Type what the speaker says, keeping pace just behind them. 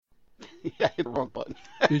Yeah, I hit the wrong button.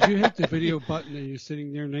 Did you hit the video button and you're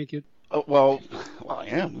sitting there naked? Oh, well, I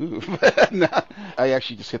am. No, I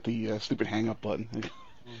actually just hit the stupid hang up button.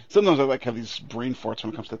 Sometimes I like have these brain farts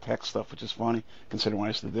when it comes to tech stuff, which is funny considering what I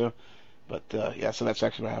used to do. But yeah, so that's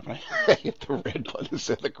actually what happened. I hit the red button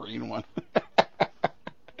instead of the green one.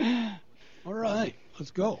 All right,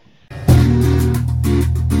 let's go.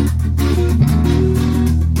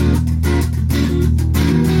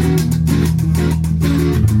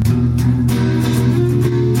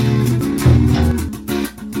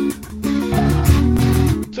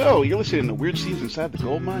 So, you're listening to Weird Scenes Inside the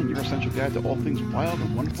Goldmine, your essential guide to all things wild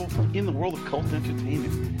and wonderful in the world of cult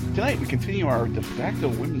entertainment. Tonight, we continue our de facto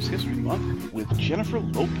Women's History Month with Jennifer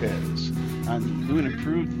Lopez on the new and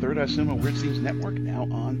improved Third Eye Cinema Weird Scenes Network, now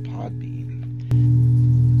on Podbean.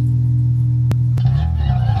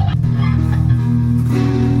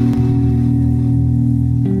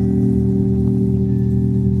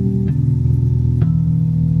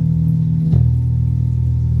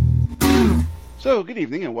 So, good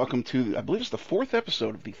evening and welcome to, I believe it's the 4th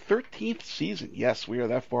episode of the 13th season. Yes, we are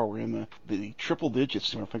that far. We're in the triple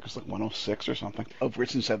digits. I think it's like 106 or something. Of Weird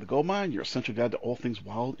Scenes Inside the Goldmine, your essential guide to all things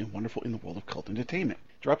wild and wonderful in the world of cult entertainment.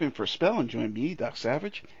 Drop in for a spell and join me, Doc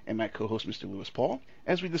Savage, and my co-host, Mr. Lewis Paul,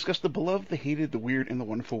 as we discuss the beloved, the hated, the weird, and the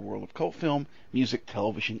wonderful world of cult film, music,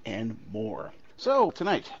 television, and more. So,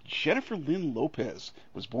 tonight, Jennifer Lynn Lopez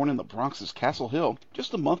was born in the Bronx's Castle Hill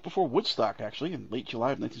just a month before Woodstock, actually, in late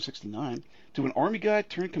July of 1969, to an army guy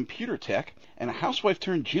turned computer tech and a housewife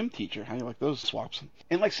turned gym teacher. How do you like those swaps?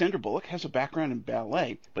 And like Sandra Bullock, has a background in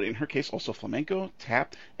ballet, but in her case also flamenco,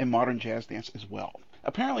 tap, and modern jazz dance as well.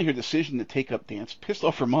 Apparently her decision to take up dance pissed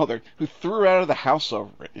off her mother, who threw her out of the house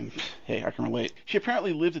over it. And hey, I can relate. She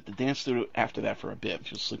apparently lived at the dance studio after that for a bit.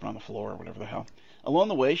 She was sleeping on the floor or whatever the hell. Along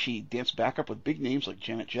the way, she danced back up with big names like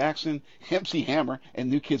Janet Jackson, MC Hammer,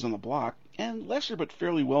 and New Kids on the Block, and lesser but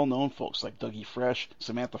fairly well-known folks like Dougie Fresh,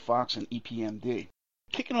 Samantha Fox, and EPMD.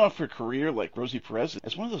 Kicking off her career like Rosie Perez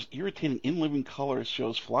as one of those irritating In Living Color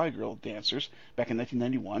show's Fly Girl dancers back in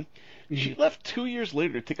 1991, she left 2 years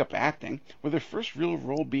later to take up acting, with her first real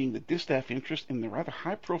role being the distaff interest in the rather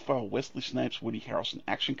high-profile Wesley Snipes, Woody Harrelson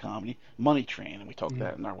action comedy Money Train, and we talked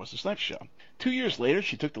that in our Wesley Snipes show. 2 years later,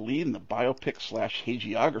 she took the lead in the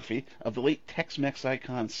biopic/hagiography of the late Tex-Mex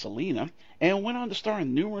icon Selena, and went on to star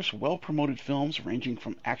in numerous well-promoted films ranging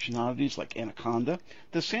from action oddities like Anaconda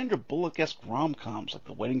to Sandra Bullock-esque rom-coms like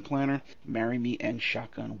The Wedding Planner, Marry Me, and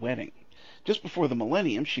Shotgun Wedding. Just before the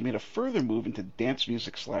millennium, she made a further move into dance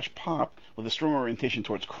music/pop with a strong orientation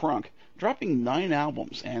towards crunk, dropping 9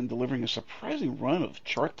 albums and delivering a surprising run of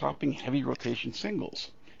chart-topping heavy rotation singles.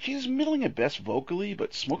 She's middling at best vocally,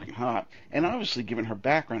 but smoking hot, and obviously, given her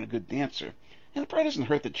background, a good dancer. And it probably doesn't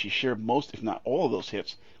hurt that she shared most, if not all, of those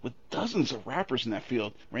hits with dozens of rappers in that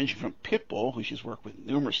field, ranging from Pitbull, who she's worked with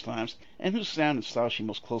numerous times, and whose sound and style she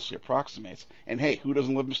most closely approximates. And hey, who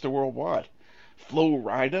doesn't love Mr. Worldwide? Flo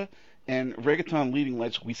Rida, and reggaeton leading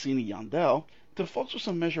lights Wisin and Yandel, to folks with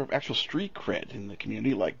some measure of actual street cred in the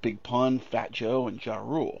community like Big Pun, Fat Joe, and Ja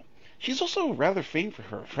Rule. She's also rather famed for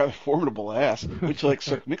her rather formidable ass, which, like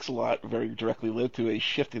Sir Mix-a-Lot, very directly led to a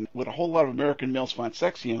shift in what a whole lot of American males find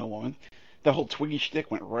sexy in a woman. That whole Twiggy shtick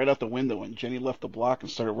went right out the window when Jenny left the block and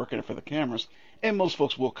started working it for the cameras, and most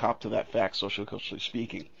folks will cop to that fact, socially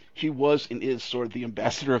speaking. She was and is sort of the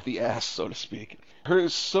ambassador of the ass, so to speak. Her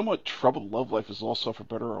somewhat troubled love life is also, for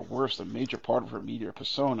better or worse, a major part of her media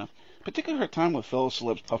persona, particularly her time with fellow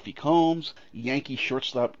celebs Puffy Combs, Yankee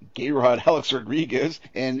shortstop Gayrod Alex Rodriguez,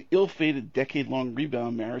 and ill-fated decade-long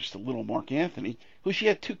rebound marriage to little Mark Anthony, who she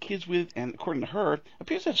had 2 kids with and, according to her,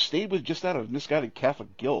 appears to have stayed with just out of misguided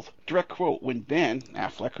Catholic guilt. Direct quote, "When Ben,"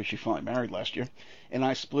 Affleck, who she finally married last year, "and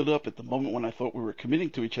I split up at the moment when I thought we were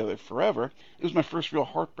committing to each other forever, it was my first real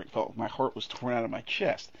heartbreak. Felt like my heart was torn out of my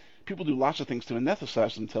chest. People do lots of things to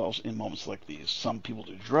anesthetize themselves in moments like these. Some people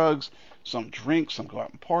do drugs, some drink, some go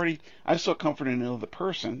out and party. I sought comfort in another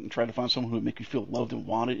person and tried to find someone who would make me feel loved and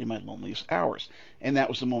wanted in my loneliest hours. And that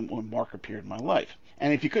was the moment when Mark appeared in my life."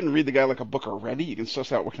 And if you couldn't read the guy like a book already, you can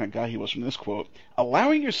suss out what kind of guy he was from this quote.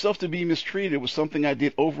 "Allowing yourself to be mistreated was something I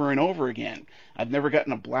did over and over again. I've never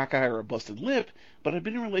gotten a black eye or a busted lip, but I've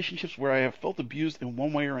been in relationships where I have felt abused in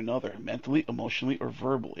one way or another, mentally, emotionally, or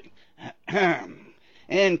verbally."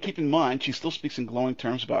 And keep in mind, she still speaks in glowing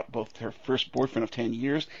terms about both her first boyfriend of 10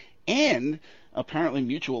 years and apparently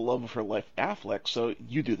mutual love of her life, Affleck, so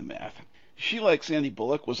you do the math. She, like Sandy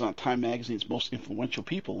Bullock, was on Time Magazine's most influential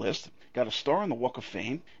people list, got a star on the Walk of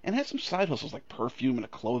Fame, and had some side hustles like perfume and a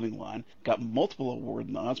clothing line, got multiple award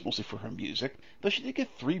nods, mostly for her music, though she did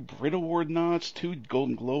get 3 Brit Award nods, 2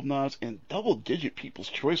 Golden Globe nods, and double-digit People's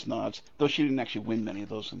Choice nods, though she didn't actually win many of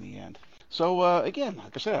those in the end. So, again,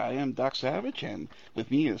 like I said, I am Doc Savage, and with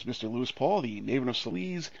me is Mr. Lewis Paul, the Naven of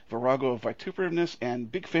Salise, Virago of Vituperativeness,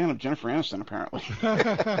 and big fan of Jennifer Aniston, apparently.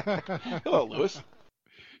 Hello, Lewis.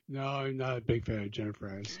 No, I'm not a big fan of Jennifer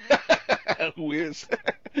Aniston. Who is?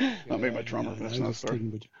 I made my drummer. That's not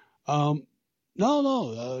sorry. No.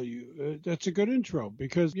 That's a good intro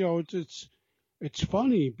because it's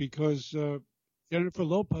funny because Jennifer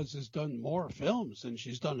Lopez has done more films than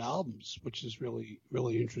she's done albums, which is really,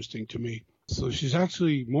 really interesting to me. So she's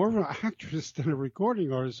actually more of an actress than a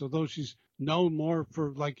recording artist, although she's known more for,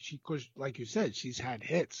 like you said, she's had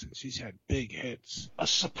hits, and she's had big hits. A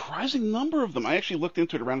surprising number of them. I actually looked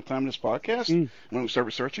into it around the time of this podcast when we started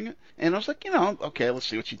researching it, and I was like, okay, let's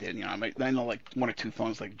see what she did. I know like 1 or 2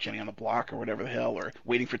 songs like Jenny on the Block or whatever the hell, or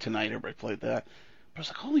Waiting for Tonight, everybody played that. But I was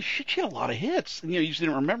like, holy shit, she had a lot of hits. And, you just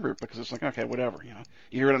didn't remember it because it's like, okay, whatever, You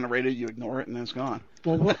hear it on the radio, you ignore it, and then it's gone.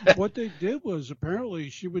 Well, what they did was apparently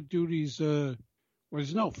she would do these,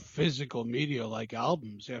 there's no physical media like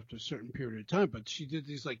albums after a certain period of time, but she did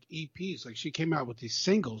these like EPs. Like she came out with these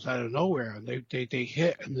singles out of nowhere, and they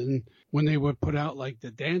hit. And then when they would put out like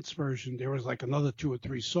the dance version, there was like another 2 or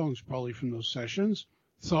 3 songs probably from those sessions.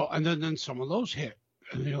 So, and then some of those hit.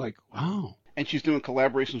 And you're like, wow. And she's doing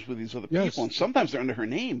collaborations with these other people, Yes. and sometimes they're under her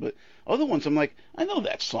name, but other ones I'm like, I know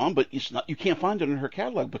that song, but you can't find it in her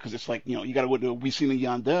catalog because it's like, you got to go to We Seen a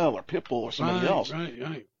Yandel or Pitbull or somebody else.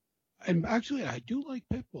 Right. And actually, I do like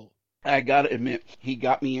Pitbull. I gotta admit, he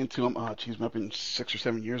got me into him. He's been 6 or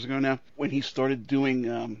 7 years ago now. When he started doing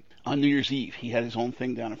on New Year's Eve, he had his own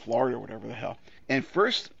thing down in Florida or whatever the hell. And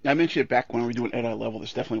first, I mentioned it back when we were doing Ed Eye Level.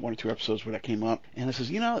 There's definitely 1 or 2 episodes where that came up. And I says,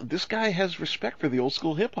 this guy has respect for the old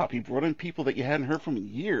school hip hop. He brought in people that you hadn't heard from in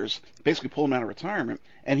years, basically pull them out of retirement,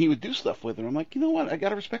 and he would do stuff with them. I'm like, you know what? I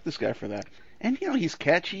gotta respect this guy for that. And he's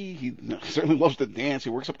catchy. He certainly loves to dance. He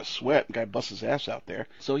works up a sweat. The guy busts his ass out there.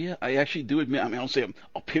 So yeah, I actually do admit. I mean, I don't say I'm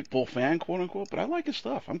a Pitbull fan, quote unquote, but I like his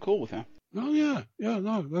stuff. I'm cool with him. Oh yeah.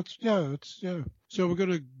 So we're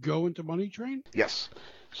gonna go into Money Train. Yes.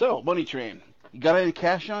 So Money Train. You got any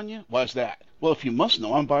cash on you? Why's that? Well, if you must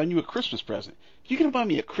know, I'm buying you a Christmas present. You gonna buy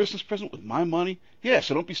me a Christmas present with my money? Yeah,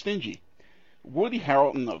 so don't be stingy. Woody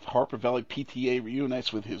Harrelson of Harper Valley PTA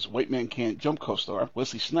reunites with his White Man Can't Jump co-star,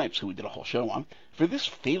 Wesley Snipes, who we did a whole show on, for this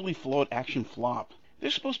fatally flawed action flop.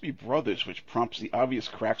 They're supposed to be brothers, which prompts the obvious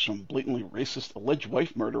cracks from blatantly racist alleged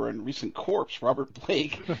wife murderer and recent corpse, Robert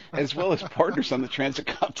Blake, as well as partners on the transit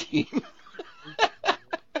cop team.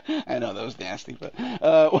 I know, that was nasty, but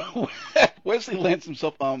Wesley lands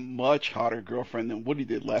himself a much hotter girlfriend than Woody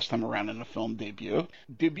did last time around in the film debut.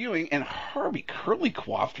 Debuting, and Harvey curly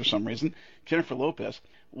coiffed for some reason, Jennifer Lopez,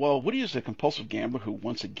 while Woody is a compulsive gambler who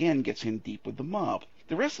once again gets in deep with the mob.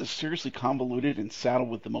 The rest is seriously convoluted and saddled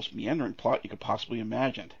with the most meandering plot you could possibly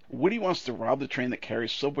imagine. Woody wants to rob the train that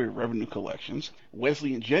carries subway revenue collections.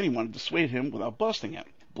 Wesley and Jenny want to dissuade him without busting him.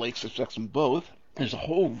 Blake suspects them both. There's a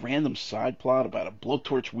whole random side plot about a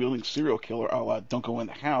blowtorch-wielding serial killer a la Don't Go in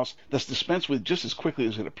the House that's dispensed with just as quickly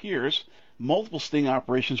as it appears, multiple sting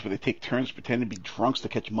operations where they take turns pretending to be drunks to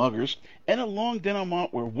catch muggers, and a long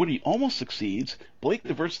denouement where Woody almost succeeds. Blake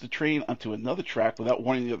diverts the train onto another track without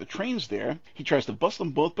warning the other trains there. He tries to bust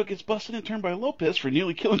them both, but gets busted in turn by Lopez for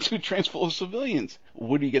nearly killing 2 trains full of civilians.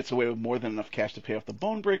 Woody gets away with more than enough cash to pay off the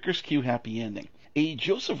bone breakers. Cue happy ending. A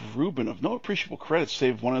Joseph Rubin of no appreciable credit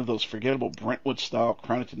save one of those forgettable Brentwood-style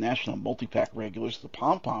Crown International multi-pack regulars, the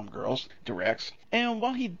Pom Pom Girls, directs. And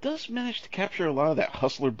while he does manage to capture a lot of that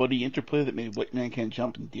hustler-buddy interplay that made White Man Can't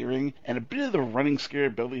Jump endearing, and a bit of the running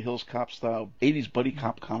scared Beverly Hills Cop-style 80s buddy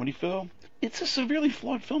cop comedy film, it's a severely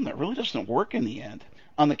flawed film that really doesn't work in the end.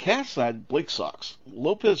 On the cast side, Blake sucks.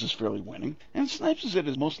 Lopez is fairly winning, and Snipes is at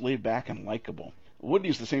his most laid back and likable.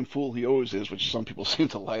 Woody's the same fool he always is, which some people seem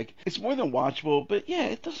to like. It's more than watchable, but yeah,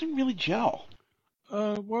 it doesn't really gel.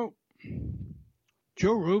 Well,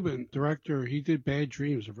 Joe Rubin, director, he did Bad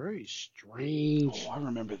Dreams, a very strange. Oh, I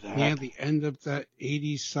remember that. Yeah, the end of that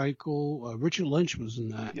 80s cycle. Richard Lynch was in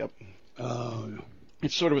that. Yep.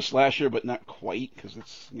 It's sort of a slasher, but not quite, because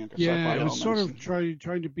it's got sci-fi it was elements. sort of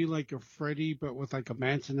trying to be like a Freddy, but with like a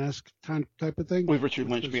Manson-esque type of thing. With Richard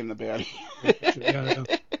Lynch being the baddie. Yeah.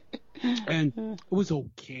 And it was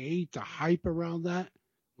okay. The hype around that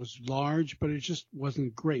was large, but it just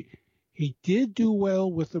wasn't great. He did do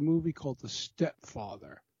well with a movie called The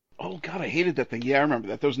Stepfather. Oh, God, I hated that thing. Yeah, I remember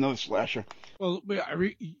that. There was another slasher. Well,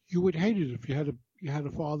 you would hate it if you had you had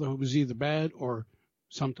a father who was either bad or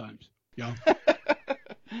sometimes, yeah.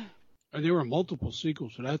 And there were multiple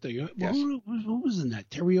sequels to that thing. Yes. Who was in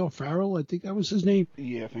that? Terry O'Farrell, I think that was his name.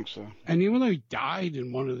 Yeah, I think so. And even though he died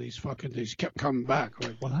in one of these fucking things, he kept coming back. I'm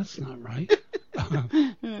like, well, that's not right.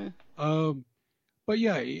 But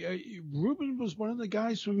yeah, Ruben was one of the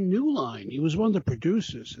guys from New Line. He was one of the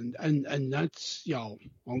producers, and that's,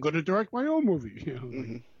 I'm going to direct my own movie.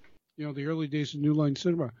 The early days of New Line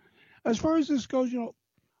cinema. As far as this goes,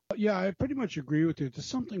 yeah, I pretty much agree with you. There's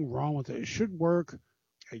something wrong with it. It should work.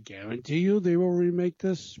 I guarantee you they will remake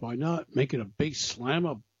this. Why not? Make it a big slam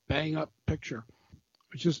up, bang up picture.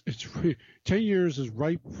 It's 10 years is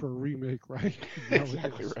ripe for a remake, right?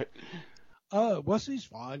 Exactly right. Wesley's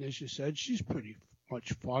fine, as you said. She's pretty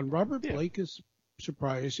much fun. Robert Yeah. Blake is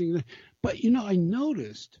surprising. But, I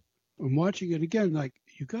noticed when watching it again, like,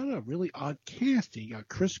 you got a really odd cast. You got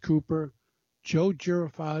Chris Cooper, Joe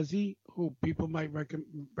Girafazzi, who people might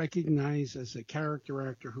recognize as a character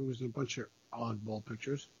actor who was in a bunch of oddball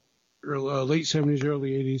pictures, late 70s,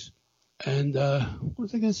 early 80s. And what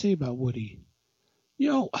was I going to say about Woody?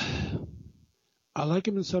 I like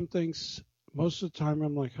him in some things. Most of the time,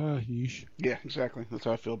 I'm like, yeesh. Yeah, exactly. That's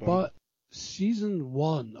how I feel about it. But season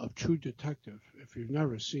 1 of True Detective, if you've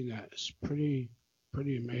never seen that, it's pretty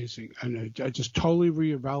amazing. And I just totally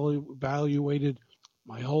reevaluated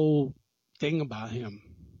my whole thing about him.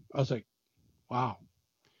 I was like, wow.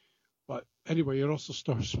 But anyway, it also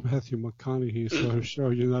stars Matthew McConaughey, so I'm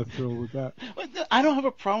sure you're not thrilled with that. I don't have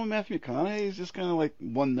a problem with Matthew McConaughey. He's just kind of like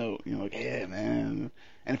one note, like, yeah, man.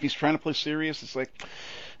 And if he's trying to play serious, it's like,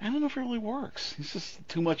 I don't know if it really works. He's just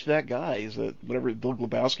too much that guy. He's whatever Bill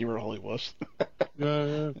Glabowski wrote all he was.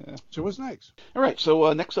 Yeah. So what's next? All right,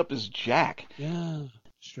 so next up is Jack. Yeah,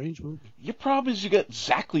 strange movie. Your problem is you got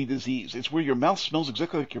Zackley disease. It's where your mouth smells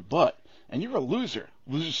exactly like your butt, and you're a loser.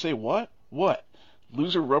 Losers say what? What?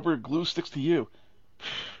 Loser rubber glue sticks to you.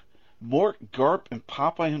 Mort Garp and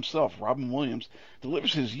Popeye himself, Robin Williams,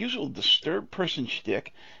 delivers his usual disturbed person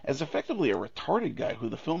shtick as effectively a retarded guy who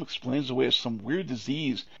the film explains away as some weird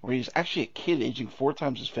disease where he's actually a kid aging 4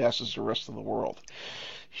 times as fast as the rest of the world.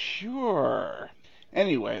 Sure.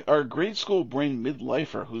 Anyway, our grade school brain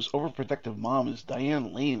midlifer whose overprotective mom is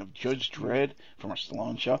Diane Lane of Judge Dredd from our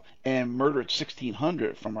Stallone show and Murder at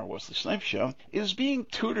 1600 from our Wesley Snipes show is being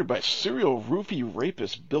tutored by serial roofie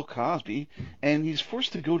rapist Bill Cosby, and he's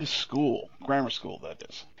forced to go to school, grammar school that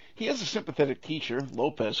is. He has a sympathetic teacher,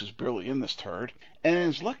 Lopez, who's barely in this turd, and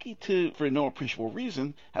is lucky to, for no appreciable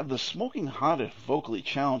reason, have the smoking hot if vocally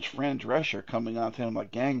challenged Fran Drescher coming onto him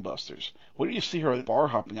like gangbusters. What do you see her in a bar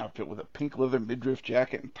hopping outfit with a pink leather midriff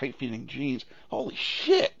jacket and tight-fitting jeans? Holy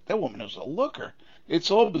shit, that woman is a looker.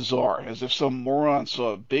 It's all bizarre, as if some moron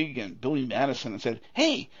saw Big and Billy Madison and said,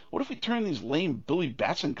 hey, what if we turn these lame Billy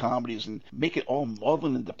Batson comedies and make it all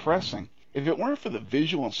maudlin and depressing? If it weren't for the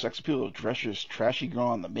visual and sex appeal of Drescher's trashy girl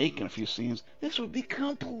on the make in a few scenes, this would be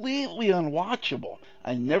completely unwatchable.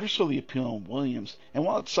 I never saw the appeal in Williams, and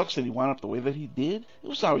while it sucks that he wound up the way that he did, it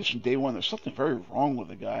was obvious from day one there's something very wrong with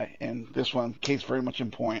the guy, and this one, Kate's very much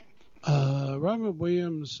in point. Robin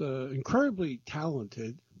Williams, incredibly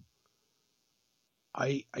talented.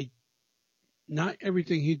 Not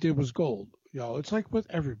everything he did was gold. It's like with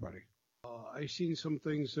everybody. I've seen some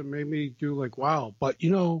things that made me do like, wow, but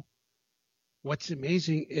what's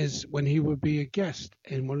amazing is when he would be a guest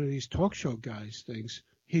in one of these talk show guys things,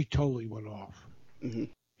 he totally went off. Mm-hmm.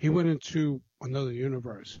 He went into another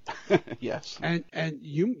universe. Yes. And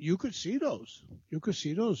you could see those. You could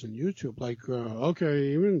see those on YouTube. Like,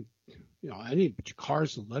 even, any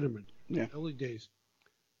Cars and Letterman, early days.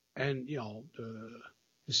 And, the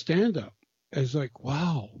stand-up is like,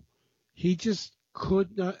 wow. He just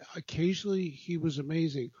could not, occasionally he was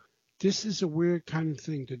amazing. This is a weird kind of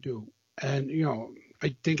thing to do. And,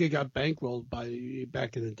 I think it got bankrolled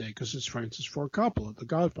back in the day because it's Francis Ford Coppola, The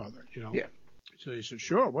Godfather, Yeah. So he said,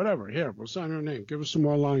 sure, whatever. Here, we'll sign her name. Give us some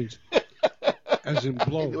more lines. As in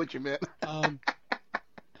blow. I know what you meant.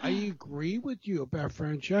 I agree with you about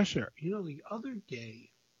Fran Drescher. The other day,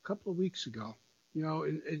 a couple of weeks ago,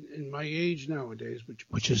 in my age nowadays,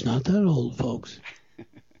 which is not that old, folks,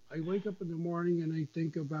 I wake up in the morning and I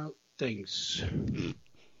think about things.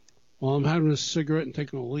 While I'm having a cigarette and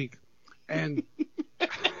taking a leak. And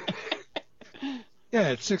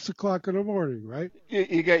yeah, it's 6 o'clock in the morning, right?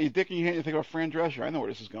 You got your dick in your hand, you think about Fran Drescher. I know where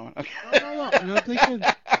this is going. Okay. No. And I'm thinking,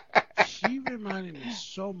 she reminded me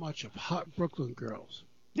so much of hot Brooklyn girls.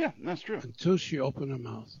 Yeah, that's true. Until she opened her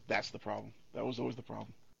mouth. That's the problem. That was always the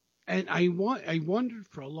problem. And I wondered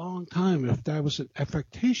for a long time if that was an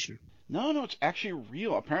affectation. No, no, it's actually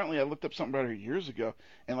real. Apparently, I looked up something about her years ago,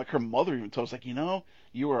 and like her mother even told us, like,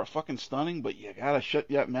 you are fucking stunning, but you gotta shut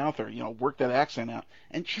that mouth or work that accent out.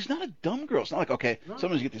 And she's not a dumb girl. It's not like, okay, No.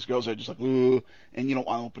 sometimes you get these girls that are just like, ooh, and you don't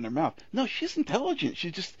want to open their mouth. No, she's intelligent.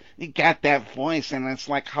 She just got that voice, and it's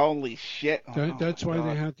like, holy shit. Oh, That's my why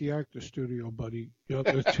they God. had the actor studio, buddy.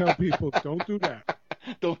 To tell people, don't do that.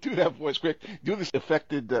 Don't do that voice, quick. Do this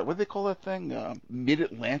affected, what do they call that thing?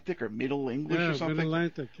 Mid-Atlantic or Middle English or Yeah, something?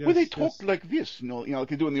 Mid-Atlantic, Where they yes, talk yes. like this, like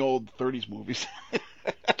they do in the old 30s movies.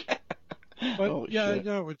 But Holy yeah, shit.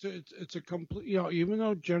 no, it's a complete. Even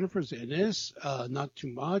though Jennifer's in this, not too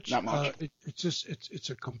much. Not much. It's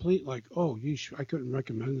a complete like, oh, yeesh, I couldn't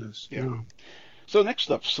recommend this. Yeah. So next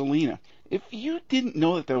up, Selena. If you didn't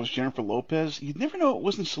know that was Jennifer Lopez, you'd never know it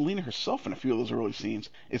wasn't Selena herself in a few of those early scenes.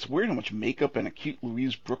 It's weird how much makeup and a cute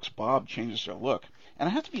Louise Brooks bob changes her look. And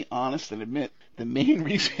I have to be honest and admit, the main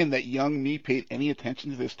reason that young me paid any attention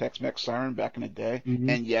to this Tex-Mex siren back in the day, Hmm.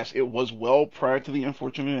 and yes, it was well prior to the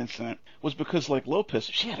unfortunate incident, was because, like Lopez,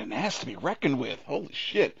 she had an ass to be reckoned with. Holy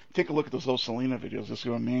shit. Take a look at those old Selena videos, you see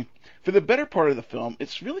what I mean? For the better part of the film,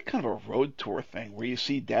 it's really kind of a road tour thing where you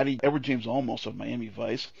see Daddy Edward James Olmos of Miami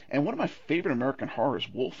Vice and one of my favorite American horrors,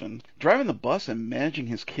 Wolfen, driving the bus and managing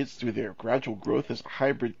his kids through their gradual growth as a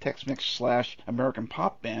hybrid Tex-Mex slash American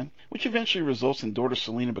pop band, which eventually results in daughter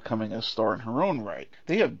Selena becoming a star in her own right.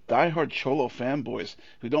 They have diehard Cholo fanboys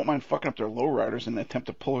who don't mind fucking up their lowriders in an attempt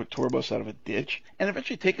to pull her tour bus out of a ditch, and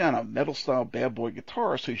eventually take on a metal-style bad boy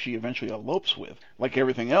guitarist who she eventually elopes with. Like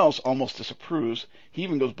everything else, almost disapproves. He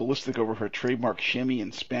even goes ballistic over her trademark shimmy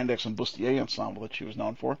and spandex and bustier ensemble that she was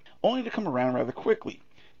known for, only to come around rather quickly.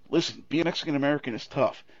 Listen, being Mexican American is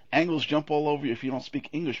tough. Anglos jump all over you if you don't speak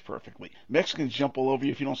English perfectly. Mexicans jump all over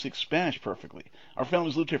you if you don't speak Spanish perfectly. Our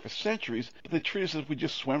families lived here for centuries, but they treat us as if we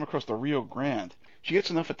just swam across the Rio Grande. She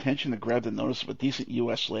gets enough attention to grab the notice of a decent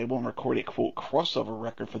U.S. label and record a, quote, crossover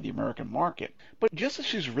record for the American market. But just as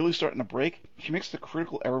she's really starting to break, she makes the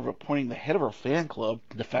critical error of appointing the head of her fan club,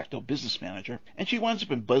 de facto business manager, and she winds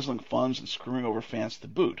up embezzling funds and screwing over fans to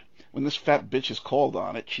boot. When this fat bitch is called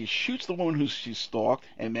on it, she shoots the woman who she's stalked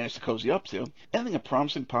and managed to cozy up to, ending a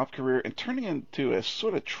promising pop career and turning into a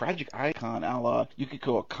sort of tragic icon a la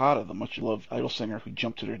Yukiko Okada, the much-loved idol singer who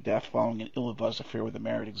jumped to her death following an ill-advised affair with a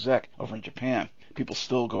married exec over in Japan. People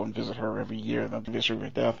still go and visit her every year, the anniversary of her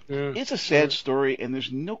death. Yeah. It's a sad story, and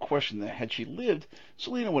there's no question that had she lived,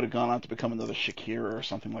 Selena would have gone on to become another Shakira or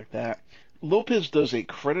something like that. Lopez does a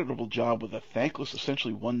creditable job with a thankless,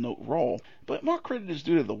 essentially one-note role, but more credit is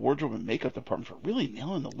due to the wardrobe and makeup department for really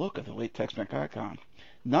nailing the look of the late Tex-Mex icon.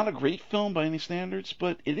 Not a great film by any standards,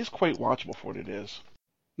 but it is quite watchable for what it is.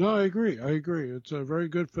 No, I agree. It's a very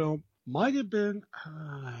good film. Might have been,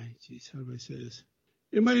 geez, how do I say this?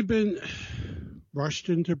 It might have been rushed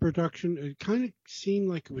into production. It kind of seemed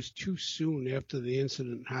like it was too soon after the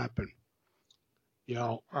incident happened.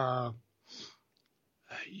 Yeah,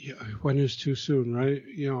 when is too soon, right?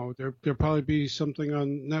 There'll probably be something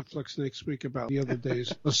on Netflix next week about the other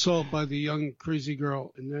day's assault by the young crazy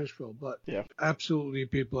girl in Nashville. But Yeah. absolutely,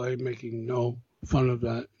 people are making no fun of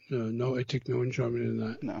that. No, I take no enjoyment in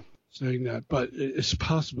that. No. Saying that, but it's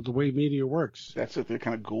possible the way media works. That's it. They're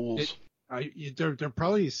kind of ghouls. They're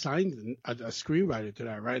probably assigned a screenwriter to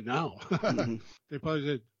that right now. Mm-hmm. They probably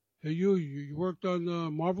said, "Hey, you worked on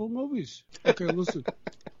Marvel movies? Okay, listen,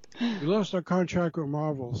 we lost our contract with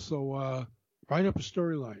Marvel, so write up a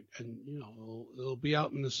storyline, and it'll be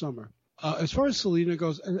out in the summer." As far as Selena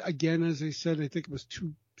goes, again, as I said, I think it was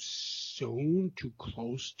too soon, too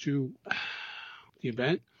close to the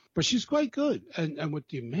event. But she's quite good, and with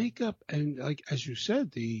the makeup and, like as you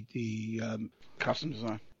said, the Costume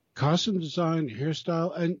design. costume design, the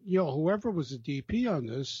hairstyle, and whoever was the DP on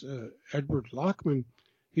this, Edward Lockman,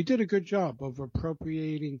 he did a good job of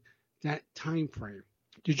appropriating that time frame.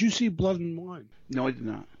 Did you see Blood and Wine? No, I did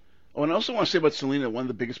not. Oh, and I also want to say about Selena, one of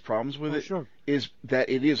the biggest problems with it Sure. is that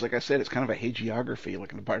it is, like I said, it's kind of a hagiography,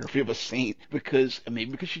 like a biography of a saint, maybe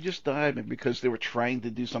because she just died, maybe because they were trying to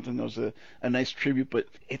do something that was a nice tribute, but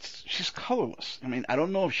she's colorless. I mean, I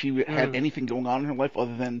don't know if she had anything going on in her life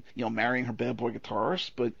other than, marrying her bad boy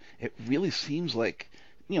guitarist, but it really seems like,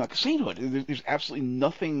 like a sainthood. There's absolutely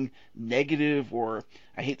nothing negative or,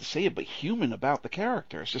 I hate to say it, but human about the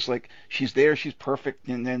character. It's just like she's there, she's perfect,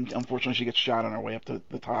 and then unfortunately she gets shot on her way up to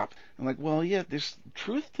the top. I'm like, well, yeah, there's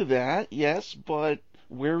truth to that, yes, but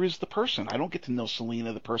where is the person? I don't get to know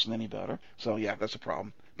Selena, the person, any better. So yeah, that's a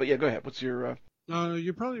problem. But yeah, go ahead. What's your?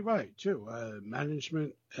 You're probably right too.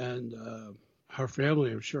 Management and her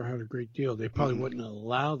family, I'm sure, had a great deal. They probably wouldn't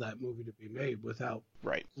allow that movie to be made without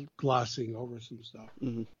Right. glossing over some stuff.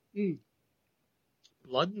 Mm-hmm.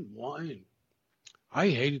 Blood and Wine. I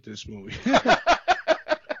hated this movie.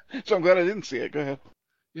 So I'm glad I didn't see it. Go ahead.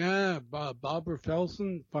 Yeah, Barbara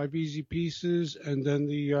Felson, Five Easy Pieces, and then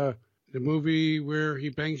the movie where he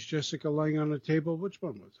bangs Jessica lying on the table. Which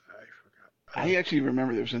one was that? I forgot. I actually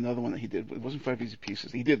remember there was another one that he did. It wasn't Five Easy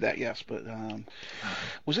Pieces. He did that, yes, but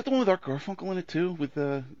was it the one with Art Garfunkel in it too, with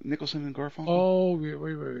Nicholson and Garfunkel? Oh,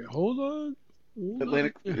 wait. Hold on. Not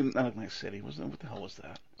Atlantic City. What the hell was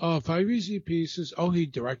that? Five Easy Pieces. Oh, he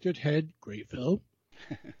directed Head. Great film.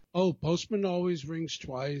 Oh, Postman Always Rings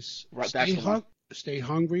Twice. Right, that's the one. Stay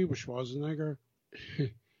Hungry with Schwarzenegger.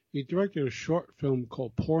 He directed a short film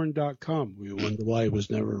called Porn.com. We wonder why it was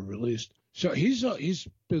never released. So he's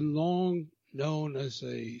been long known as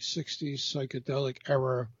a 60s psychedelic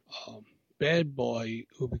era bad boy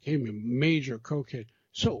who became a major cokehead.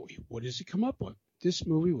 So what does he come up with? This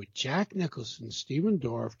movie with Jack Nicholson, Stephen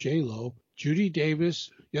Dorff, J-Lo, Judy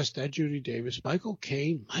Davis, yes, that Judy Davis, Michael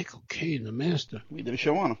Caine, the master. We did a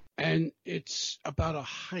show on him. And it's about a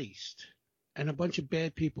heist and a bunch of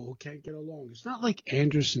bad people who can't get along. It's not like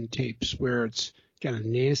Anderson tapes where it's got a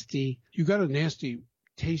nasty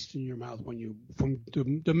taste in your mouth from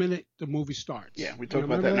the minute the movie starts. Yeah, we talked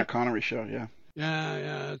about that in our Connery show, yeah.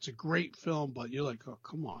 Yeah, it's a great film, but you're like, oh,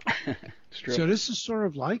 come on. It's true. So this is sort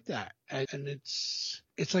of like that, and it's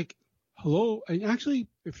like, hello. And actually,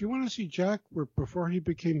 if you want to see Jack before he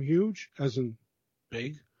became huge, as in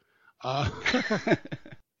big,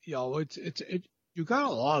 you got a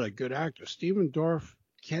lot of good actors. Stephen Dorff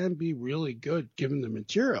can be really good given the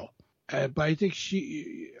material, but I think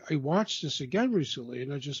I watched this again recently,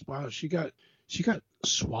 and I just she got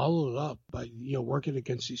swallowed up by working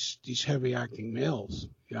against these heavy acting males.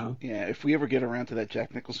 Yeah. Yeah. If we ever get around to that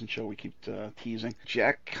Jack Nicholson show, we keep teasing.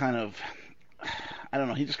 Jack kind of, I don't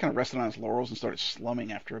know. He just kind of rested on his laurels and started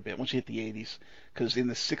slumming after a bit once you hit the 80s. Because in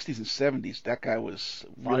the 60s and 70s, that guy was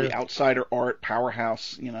really outsider art,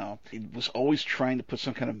 powerhouse. He was always trying to put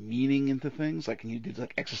some kind of meaning into things. Like, he did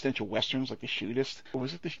like existential westerns, like The Shootist. Or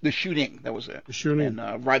was it The Shooting? That was it. The Shooting.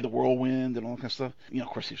 And Ride the Whirlwind and all that kind of stuff. Of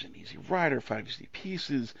course, he was an Easy Rider, Five Easy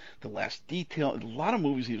Pieces, The Last Detail. A lot of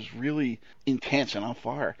movies he was really intense and on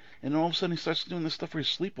fire. And then all of a sudden, he starts doing this stuff where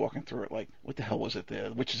he's sleepwalking through it. Like, what the hell was it?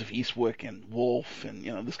 The Witches of Eastwick and Wolf and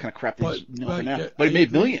this kind of crap. But he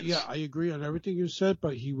made millions. Yeah, I agree on everything you said,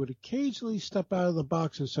 but he would occasionally step out of the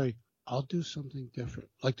box and say, I'll do something different,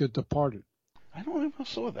 like The Departed. I don't know if I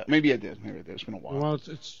saw that. Maybe I did. It's been a while. Well,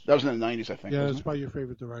 that was in the 90s, I think. Yeah, it's by your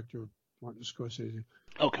favorite director, Martin Scorsese.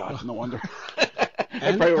 Oh, God, no wonder.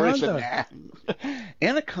 I probably already said nah.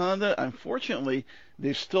 Anaconda, unfortunately,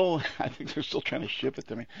 I think they're still trying to ship it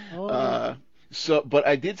to me. Oh, but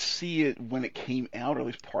I did see it when it came out, or at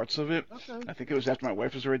least parts of it. okay. I think it was after my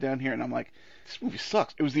wife was already down here, and I'm like, this movie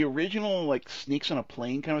sucks. It was the original, like, Sneaks on a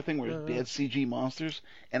Plane kind of thing, where it was bad CG monsters.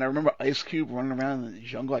 And I remember Ice Cube running around in the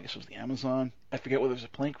jungle. I guess it was the Amazon. I forget whether it was a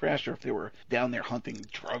plane crash or if they were down there hunting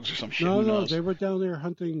drugs or some shit. No, they were down there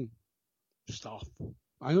hunting stuff.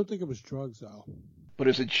 I don't think it was drugs, though. But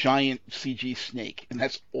it was a giant CG snake, and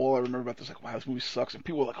that's all I remember about this. Like, wow, this movie sucks. And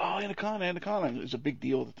people were like, oh, Anaconda. It was a big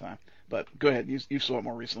deal at the time. But go ahead. You saw it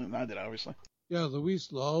more recently than I did, obviously. Yeah, Luis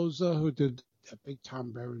Loza, who did that big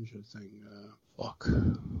Tom Berenger thing.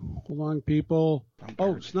 Hold on, people.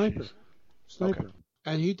 Sniper. Geez. Sniper. Okay.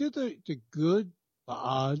 And he did the good, the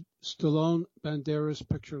odd Stallone Banderas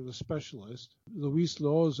picture of The Specialist. Luis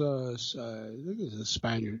Loza, I think he's a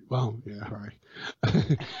Spaniard. Well, yeah, right.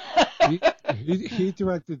 he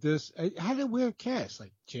directed this. It had a weird cast,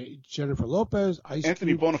 like Jennifer Lopez,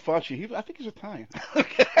 Anthony Bonifaci. I think he's Italian.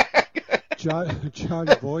 John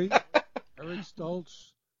Voight, Eric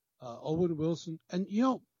Stoltz, Owen Wilson, and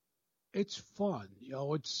it's fun.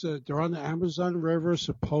 It's they're on the Amazon River,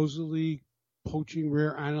 supposedly poaching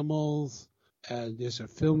rare animals, and there's a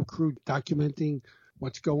film crew documenting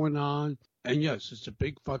what's going on. And yes, it's a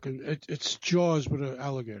big fucking. It's Jaws with an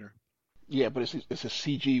alligator. Yeah, but it's a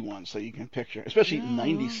CG one, so you can picture, especially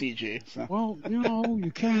 90s CG. So. Well, you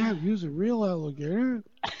can't use a real alligator.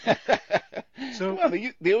 So well,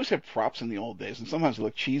 they always have props in the old days, and sometimes they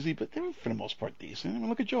look cheesy, but they were for the most part decent. I mean,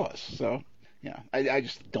 look at Jaws. So yeah, I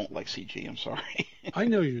just don't like CG. I'm sorry. I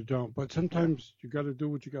know you don't, but sometimes you got to do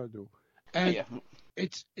what you got to do. And yeah.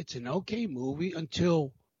 It's an okay movie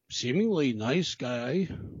until seemingly nice guy,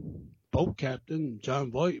 boat captain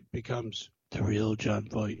John Voight becomes the real John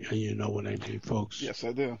Voight, and you know what I mean, folks. Yes,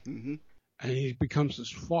 I do. Mm-hmm. And he becomes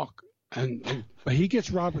this fuck, but he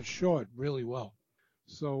gets Robert Short really well.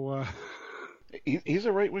 So he's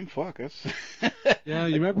a right wing fuck. That's yeah.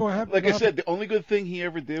 You remember what happened? Like I said, the only good thing he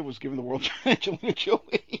ever did was giving the world to Angelina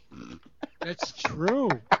Jolie. That's true.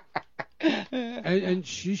 And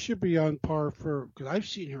she should be on par because I've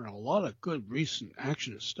seen her in a lot of good recent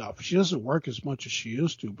action stuff. She doesn't work as much as she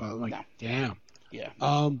used to, but I'm like, No. damn. Yeah.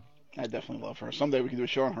 I definitely love her. Someday we can do a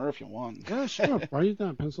show on her if you want. Yeah, sure. Write it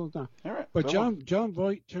down, pencil it down. All right. But John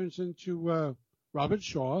Voight turns into Robert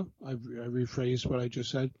Shaw. I rephrased what I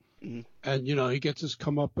just said. Mm-hmm. And, he gets his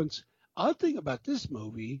comeuppance. Odd thing about this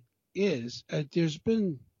movie is there's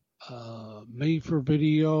been made for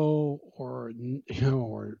video or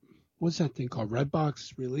what's that thing called?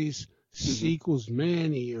 Redbox release sequels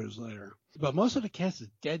many years later. But most of the cast is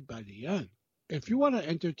dead by the end. If you want an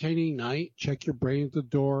entertaining night, check your brain at the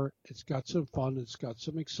door. It's got some fun. It's got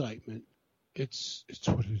some excitement. It's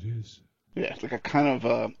what it is. Yeah, it's like a kind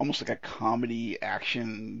of almost like a comedy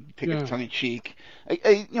action, take it tongue in cheek.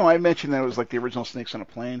 I mentioned that it was like the original Snakes on a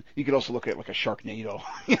Plane. You could also look at it like a Sharknado,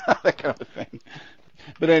 that kind of thing.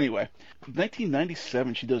 But anyway,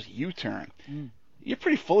 1997, she does U-Turn. You're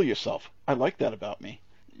pretty full of yourself. I like that about me.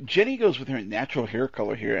 Jenny goes with her natural hair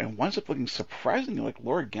color here and winds up looking surprisingly like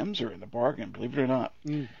Laura Gemser in the bargain, believe it or not.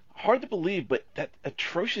 Hard to believe, but that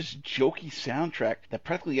atrocious, jokey soundtrack that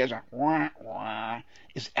practically has a wah, wah,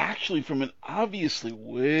 is actually from an obviously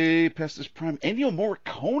way past his prime Ennio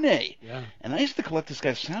Morricone. Yeah. And I used to collect this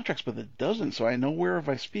guy's soundtracks by the dozen, so I know whereof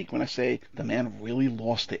I speak when I say the man really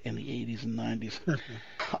lost it in the 80s and 90s.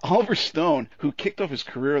 Oliver Stone, who kicked off his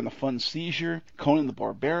career in The Fun Seizure, Conan the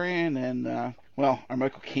Barbarian, and our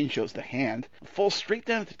Michael Caine shows The Hand, falls straight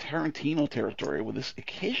down into Tarantino territory with this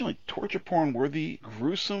occasionally torture porn-worthy,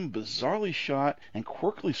 gruesome, bizarrely shot, and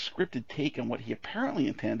quirkily scripted take on what he apparently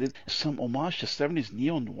intended as some homage to 70s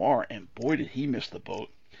neo-noir, and boy did he miss the boat.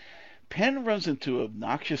 Penn runs into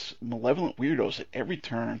obnoxious, malevolent weirdos at every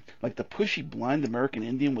turn, like the pushy blind American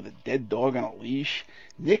Indian with a dead dog on a leash,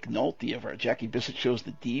 Nick Nolte of our Jackie Bissett shows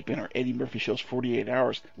The Deep and our Eddie Murphy shows 48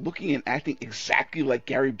 Hours, looking and acting exactly like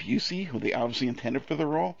Gary Busey, who they obviously intended for the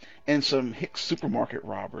role, and some hick supermarket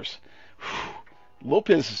robbers. Whew.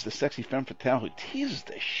 Lopez is the sexy femme fatale who teases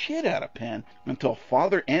the shit out of Penn until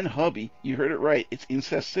father and hubby, you heard it right, it's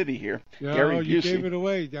Incest City here. Yeah, Gary Busey. You gave it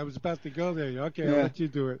away. I was about to go there. Okay, I'll let you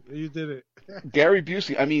do it. You did it. Gary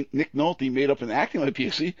Busey, Nick Nolte, made up and acting like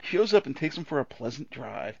Busey, shows up and takes him for a pleasant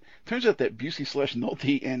drive. Turns out that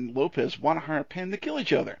Busey/Nolte and Lopez want to hire Penn to kill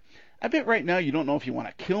each other. I bet right now you don't know if you want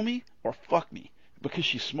to kill me or fuck me. Because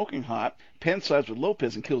she's smoking hot, Penn sides with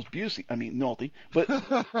Lopez and kills Nolte. But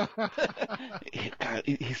God,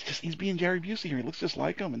 he's being Gary Busey here. He looks just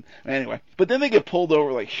like him. And anyway, but then they get pulled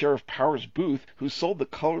over like Sheriff Powers Booth, who sold the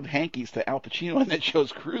colored hankies to Al Pacino on that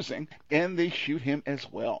show's Cruising, and they shoot him as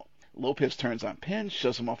well. Lopez turns on Penn,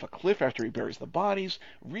 shoves him off a cliff after he buries the bodies,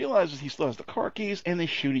 realizes he still has the car keys, and they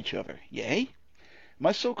shoot each other. Yay?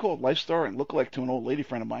 My so-called life star and lookalike to an old lady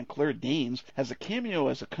friend of mine, Claire Danes, has a cameo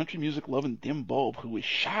as a country music-loving dim bulb who is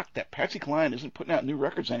shocked that Patsy Cline isn't putting out new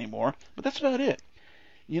records anymore, but that's about it.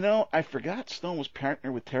 I forgot Stone was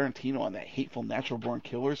partnered with Tarantino on that hateful Natural Born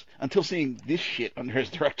Killers until seeing this shit under his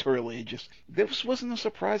directorial aegis. This wasn't a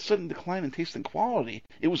surprise sudden decline in taste and quality.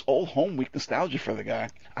 It was old home week nostalgia for the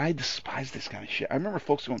guy. I despise this kind of shit. I remember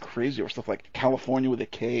folks going crazy over stuff like California with a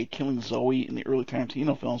K, Killing Zoe in the early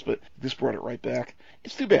Tarantino films, but this brought it right back.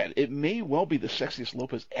 It's too bad. It may well be the sexiest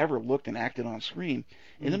Lopez ever looked and acted on screen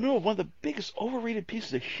in the middle of one of the biggest overrated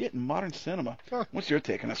pieces of shit in modern cinema. What's your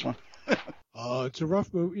take on this one? It's a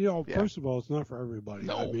rough movie. First of all, it's not for everybody.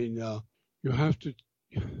 No. You have to.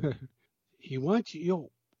 He wants you.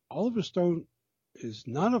 Oliver Stone is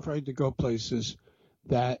not afraid to go places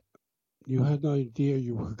that you had no idea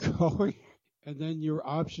you were going, and then your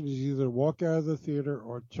option is either walk out of the theater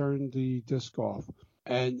or turn the disc off.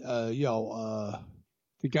 And the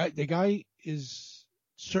guy is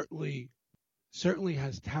certainly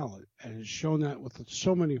has talent and has shown that with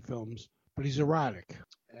so many films, but he's erratic.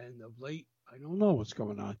 And of late, I don't know what's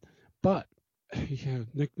going on. But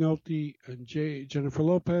Nick Nolte and Jennifer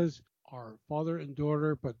Lopez are father and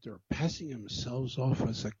daughter, but they're passing themselves off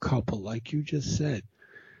as a couple, like you just said.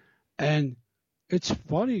 And it's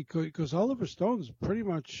funny because Oliver Stone's pretty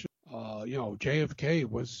much, JFK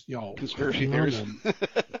was, conspiracy theories.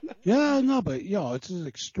 Yeah, no, but, it's an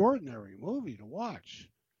extraordinary movie to watch.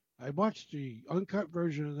 I watched the uncut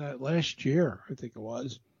version of that last year, I think it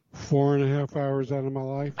was. 4.5 hours out of my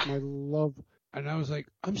life, my love. And I was like,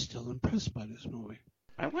 I'm still impressed by this movie.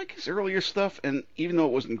 I like his earlier stuff, and even though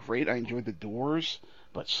it wasn't great, I enjoyed The Doors,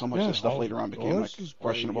 but so much of the stuff later on became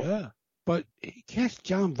questionable. Yeah, but he cast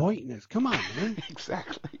John Voight in this. Come on, man.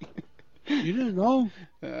 Exactly. You didn't know?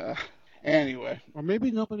 Anyway. Or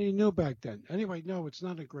maybe nobody knew back then. Anyway, no, it's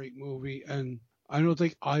not a great movie, and I don't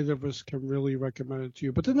think either of us can really recommend it to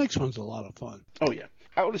you, but the next one's a lot of fun. Oh, yeah.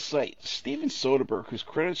 Out of sight, Steven Soderbergh, whose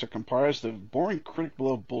credits are comprised of boring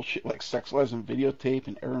critic-beloved bullshit like Sex Lies and Videotape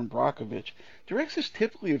and Erin Brockovich, directs this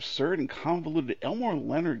typically absurd and convoluted Elmore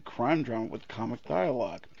Leonard crime drama with comic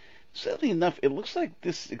dialogue. Sadly enough, it looks like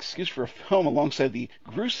this excuse for a film alongside the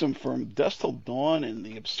gruesome From Dusk Till Dawn and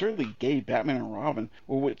the absurdly gay Batman and Robin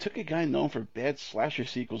were what took a guy known for bad slasher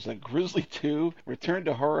sequels like Grizzly 2, Return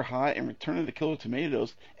to Horror High, and Return of the Killer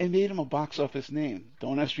Tomatoes and made him a box office name.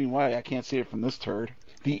 Don't ask me why, I can't see it from this turd.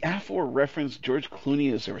 The afore-referenced George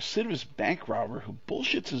Clooney is a recidivist bank robber who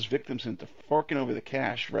bullshits his victims into forking over the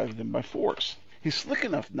cash rather than by force. He's slick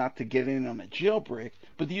enough not to get in on a jailbreak,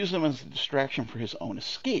 but to use them as a distraction for his own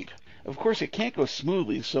escape. Of course, it can't go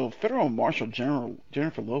smoothly, so Federal Marshal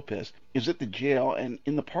Jennifer Lopez is at the jail and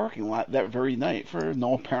in the parking lot that very night for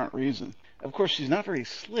no apparent reason. Of course, she's not very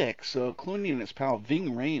slick, so Clooney and his pal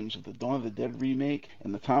Ving Rhames of the Dawn of the Dead remake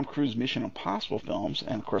and the Tom Cruise Mission Impossible films,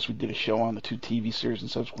 and of course we did a show on the 2 TV series and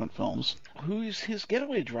subsequent films, who's his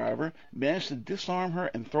getaway driver, managed to disarm her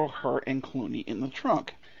and throw her and Clooney in the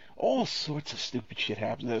trunk. All sorts of stupid shit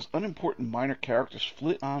happens as unimportant minor characters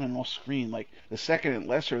flit on and off screen, like the second and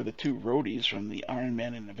lesser of the 2 roadies from the Iron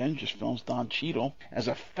Man and Avengers films, Don Cheadle, as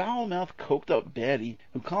a foul-mouthed, coked-up baddie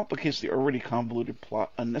who complicates the already convoluted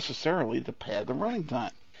plot unnecessarily to pad the running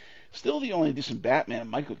time. Still the only decent Batman,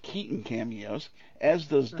 Michael Keaton cameos, as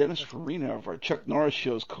does Dennis Farina of our Chuck Norris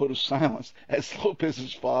show's Code of Silence as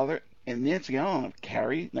Lopez's father, and Nancy Allen of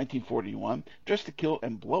Carrie, 1941, Dressed to Kill,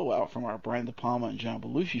 and Blowout from our Brian De Palma and John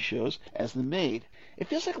Belushi shows as the maid. It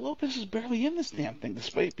feels like Lopez is barely in this damn thing,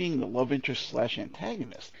 despite being the love interest /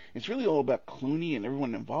 antagonist. It's really all about Clooney and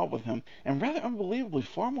everyone involved with him, and rather unbelievably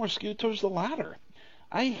far more skewed towards the latter.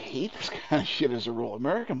 I hate this kind of shit as a rule.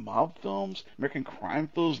 American mob films, American crime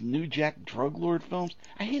films, New Jack drug lord films.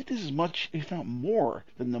 I hate this as much, if not more,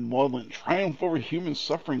 than the maudlin triumph over human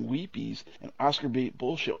suffering weepies and Oscar bait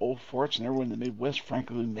bullshit old farts and everyone in the Midwest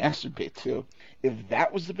frankly masturbate to. If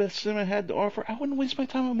that was the best cinema had to offer, I wouldn't waste my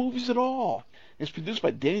time on movies at all. It's produced by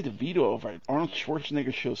Danny DeVito of our Arnold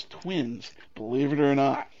Schwarzenegger show's Twins, believe it or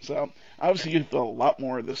not. So, obviously you thought a lot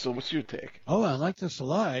more of this, so what's your take? Oh, I like this a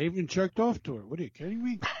lot. I even checked off to it. What are you kidding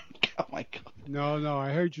me? Oh my God. No, I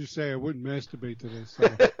heard you say I wouldn't masturbate to this.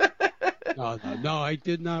 So. No, I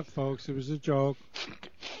did not, folks. It was a joke.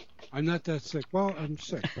 I'm not that sick. Well, I'm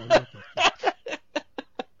sick, but I'm not that sick.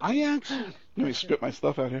 I actually... Let me spit my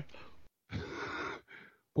stuff out here.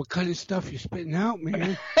 What kind of stuff you spitting out,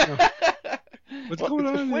 man? What's going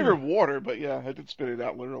on? It's flavored water, but yeah, I did spit it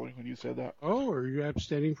out literally when you said that. Oh, are you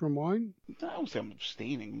abstaining from wine? No, I won't say I'm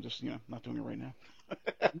abstaining. I'm just, not doing it right now.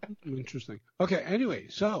 Interesting. Okay, anyway,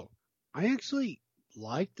 so I actually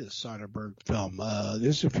like this Soderbergh film.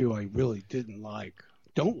 There's a few I really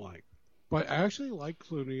don't like. But I actually like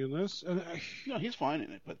Clooney in this. And he's fine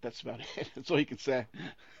in it, but that's about it. That's all you can say.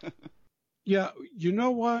 Yeah, you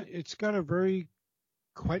know what? It's got a very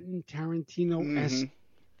Quentin Tarantino-esque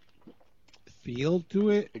feel to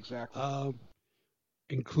it. Exactly.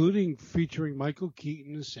 Including featuring Michael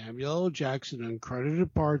Keaton and Samuel L. Jackson,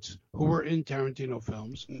 uncredited parts who were in Tarantino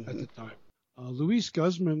films at the time. Luis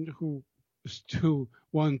Guzman, who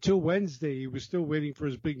until Wednesday, he was still waiting for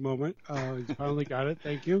his big moment. He finally got it.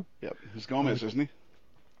 Thank you. Yep, he's Gomez, isn't he?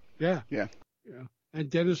 Yeah. Yeah. And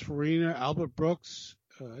Dennis Farina, Albert Brooks.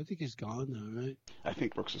 I think he's gone now, right? I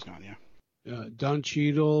think Brooks is gone, yeah. Don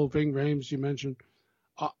Cheadle, Ving Rhames, you mentioned.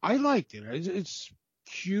 I liked it. It's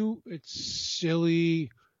cute. It's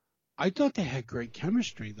silly. I thought they had great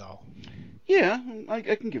chemistry, though. Yeah, I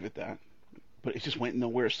can give it that. But it just went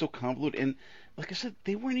nowhere. It's so convoluted. And like I said,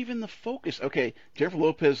 they weren't even the focus. Okay, Jennifer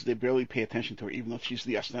Lopez, they barely pay attention to her, even though she's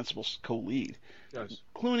the ostensible co-lead. Yes.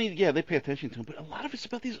 Clooney, yeah, they pay attention to him. But a lot of it's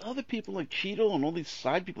about these other people like Cheadle and all these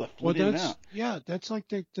side people that flit in and out. Yeah, that's like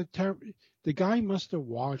the guy must have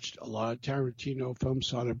watched a lot of Tarantino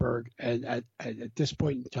films, Soderbergh, and at this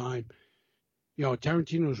point in time,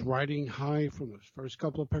 Tarantino's riding high from the first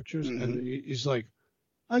couple of pictures, and he's like,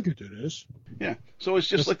 I could do this. Yeah, so it's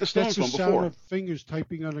just like the Stone film before. That's the sound of fingers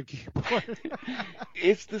typing on a keyboard.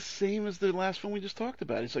 It's the same as the last film we just talked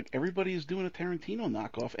about. It's like everybody is doing a Tarantino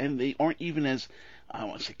knockoff, and they aren't even as, I don't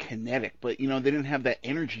want to say kinetic, but, they didn't have that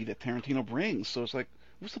energy that Tarantino brings. So it's like,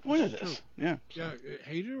 what's the point of this? Yeah. Yeah,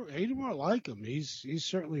 hate him or like him. He's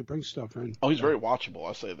certainly brings stuff in. Oh, he's very watchable,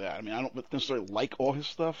 I'll say that. I mean, I don't necessarily like all his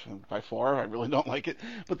stuff, and by far, I really don't like it.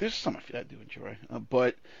 But there's some I do enjoy.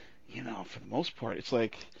 But, for the most part, it's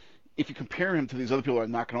like, if you compare him to these other people that are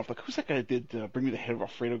knocking off, like, who's that guy that did Bring Me the Head of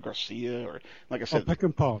Alfredo Garcia? Or, like I said...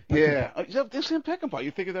 Peckinpah. Yeah. This Sam Peckinpah.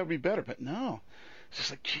 You think that would be better, but no. It's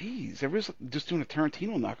just like, geez, everybody's just doing a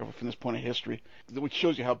Tarantino knockoff from this point of history, which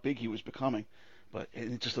shows you how big he was becoming. But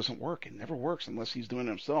it just doesn't work. It never works unless he's doing it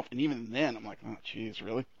himself. And even then, I'm like, oh, geez,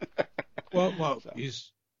 really? Well, So,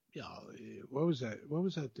 he's yeah. What was that? What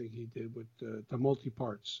was that thing he did with the multi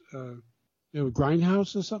parts?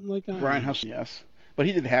 Grindhouse or something like that. Grindhouse, yes, but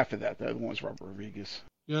he did half of that. The other one was Robert Rodriguez.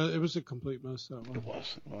 Yeah, it was a complete mess. That one. It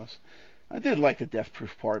was. I did like the Death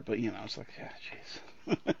Proof part, but it's like, yeah,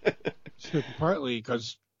 jeez. Partly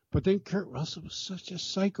because, but then Kurt Russell was such a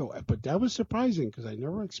psycho. But that was surprising because I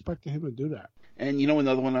never expected him to do that. And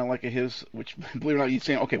another one I like of his, which, believe it or not, you'd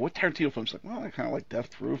say, okay, what Tarantino films? Like, well, I kind of like Death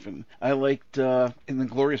Proof, and I liked in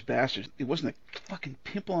Inglourious Basterds. It wasn't a fucking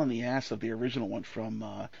pimple on the ass of the original one from,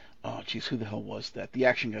 oh, geez, who the hell was that? The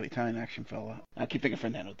action guy, the Italian action fella. I keep thinking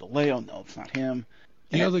Fernando DeLeo. No, it's not him.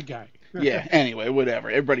 The other guy. Yeah, anyway, whatever.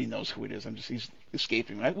 Everybody knows who it is. He's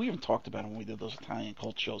escaping me. We even talked about him when we did those Italian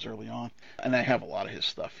cult shows early on. And I have a lot of his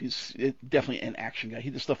stuff. He's definitely an action guy. He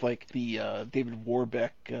did stuff like the David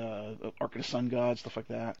Warbeck, Ark of the Sun God, stuff like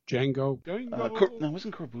that. Django. No, it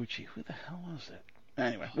wasn't Corbucci. Who the hell was it?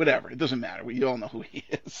 Anyway, whatever. It doesn't matter. We all know who he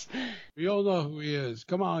is. We all know who he is.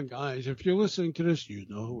 Come on, guys. If you're listening to this, you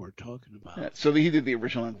know who we're talking about. Yeah, so he did the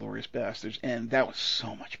original Inglourious Basterds, and that was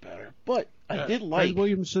so much better. But I did like... Ted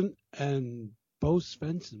Williamson and Bo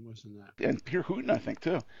Svensson was in that. And Peter Hooten, I think,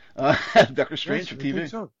 too. Doctor Strange for TV. I think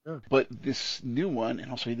so, yeah. But this new one, and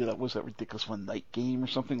also he did that ridiculous one, Night Game or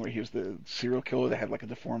something, where he was the serial killer that had like a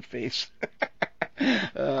deformed face.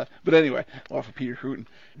 But anyway, off of Peter Hooten.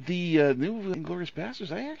 The new Inglourious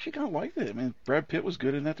Basterds, I actually kind of liked it. I mean, Brad Pitt was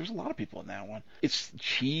good in that. There's a lot of people in that one. It's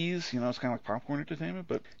cheese, it's kind of like popcorn entertainment.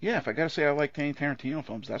 But yeah, if I got to say I like any Tarantino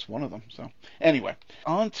films, that's one of them. So anyway,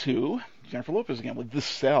 on to Jennifer Lopez again with The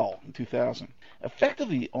Cell in 2000.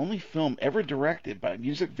 Effectively the only film ever directed by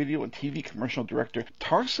music video and TV commercial director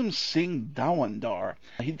Tarsem Singh Dawandar.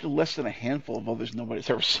 He did less than a handful of others nobody's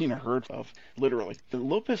ever seen or heard of, literally. But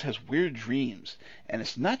Lopez has weird dreams, and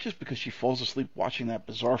it's not just because she falls asleep watching that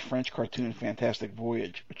bizarre French cartoon Fantastic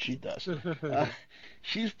Voyage, which she does.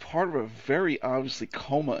 She's part of a very obviously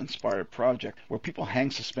coma-inspired project where people hang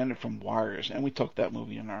suspended from wires, and we took that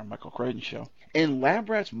movie in our Michael Crichton show. And lab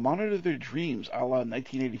rats monitor their dreams a la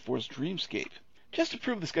 1984's Dreamscape. Just to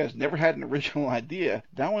prove this guy's never had an original idea,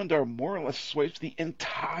 Dawandar more or less swipes the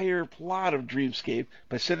entire plot of Dreamscape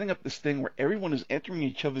by setting up this thing where everyone is entering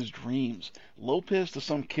each other's dreams. Lopez to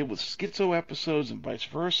some kid with schizo episodes and vice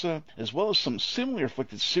versa, as well as some similarly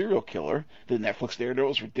afflicted serial killer. The Netflix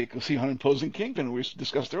Daredevil's ridiculously unimposing kingpin we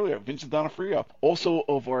discussed earlier, Vincent D'Onofrio. Also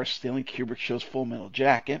of our Stanley Kubrick show's Full Metal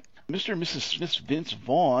Jacket. Mr. and Mrs. Smith's Vince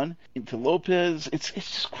Vaughn into Lopez. It's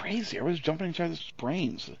just crazy. Everyone's jumping in each other's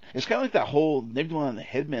brains. It's kind of like that whole Nebula and the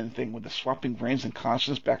Headman thing with the swapping brains and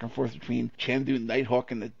consciousness back and forth between Chandu,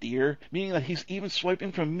 Nighthawk, and the Deer, meaning that he's even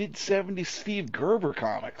swiping from mid-70s Steve Gerber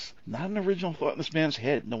comics. Not an original thought in this man's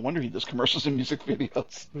head. No wonder he does commercials and music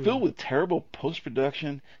videos. Filled with terrible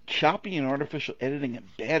post-production, choppy and artificial editing, and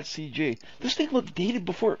bad CG. This thing looked dated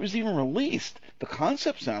before it was even released. The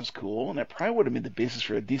concept sounds cool, and it probably would have been the basis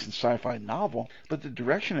for a decent sci-fi novel, but the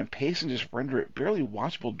direction and pacing just render it barely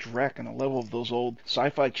watchable dreck on the level of those old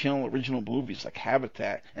Sci-Fi Channel original movies like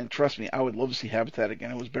Habitat. And trust me, I would love to see Habitat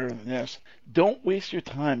again. It was better than this. Don't waste your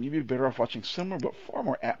time. You'd be better off watching similar but far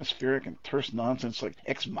more atmospheric and terse nonsense like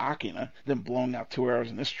Ex Machina than blowing out 2 hours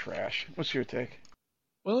in this trash. What's your take?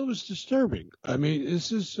 Well, it was disturbing. I mean,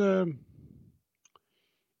 this is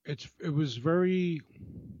it was very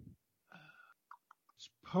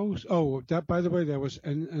post. Oh, that, by the way, that was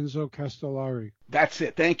Enzo Castellari. That's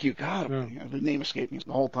it. Thank you. God, yeah. The name escaped me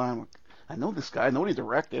the whole time. I know this guy. I know what he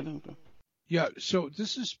directed. Yeah, so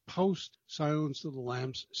this is post Silence of the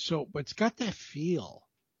Lambs. So, but it's got that feel,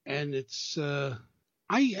 and it's I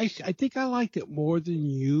think I liked it more than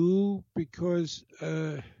you because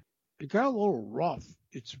it got a little rough.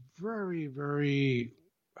 It's very, very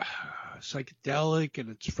psychedelic, and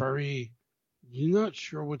it's very, you're not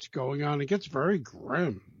sure what's going on. It gets very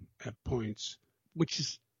grim at points, which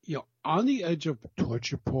is, on the edge of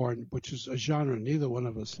torture porn, which is a genre neither one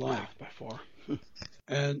of us like. By far.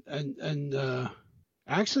 and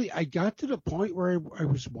actually, I got to the point where I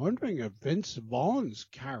was wondering if Vince Vaughn's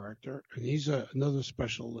character, and he's another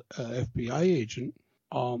special FBI agent,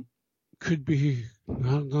 could be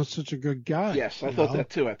not such a good guy. Yes, I thought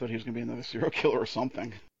that too. I thought he was going to be another serial killer or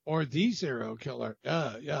something. Or the serial killer.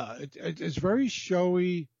 Yeah. It's very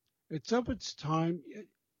showy. It's of its time.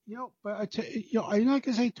 But I'm not going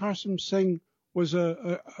to say Tarsem Singh was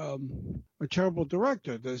a terrible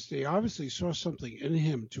director. They obviously saw something in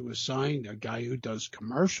him to assign a guy who does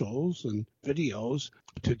commercials and videos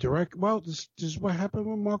to direct. Well, this is what happened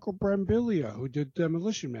with Marco Brambilla, who did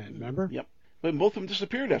Demolition Man, remember? Yep. But both of them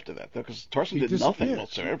disappeared after that, though, because Tarzan He did nothing disappeared.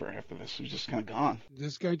 whatsoever after this. He was just kind of gone.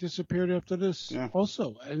 This guy disappeared after this Yeah.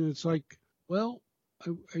 also. And it's like, well,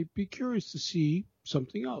 I'd be curious to see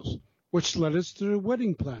something else, which led us to The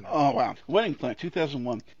Wedding Planner. Oh, wow. Wedding Planner,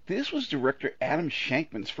 2001. This was director Adam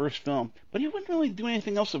Shankman's first film, but he wouldn't really do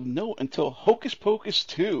anything else of note until Hocus Pocus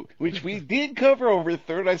 2, which we did cover over at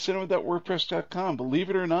thirdEyeCinema.wordpress.com, believe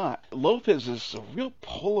it or not. Lopez is a real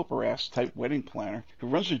pull-up-her-ass type wedding planner who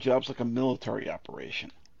runs her jobs like a military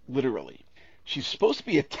operation. Literally. She's supposed to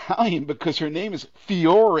be Italian because her name is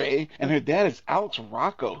Fiore, and her dad is Alex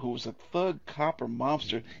Rocco, who was a thug, cop, or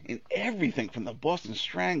mobster in everything from the Boston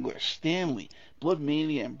Strangler, Stanley, Blood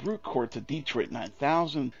Mania, and Brute Court to Detroit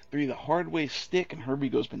 9000, 3 The Hard Way, Stick, and Herbie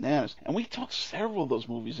Goes Bananas. And we talked several of those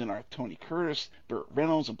movies in our Tony Curtis, Burt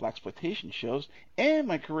Reynolds, and Blaxploitation shows, and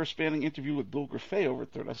my career-spanning interview with Bill Griffey over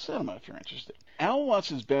at Third Eye Cinema, if you're interested. Al wants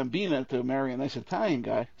his Bambina to marry a nice Italian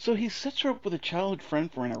guy, so he sets her up with a childhood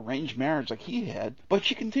friend for an arranged marriage like he had, but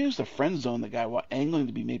she continues to friend-zone the guy while angling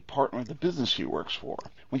to be made partner of the business she works for.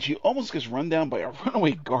 When she almost gets run down by a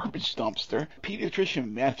runaway garbage dumpster,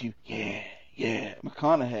 pediatrician Matthew,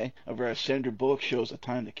 McConaughey, of Sandra Bullock shows A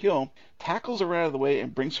Time to Kill, tackles her out of the way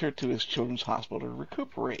and brings her to his children's hospital to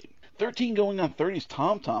recuperate. 13 going on 30's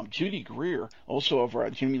Tom, Judy Greer, also of our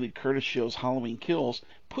Jamie Lee Curtis show's Halloween Kills,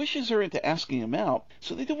 pushes her into asking him out,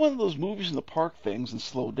 so they do one of those movies in the park things and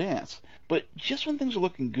slow dance. But just when things are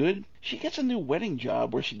looking good, she gets a new wedding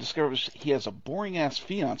job where she discovers he has a boring-ass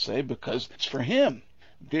fiancé because it's for him.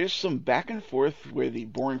 There's some back and forth where the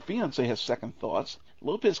boring fiancé has second thoughts.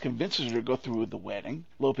 Lopez convinces her to go through with the wedding.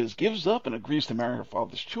 Lopez gives up and agrees to marry her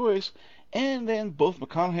father's choice. And then both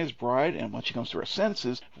McConaughey's bride and, when she comes to her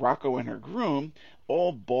senses, Rocco and her groom,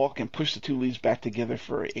 all balk and push the two leads back together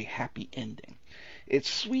for a happy ending. It's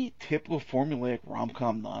sweet, typical formulaic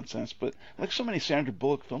rom-com nonsense, but like so many Sandra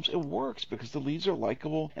Bullock films, it works because the leads are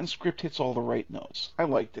likable and the script hits all the right notes. I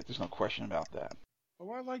liked it. There's no question about that.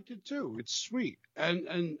 Oh, I liked it too. It's sweet.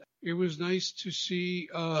 And it was nice to see,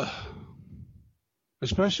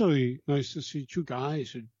 especially nice to see two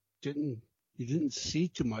guys who you didn't see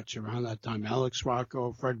too much around that time. Alex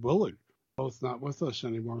Rocco, Fred Willard, both not with us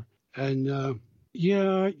anymore. And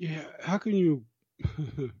yeah, how can you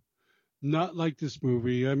not like this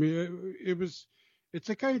movie? I mean, it's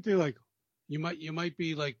the kind of thing like you might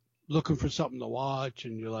be like looking for something to watch,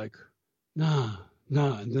 and you're like, nah,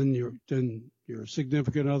 and then your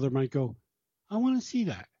significant other might go, I want to see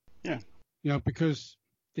that. Yeah. Because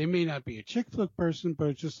they may not be a chick flick person, but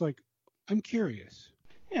it's just like, I'm curious.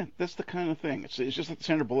 Yeah, that's the kind of thing. It's just like the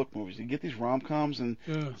Sandra Bullock movies. You get these rom-coms, and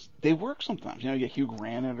they work sometimes. You get Hugh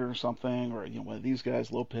Grant in it or something, or one of these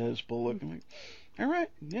guys, Lopez, Bullock. I'm like, all right,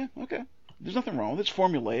 yeah, okay. There's nothing wrong with it. It's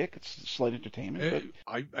formulaic. It's slight entertainment.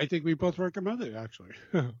 But I think we both recommend it, actually.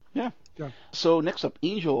 Yeah. Yeah. So next up,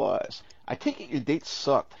 Angel Eyes. I take it your date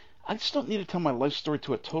sucked. I just don't need to tell my life story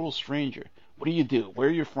to a total stranger. What do you do? Where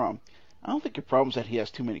are you from? I don't think your problem is that he has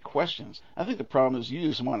too many questions. I think the problem is you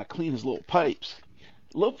just want to clean his little pipes.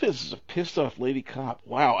 Lopez is a pissed-off lady cop.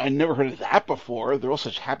 Wow, I never heard of that before. They're all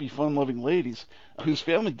such happy, fun-loving ladies whose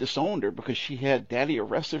family disowned her because she had daddy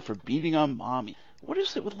arrested for beating on mommy. What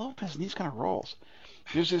is it with Lopez in these kind of roles?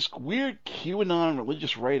 There's this weird QAnon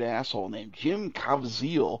religious right asshole named Jim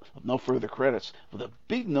Caviezel, of no further credits, with a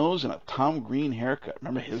big nose and a Tom Green haircut.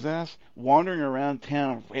 Remember his ass? Wandering around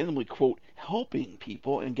town, randomly, quote, helping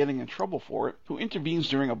people and getting in trouble for it, who intervenes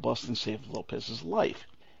during a bust and saves Lopez's life.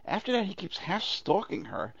 After that, he keeps half-stalking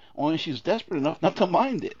her, only she's desperate enough not to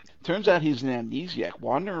mind it. Turns out he's an amnesiac,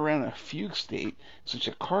 wandering around in a fugue state, since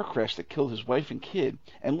a car crash that killed his wife and kid,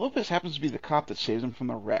 and Lopez happens to be the cop that saves him from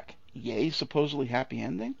the wreck. Yay, supposedly happy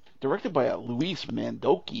ending? Directed by Luis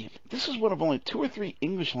Mandoki, this is one of only 2 or 3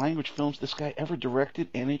 English-language films this guy ever directed,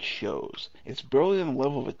 and it shows. It's barely on the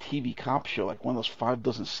level of a TV cop show, like one of those 5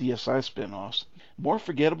 dozen CSI spin-offs. More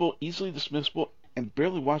forgettable, easily dismissible, and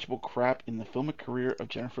barely watchable crap in the filmic career of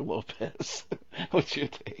Jennifer Lopez. What's your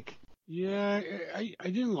take? Yeah, I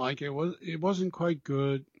didn't like it. It wasn't quite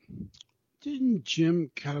good. Didn't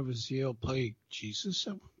Jim Caviezel play Jesus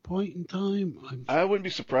at one point in time? I wouldn't be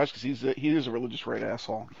surprised because he is a religious right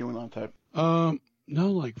asshole, QAnon type.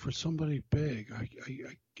 No, like for somebody big. I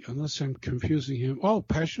unless I'm confusing him. Oh,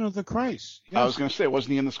 Passion of the Christ. Yes. I was going to say,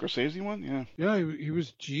 wasn't he in the Scorsese one? Yeah. Yeah, he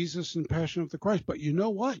was Jesus in Passion of the Christ. But you know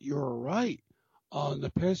what? You're right. In the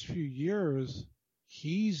past few years,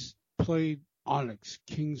 he's played Onyx,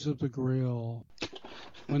 Kings of the Grail.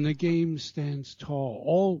 When the game stands tall,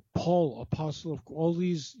 all Paul, apostle of all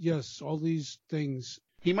these, yes, all these things.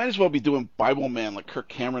 He might as well be doing Bible Man like Kirk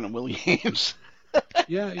Cameron and Willie Ames.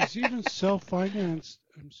 Yeah, he's even self-financed.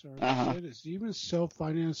 I'm sorry to say this. He even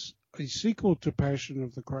self-financed a sequel to Passion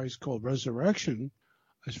of the Christ called Resurrection.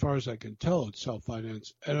 As far as I can tell, it's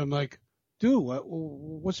self-financed. And I'm like, dude,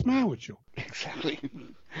 what's the matter with you? Exactly.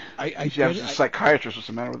 I you should have a psychiatrist. What's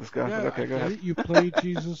the matter with this guy? Yeah, but okay, go ahead. You played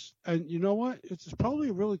Jesus, and you know what? It's probably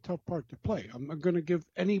a really tough part to play. I'm not going to give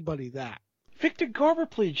anybody that. Victor Garber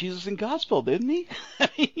played Jesus in Godspell, didn't he? I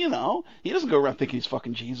mean, you know, he doesn't go around thinking he's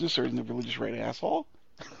fucking Jesus or he's a religious right asshole.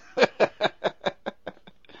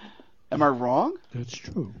 Am I wrong? That's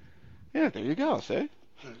true. Yeah, there you go, see?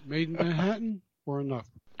 Made in Manhattan or Enough?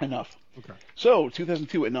 Enough. Okay. So,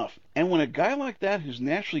 2002, Enough. And when a guy like that who's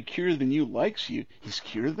naturally cuter than you likes you, he's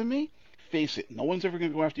cuter than me? Face it, no one's ever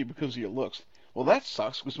going to go after you because of your looks. Well, that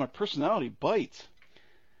sucks because my personality bites.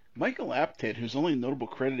 Michael Apted, whose only notable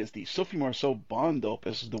credit is the Sophie Marceau Bond dope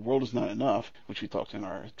as The World Is Not Enough, which we talked in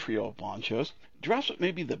our trio of Bond shows, drops what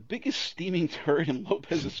may be the biggest steaming turd in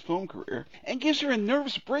Lopez's film career and gives her a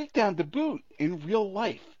nervous breakdown to boot in real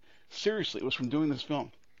life. Seriously, it was from doing this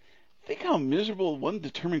film. Think how miserable one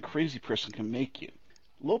determined crazy person can make you.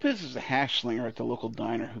 Lopez is a hash slinger at the local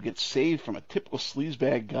diner who gets saved from a typical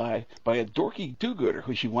sleazebag guy by a dorky do-gooder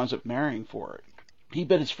who she winds up marrying for it. He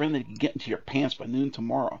bet his friend that he could get into your pants by noon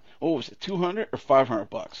tomorrow. Oh, was it $200 or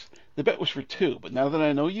 $500? The bet was for $2, but now that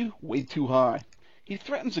I know you, way too high. He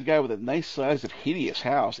threatens a guy with a nice-sized if hideous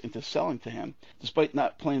house into selling to him, despite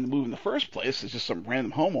not planning to move in the first place as just some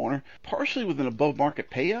random homeowner, partially with an above-market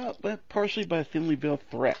payout, but partially by thinly veiled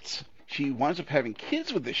threats. She winds up having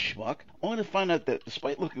kids with this schmuck, only to find out that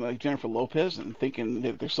despite looking like Jennifer Lopez and thinking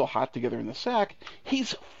that they're still hot together in the sack,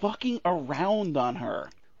 he's fucking around on her.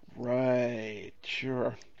 Right,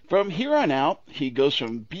 sure. From here on out, he goes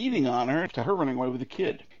from beating on her to her running away with a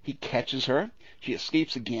kid. He catches her, she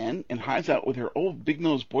escapes again, and hides out with her old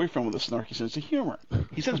big-nosed boyfriend with a snarky sense of humor.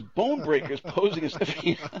 He sends bone breakers posing as...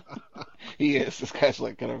 He is. This guy's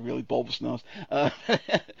like got a really bulbous nose.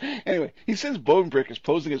 Anyway, he sends bone breakers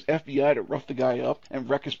posing as FBI to rough the guy up and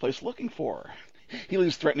wreck his place looking for her. He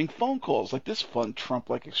leaves threatening phone calls like this fun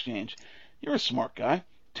Trump-like exchange. You're a smart guy.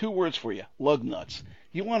 2 words for you. Lug nuts.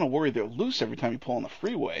 You want to worry they're loose every time you pull on the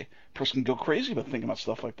freeway. A person can go crazy about thinking about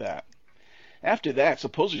stuff like that. After that,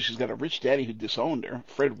 supposedly she's got a rich daddy who disowned her,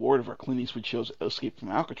 Fred Ward of our Clint Eastwood show's Escape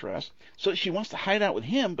from Alcatraz, so she wants to hide out with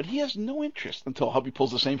him, but he has no interest until hubby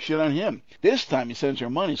pulls the same shit on him. This time he sends her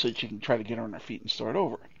money so that she can try to get her on her feet and start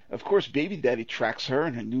over. Of course, baby daddy tracks her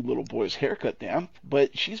and her new little boy's haircut down,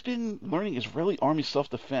 but she's been learning Israeli army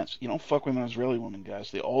self-defense. You don't fuck with an Israeli woman,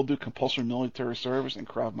 guys. They all do compulsory military service and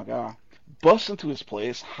Krav Maga. Busts into his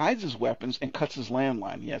place, hides his weapons, and cuts his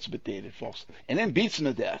landline. Yeah, it's a bit dated, folks. And then beats him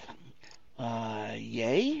to death.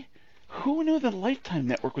 Yay? Who knew the Lifetime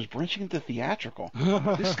Network was branching into theatrical?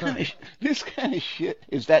 This kind of shit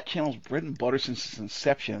is that channel's bread and butter since its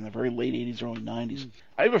inception in the very late 80s, early 90s.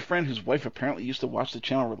 I have a friend whose wife apparently used to watch the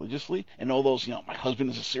channel religiously, and all those, my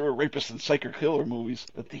husband is a serial rapist and psycho killer movies,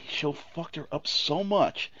 but the show fucked her up so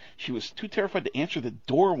much, she was too terrified to answer the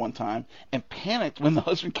door one time, and panicked when the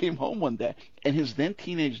husband came home one day. And his then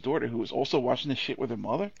teenage daughter, who was also watching this shit with her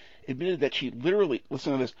mother, admitted that she literally,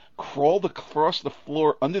 listen to this, crawled across the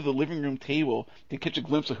floor under the living room table to catch a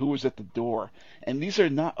glimpse of who was at the door. And these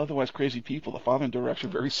are not otherwise crazy people. The father and daughter are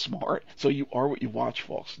actually very smart, so you are what you watch,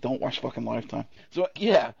 folks. Don't watch fucking Lifetime. So,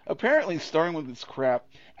 yeah, apparently starting with this crap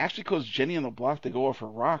actually caused Jenny on the block to go off her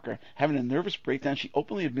rocker, having a nervous breakdown she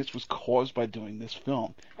openly admits was caused by doing this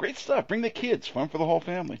film. Great stuff. Bring the kids. Fun for the whole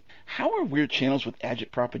family. How are weird channels with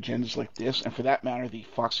agitprop agendas like this, and for that matter, the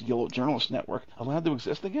Fox Yellow Journalist Network, allowed to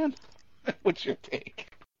exist again? What's your take?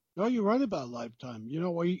 No, you're right about Lifetime.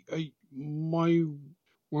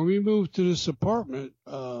 When we moved to this apartment,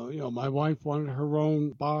 my wife wanted her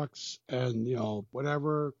own box and,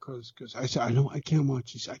 whatever, because I said, I can't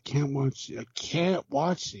watch these. I can't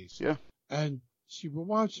watch these. Yeah. And she would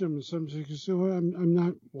watch them, and sometimes she said, well, I'm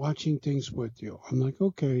not watching things with you. I'm like,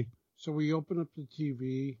 okay. So we open up the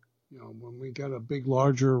TV, when we got a big,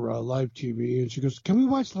 larger live TV, and she goes, can we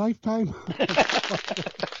watch Lifetime?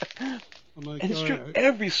 I'm like, and it's true. Right.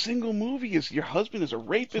 Every single movie is your husband is a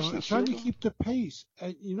rapist. So I'm trying to keep the pace.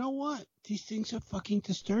 And you know what? These things are fucking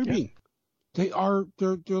disturbing. Yeah.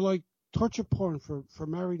 They're like torture porn for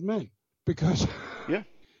married men. Because they're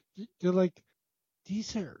like,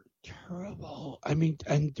 these are terrible. I mean,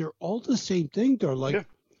 and they're all the same thing. They're like,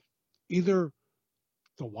 either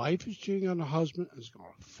the wife is cheating on the husband and is going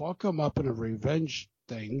to fuck him up in a revenge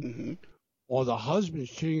thing, or the husband's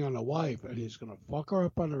cheating on the wife, and he's going to fuck her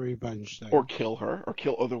up on a revenge thing. Or kill her, or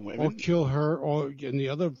kill other women. Or kill her, or in the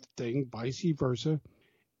other thing, vice versa.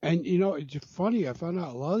 And, it's funny, I found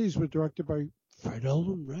out a lot of these were directed by Fred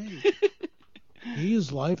Olin Ray. He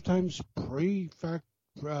is Lifetime's de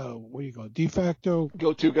facto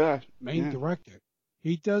go-to guy. Main director.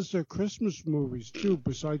 He does their Christmas movies, too,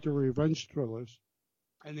 besides the revenge thrillers.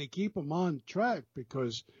 And they keep him on track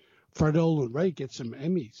because Fred Olin Ray gets some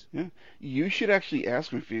Emmys. Yeah. You should actually ask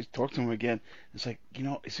him if you talk to him again. It's like,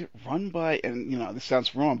 is it run by, and, this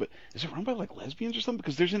sounds wrong, but is it run by, like, lesbians or something?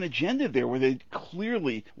 Because there's an agenda there where they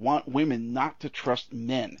clearly want women not to trust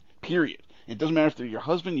men, period. It doesn't matter if they're your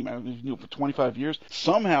husband, you might have been for 25 years.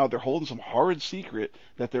 Somehow they're holding some horrid secret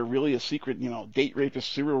that they're really a secret, date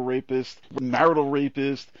rapist, serial rapist, marital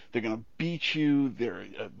rapist. They're going to beat you. They're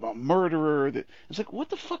a murderer. It's like, what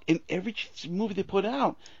the fuck? And every movie they put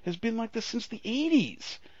out has been like this since the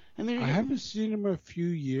 80s. And I haven't seen him in a few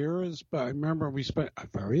years, but I remember we spent a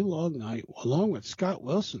very long night along with Scott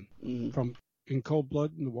Wilson from In Cold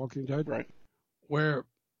Blood and The Walking Dead. Right. Where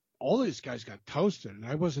all these guys got toasted, and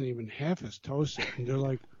I wasn't even half as toasted. And they're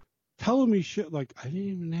like, telling me shit like, I didn't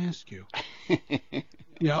even ask you.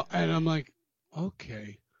 And I'm like,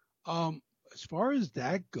 okay. As far as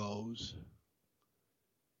that goes,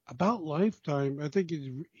 about Lifetime, I think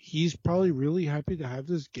he's probably really happy to have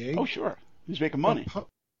this gig. Oh, sure. He's making money.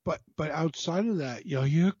 But outside of that,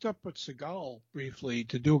 he hooked up with Seagal briefly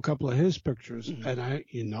to do a couple of his pictures, and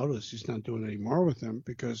you notice he's not doing any more with them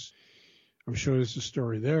because I'm sure there's a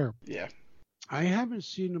story there. Yeah. I haven't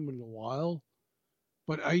seen him in a while,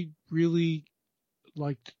 but I really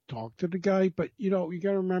like to talk to the guy. But, you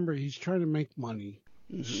got to remember, he's trying to make money.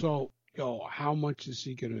 So, how much is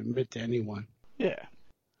he going to admit to anyone? Yeah.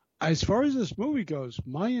 As far as this movie goes,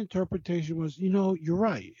 my interpretation was, you're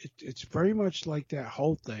right. It's very much like that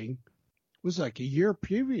whole thing. It was like a year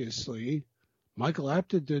previously, Michael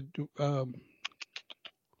Apted did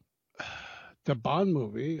the Bond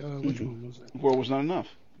movie. Which one was it? War Was Not Enough,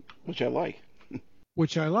 which I like.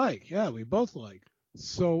 Which I like. Yeah, we both like.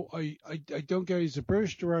 So I don't get he's a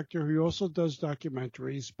British director who also does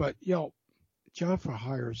documentaries, but, job for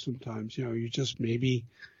hire sometimes. You're just maybe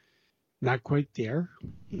not quite there.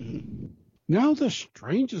 Now the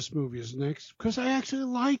Strangest movie is next because I actually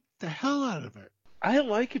like the hell out of it. I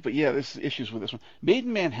like it, but there's issues with this one. Made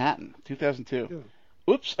in Manhattan, 2002.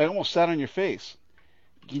 Yeah. Oops, I almost sat on your face.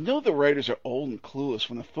 The writers are old and clueless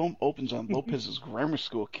when the film opens on Lopez's grammar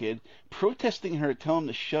school kid protesting her to tell him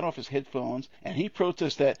to shut off his headphones, and he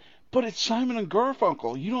protests that, but it's Simon and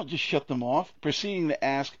Garfunkel. You don't just shut them off. Proceeding to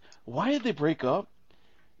ask, why did they break up?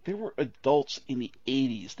 There were adults in the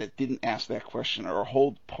 80s that didn't ask that question or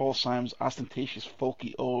hold Paul Simon's ostentatious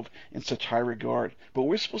folky ove in such high regard. But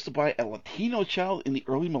we're supposed to buy a Latino child in the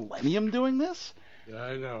early millennium doing this? Yeah,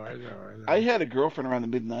 I know. I had a girlfriend around the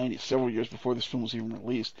mid-90s, several years before this film was even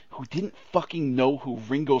released, who didn't fucking know who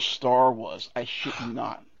Ringo Starr was. I shit you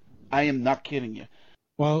not. I am not kidding you.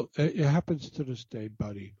 Well, it happens to this day,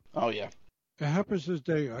 buddy. Oh, yeah. It happens to this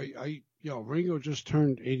day. Ringo just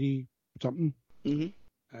turned 80-something.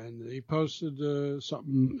 And he posted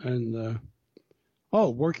something, and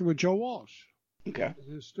working with Joe Walsh. Okay.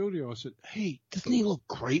 In his studio, I said, "Hey, doesn't he look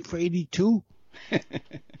great for 82?"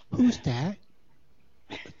 Who's that?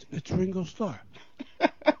 It's Ringo Starr.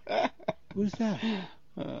 Who's that?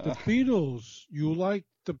 The Beatles. You like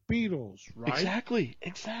the Beatles, right?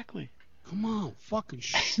 Exactly. Come on, fucking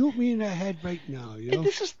shoot me in the head right now, And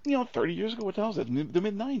this is, 30 years ago. What the hell is that? The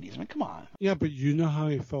mid-90s. I mean, come on. Yeah, but you know how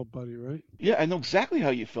you felt, buddy, right? Yeah, I know exactly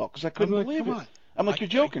how you felt because I couldn't believe it. I'm like, you're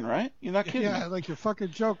joking, right? You're not kidding. Yeah, like you're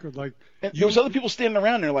fucking joking. Like there was other people standing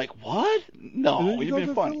around and they're like, what? No, you're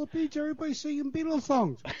being funny. In the Philippines, everybody's singing Beatles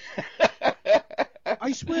songs.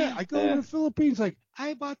 I swear, I go to the Philippines like,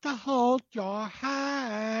 I want to hold your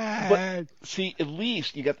hand. But, see, at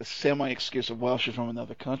least you got the semi-excuse of, well, she's from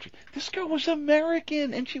another country. This girl was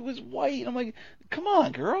American, and she was white. I'm like, come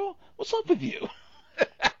on, girl. What's up with you?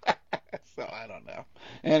 So, I don't know.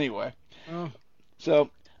 Anyway. So,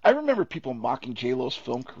 I remember people mocking J-Lo's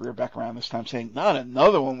film career back around this time, saying, not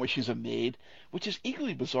another one where she's a maid, which is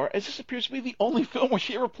equally bizarre, as this appears to be the only film where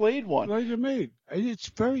she ever played one. Like a maid. I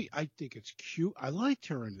think it's cute. I liked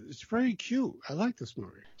her in it. It's very cute. I like this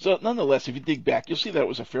movie. So, nonetheless, if you dig back, you'll see that it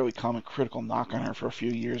was a fairly common critical knock on her for a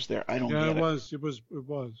few years there. I don't get it. Yeah, it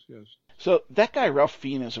was, yes. So that guy, Ralph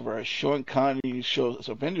Fiennes, over a Sean Connery show, it's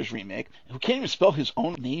Avengers remake, who can't even spell his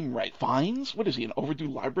own name right. Fiennes? What is he, an overdue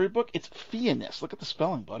library book? It's Fiennes. Look at the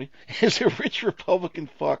spelling, buddy, is a rich Republican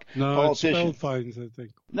No, it's politician. spelled Fiennes, I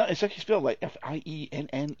think. No, it's actually spelled like Fiennes.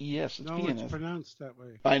 It's No, P-N-S. it's pronounced that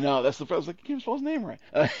way. I know, that's the problem. I was like, you can't spell his name right.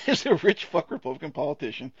 Is a rich fuck Republican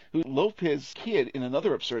politician who Lopez's kid, in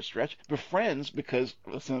another absurd stretch, befriends because,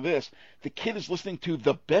 listen to this, the kid is listening to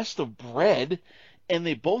The Best of Bread, and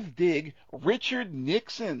they both dig Richard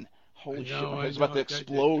Nixon. Holy shit, my head's about to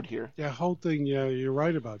explode here. That whole thing, yeah, you're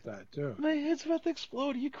right about that, too. My head's about to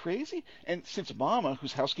explode. Are you crazy? And since Mama,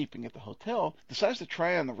 who's housekeeping at the hotel, decides to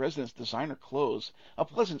try on the residents' designer clothes, a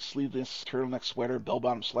pleasant sleeveless turtleneck sweater,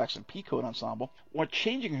 bell-bottom slacks, and peacoat ensemble, while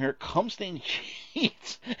changing her cum-stained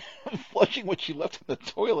sheets and flushing what she left in the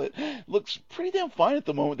toilet, looks pretty damn fine at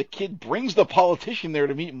the moment. The kid brings the politician there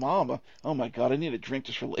to meet Mama. Oh my god, I need a drink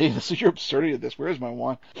just for later. This is your absurdity of this. Where's my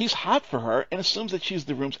wine? He's hot for her and assumes that she's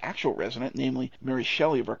the room's actual resident, namely Mary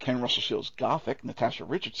Shelley of our Ken Russell show's Gothic, Natasha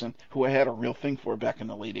Richardson, who I had a real thing for back in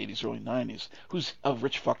the late 80s, early 90s, who's a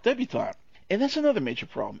rich fuck debutante. And that's another major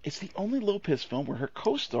problem. It's the only Lopez film where her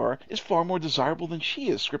co-star is far more desirable than she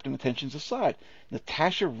is, script limitations aside.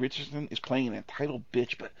 Natasha Richardson is playing an entitled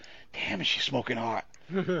bitch, but damn is she smoking hot.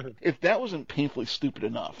 If that wasn't painfully stupid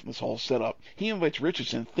enough, this whole setup, he invites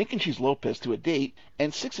Richardson, thinking she's Lopez, to a date,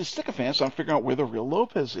 and sicks his sycophants on figuring out where the real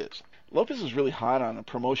Lopez is. Lopez is really hot on a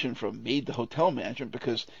promotion from maid to hotel management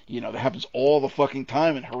because, that happens all the fucking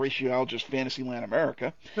time in Horatio Alger's Fantasyland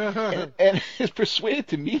America, and is persuaded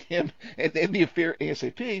to meet him and end the affair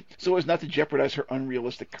ASAP so as not to jeopardize her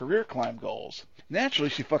unrealistic career climb goals. Naturally,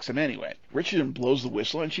 she fucks him anyway. Richardson blows the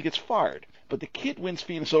whistle and she gets fired. But the kid wins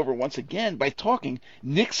Phoenix over once again by talking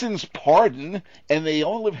Nixon's pardon, and they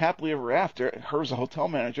all live happily ever after, her as a hotel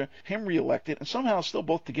manager, him reelected, and somehow still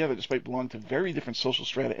both together despite belonging to very different social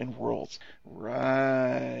strata and worlds.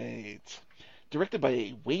 Right. Directed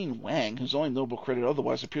by Wayne Wang, whose only notable credit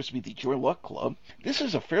otherwise appears to be the Joy Luck Club, this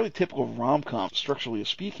is a fairly typical rom-com, structurally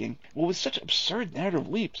speaking, but with such absurd narrative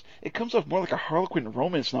leaps, it comes off more like a Harlequin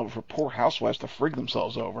romance novel for poor housewives to frig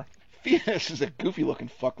themselves over. Phoenix is a goofy-looking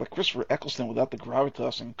fuck like Christopher Eccleston without the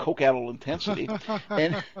gravitas and coke-addled intensity,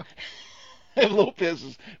 and Lopez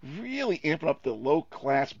is really amping up the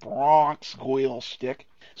low-class Bronx goyle shtick.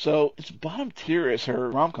 So it's bottom tier as her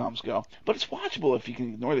rom-coms go, but it's watchable if you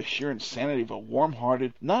can ignore the sheer insanity of a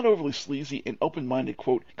warm-hearted, not overly sleazy, and open-minded,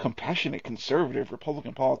 quote, compassionate conservative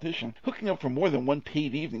Republican politician hooking up for more than one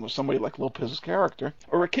paid evening with somebody like Lopez's character,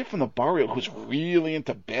 or a kid from the barrio who's really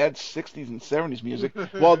into bad 60s and 70s music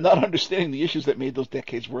while not understanding the issues that made those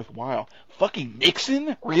decades worthwhile. Fucking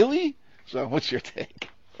Nixon? Really? So what's your take?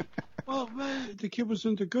 Well, man, the kid was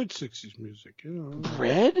into good 60s music,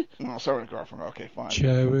 Bread? Oh, sorry, Garfunkel. Okay, fine.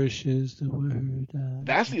 Cherish is the word.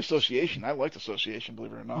 That's the association. I liked association,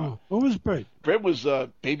 believe it or not. Oh, what was Bread? Bread was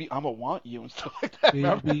Baby, I'ma Want You and stuff like that.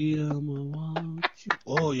 Baby, I'ma Want You.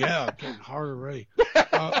 Oh, yeah, I'm getting harder, right?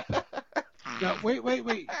 Now, wait.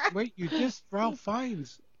 You dissed Ralph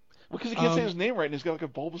Fiennes. Well, because he can't say his name right, and he's got like a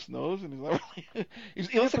bulbous nose, and he's not really...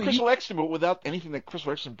 he looks like Crystal Eccleston, but without anything that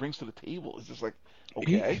Crystal Eccleston brings to the table. It's just like,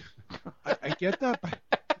 okay. I get that, but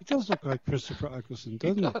he does look like Christopher Eccleston,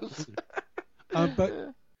 doesn't he?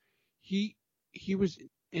 But he was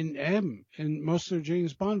in M in most of the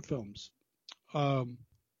James Bond films. Skyfall,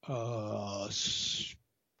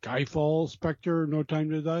 Spectre, No Time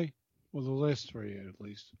to Die. Well, the last three at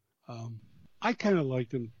least. I kind of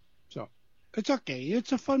liked him, so it's okay.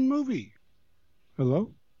 It's a fun movie.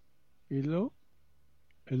 Hello? Hello?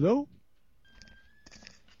 Hello?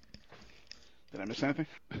 Did I miss anything?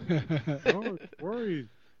 Oh, worried.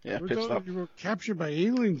 Yeah, pit stop. You were captured by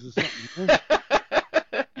aliens or something.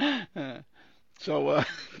 So,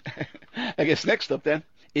 I guess next up then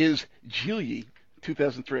is Julie,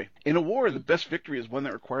 2003. In a war, the best victory is one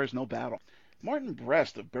that requires no battle. Martin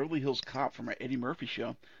Brest of Beverly Hills Cop from our Eddie Murphy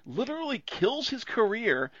show literally kills his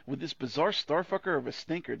career with this bizarre starfucker of a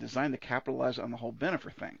stinker designed to capitalize on the whole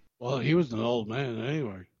Bennifer thing. Well, he was an old man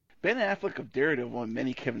anyway. Ben Affleck of Daredevil and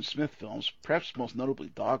many Kevin Smith films, perhaps most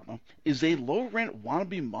notably Dogma, is a low-rent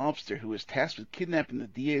wannabe mobster who is tasked with kidnapping the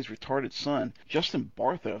DA's retarded son, Justin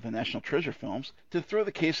Bartha of the National Treasure films, to throw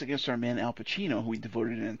the case against our man Al Pacino, who he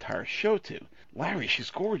devoted an entire show to. Larry,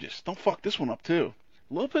 she's gorgeous. Don't fuck this one up, too.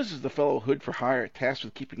 Lopez is the fellow hood for hire tasked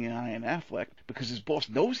with keeping an eye on Affleck because his boss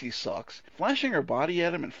knows he sucks, flashing her body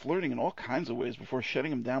at him and flirting in all kinds of ways before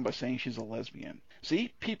shutting him down by saying she's a lesbian.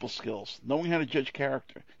 See? People skills, knowing how to judge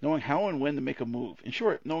character, knowing how and when to make a move, in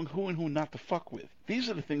short, knowing who and who not to fuck with. These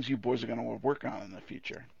are the things you boys are going to work on in the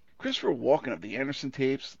future. Christopher Walken of the Anderson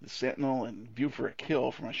tapes, The Sentinel, and View for a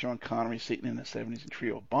Kill from our Sean Connery, Satan in the 70s, and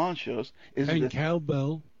trio of Bond shows is and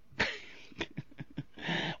cowbell.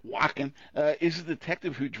 Walken is a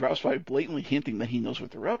detective who drops by blatantly hinting that he knows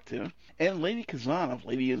what they're up to. And Lady Kazan of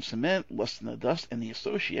Lady in Cement, Lust in the Dust, and The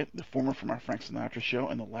Associate, the former from our Frank Sinatra show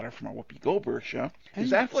and the latter from our Whoopi Goldberg show,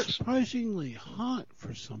 is And Affleck's... surprisingly hot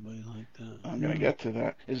for somebody like that. I'm going to get to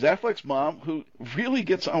that. Is Affleck's mom, who really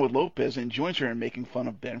gets on with Lopez and joins her in making fun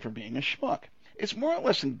of Ben for being a schmuck. It's more or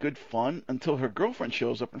less in good fun until her girlfriend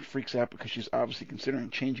shows up and freaks out because she's obviously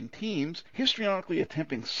considering changing teams, histrionically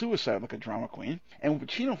attempting suicide like a drama queen, and when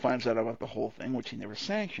Pacino finds out about the whole thing, which he never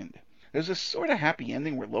sanctioned. There's a sort of happy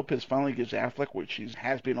ending where Lopez finally gives Affleck what she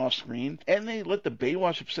has been off screen, and they let the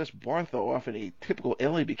Baywatch-obsessed Bartho off at a typical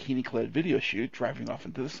LA bikini-clad video shoot, driving off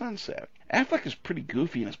into the sunset. Affleck is pretty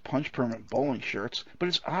goofy in his punch perm and bowling shirts, but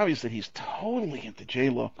it's obvious that he's totally into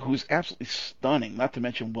J-Lo, who is absolutely stunning, not to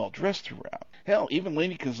mention well-dressed throughout. Hell, even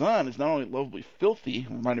Lady Kazan is not only lovably filthy,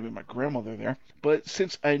 reminded me of my grandmother there, but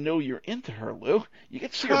since I know you're into her, Lou, you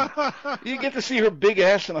get to see her big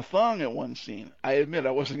ass in a thong at one scene. I admit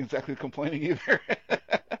I wasn't exactly complaining either.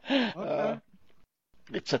 Okay.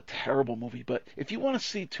 It's a terrible movie, but if you want to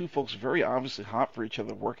see two folks very obviously hot for each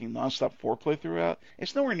other working nonstop foreplay throughout,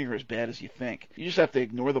 it's nowhere near as bad as you think. You just have to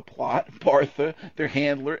ignore the plot, Bartha, their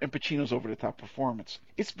handler, and Pacino's over-the-top performance.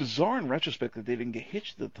 It's bizarre in retrospect that they didn't get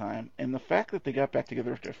hitched at the time, and the fact that they got back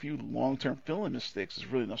together after a few long-term filming mistakes is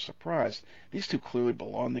really no surprise. These two clearly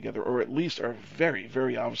belong together, or at least are very,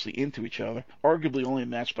 very obviously into each other, arguably only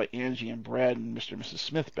matched by Angie and Brad and Mr. and Mrs.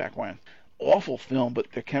 Smith back when. Awful film,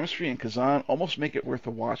 but their chemistry and Kazan almost make it worth a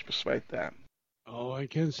watch despite that. Oh, I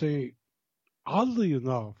can say, oddly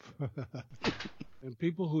enough, and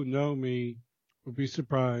people who know me will be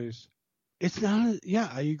surprised. It's not, yeah,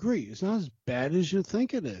 I agree. It's not as bad as you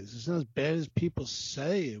think it is. It's not as bad as people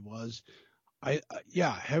say it was.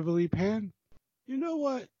 Yeah, heavily panned. You know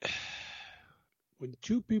what? When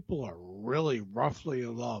two people are really roughly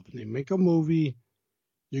in love and they make a movie,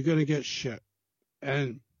 you're going to get shit.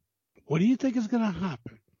 And what do you think is going to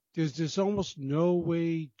happen? There's almost no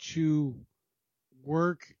way to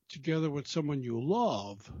work together with someone you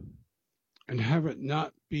love and have it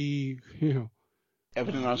not be,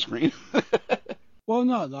 Evident on screen. Well,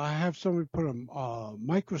 no, I have somebody put a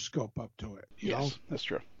microscope up to it. You know? That's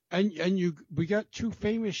true. And we got two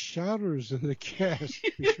famous shouters in the cast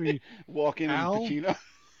between Walken Al and Pacino.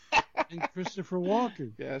 and Christopher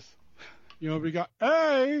Walken. Yes. We got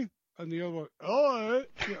A, and the other one, oh.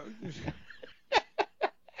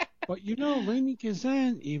 But Lady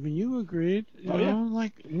Kazan, even you agreed. I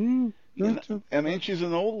mean, she's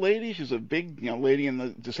an old lady. She's a big, lady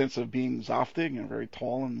in the sense of being zoftig, very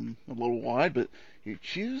tall and a little wide, but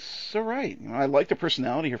she's all right. I liked her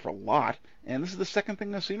personality here for a lot, and this is the second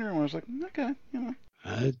thing I've seen her, and I was like, okay,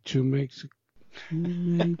 Two makes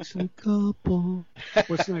a couple.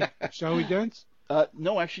 What's next? Shall we dance?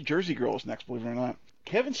 No, actually, Jersey Girl is next, believe it or not.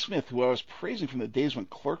 Kevin Smith, who I was praising from the days when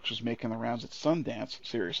Clerks was making the rounds at Sundance,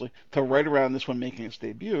 seriously, till right around this one making its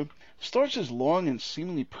debut, starts his long and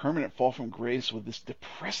seemingly permanent fall from grace with this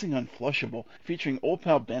depressing Unflushable, featuring old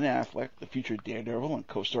pal Ben Affleck, the future Daredevil and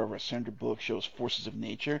co-star of our Sandra Bullock show's Forces of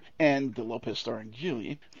Nature, and De Lopez starring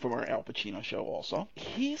Julie, from our Al Pacino show also.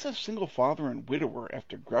 He's a single father and widower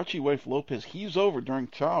after grouchy wife Lopez heaves over during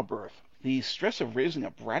childbirth. The stress of raising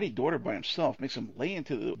a bratty daughter by himself makes him lay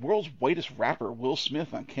into the world's whitest rapper, Will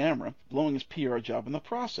Smith, on camera, blowing his PR job in the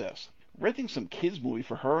process. Renting some kids' movie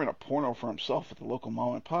for her and a porno for himself at the local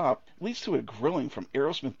mom and pop leads to a grilling from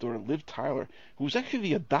Aerosmith daughter Liv Tyler, who is actually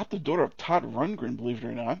the adopted daughter of Todd Rundgren, believe it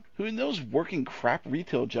or not, who knows working crap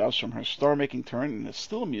retail jobs from her star-making turn and is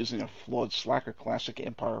still amusing a flawed slacker classic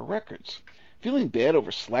Empire Records. Feeling bad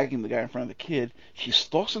over slagging the guy in front of the kid, she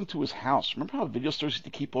stalks him to his house. Remember how video stores used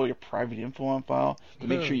to keep all your private info on file to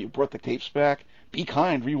make sure you brought the tapes back? Be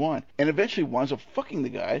kind, rewind. And eventually winds up fucking the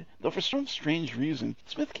guy, though for some strange reason,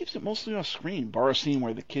 Smith keeps it mostly off screen, bar a scene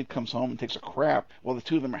where the kid comes home and takes a crap while the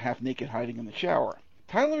two of them are half naked hiding in the shower.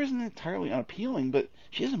 Tyler isn't entirely unappealing, but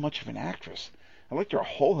she isn't much of an actress. I liked her a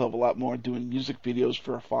whole hell of a lot more doing music videos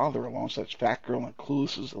for her father alongside Fat Girl and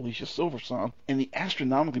Clueless's Alicia Silverstone, and the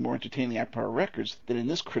astronomically more entertaining Empire Records than in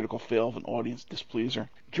this critical fail of an audience displeaser.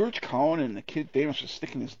 George Cowan and the kid famous for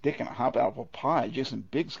sticking his dick in a hot apple pie, Jason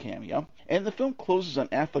Biggs cameo, and the film closes on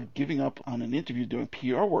Affleck giving up on an interview doing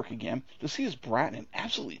PR work again to see his brat in an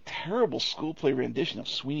absolutely terrible school play rendition of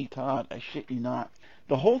Sweeney Todd, I shit you not.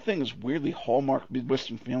 The whole thing is weirdly hallmark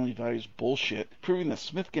Midwestern family values bullshit, proving that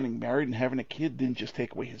Smith getting married and having a kid didn't just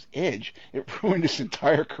take away his edge, it ruined his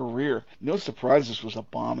entire career. No surprise this was a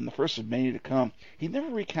bomb, and the first of many to come. He never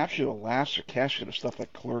recaptured the laughs or cash of stuff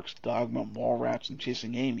like Clerks, Dogma, Mallrats, and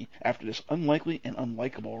Chasing Amy after this unlikely and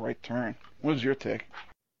unlikable right turn. What was your take?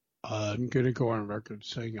 I'm gonna go on record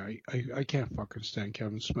saying I can't fucking stand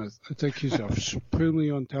Kevin Smith. I think he's a supremely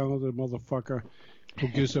untalented motherfucker who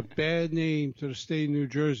gives a bad name to the state of New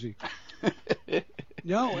Jersey.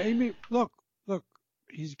 No, Amy, look,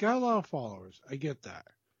 he's got a lot of followers. I get that.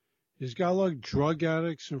 He's got a lot of drug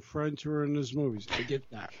addicts and friends who are in his movies. I get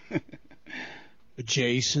that.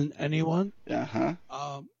 Jason, anyone? Uh-huh.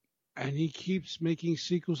 And he keeps making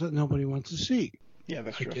sequels that nobody wants to see. Yeah,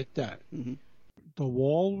 that's true. I get that. Mm-hmm. The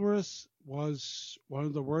Walrus was one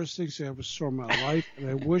of the worst things I ever saw in my life, and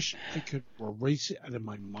I wish I could erase it out of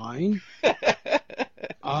my mind.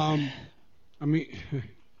 I mean,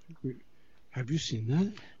 have you seen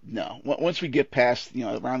that? No. Once we get past,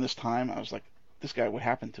 around this time, I was like, this guy, what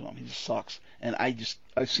happened to him? He just sucks. And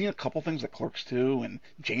I've seen a couple things like Clerks 2 and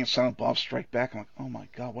Jay and Silent Bob Strike Back. I'm like, oh my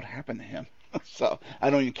God, what happened to him? So I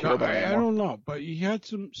don't even care about it anymore. I don't know, but he had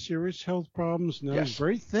some serious health problems. Now he's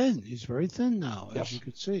very thin. He's very thin now, as you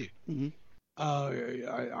could see. Mm-hmm.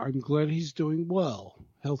 I'm glad he's doing well,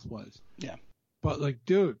 health-wise. Yeah. But, like,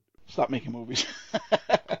 dude. Stop making movies.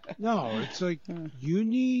 No, it's like you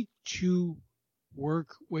need to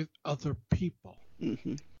work with other people.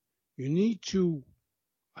 Mm-hmm. You need to,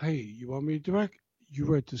 hey, you want me to direct? You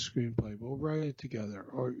write the screenplay. We'll write it together.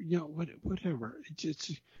 Or, whatever.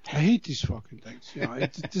 I hate these fucking things.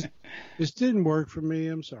 This didn't work for me.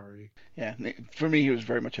 I'm sorry. Yeah, for me, he was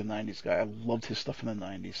very much a 90s guy. I loved his stuff in the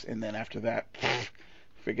 90s. And then after that,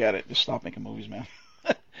 forget it. Just stop making movies, man.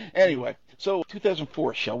 Anyway, so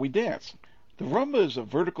 2004, Shall We Dance? The rumba is a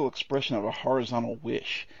vertical expression of a horizontal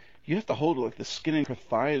wish. You have to hold her like the skin in her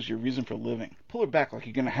thigh is your reason for living. Pull her back like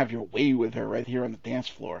you're going to have your way with her right here on the dance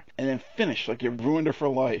floor. And then finish like you've ruined her for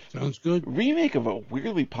life. Sounds good. Remake of a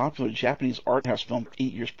weirdly popular Japanese art house film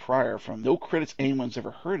 8 years prior from no credits anyone's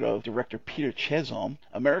ever heard of, director Peter Chisholm.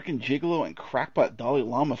 American gigolo and crackpot Dalai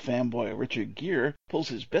Lama fanboy Richard Gere pulls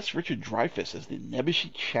his best Richard Dreyfuss as the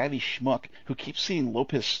nebbishy, chatty schmuck who keeps seeing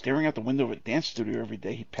Lopez staring out the window of a dance studio every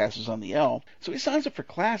day he passes on the L. So he signs up for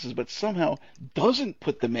classes but somehow doesn't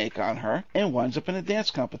put the make on her and winds up in a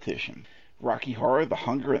dance competition. Rocky Horror, The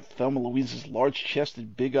Hunger, and Thelma Louise's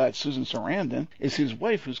large-chested, big-eyed Susan Sarandon is his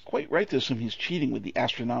wife, who's quite right to assume he's cheating with the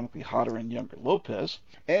astronomically hotter and younger Lopez.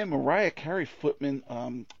 And Mariah Carey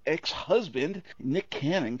Footman, ex-husband Nick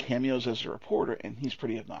Cannon cameos as a reporter, and he's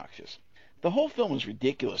pretty obnoxious. The whole film is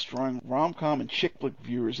ridiculous, drawing rom-com and chick flick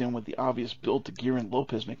viewers in with the obvious build to Gere and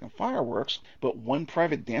Lopez making fireworks, but one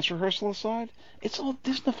private dance rehearsal aside, it's all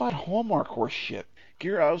Disney-fied Hallmark horse shit.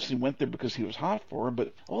 Gere obviously went there because he was hot for her,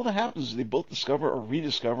 but all that happens is they both discover or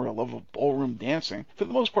rediscover a love of ballroom dancing, for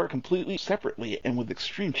the most part completely separately and with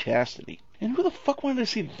extreme chastity. And who the fuck wanted to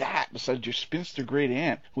see that besides your spinster great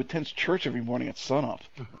aunt who attends church every morning at sunup?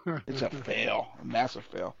 It's a fail, a massive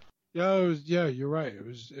fail. Yeah, you're right.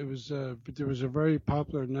 But there was a very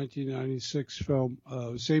popular 1996 film,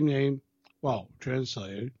 same name, well,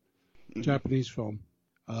 translated, Japanese film,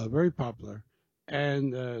 very popular.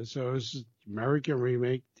 And so it's an American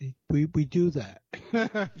remake. We do that.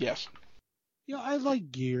 Yes. Yeah, I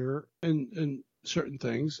like Gere and certain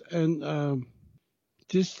things, and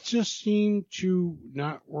this just seemed to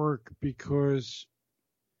not work because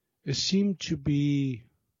it seemed to be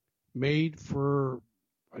made for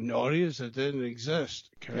an audience that didn't exist.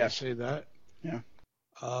 Can I say that? Yeah.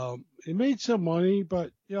 It made some money,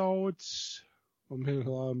 but made a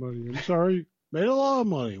lot of money. I'm sorry, made a lot of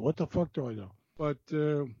money. What the fuck do I know? But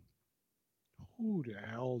who the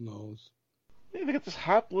hell knows? Yeah, they got this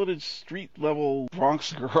hot-blooded, street-level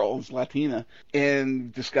Bronx girl, is Latina,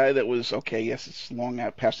 and this guy that was, okay, yes, it's long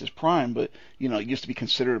out past his prime, but, it used to be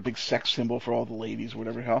considered a big sex symbol for all the ladies,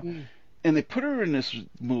 whatever the hell. Mm. And they put her in this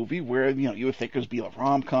movie where, you would think it would be a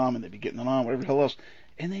rom-com, and they'd be getting it on, whatever the hell else,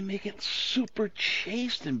 and they make it super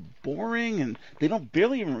chaste and boring, and they don't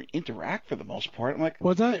barely even interact for the most part. I'm like...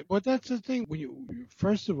 Well, that's the thing. When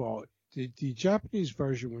first of all... The Japanese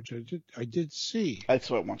version, which I did see. I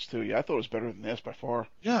saw it once too. Yeah, I thought it was better than this by far.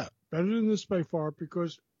 Yeah, better than this by far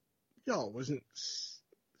because, it wasn't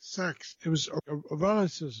sex. It was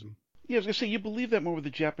eroticism. Yeah, I was gonna say you believe that more with the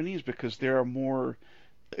Japanese because they are more,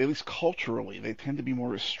 at least culturally, they tend to be more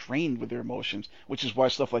restrained with their emotions, which is why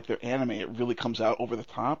stuff like their anime it really comes out over the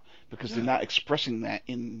top because they're not expressing that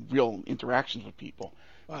in real interactions with people.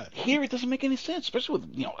 But here it doesn't make any sense, especially with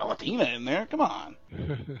a Latina in there. Come on.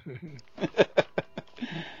 I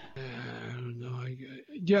don't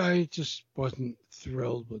know. I just wasn't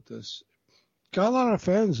thrilled with this. Got a lot of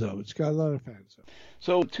fans though. It's got a lot of fans though.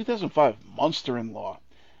 So 2005, Monster-in-Law.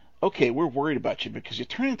 Okay, we're worried about you because you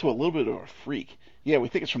turn into a little bit of a freak. Yeah, we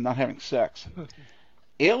think it's from not having sex.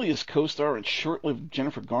 Alias co-star and short-lived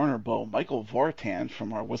Jennifer Garner beau Michael Vartan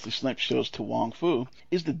from our Wesley Snipes shows To Wong Fu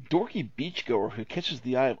is the dorky beachgoer who catches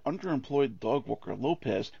the eye of underemployed dog walker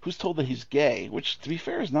Lopez, who's told that he's gay, which, to be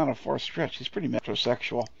fair, is not a far stretch. He's pretty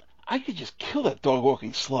metrosexual. I could just kill that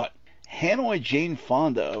dog-walking slut. Hanoi Jane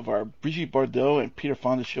Fonda of our Brigitte Bardot and Peter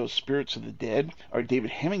Fonda shows Spirits of the Dead, our David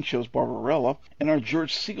Hemming shows Barbarella, and our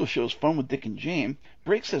George Segal shows Fun with Dick and Jane,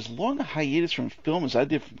 breaks as long a hiatus from film as I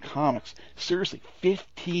did from comics, seriously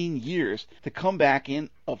 15 years, to come back in,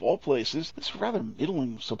 of all places, this rather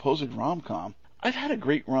middling supposed rom-com. I've had a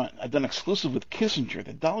great run. I've done exclusive with Kissinger,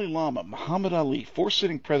 the Dalai Lama, Muhammad Ali, 4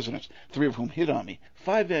 sitting presidents, 3 of whom hit on me,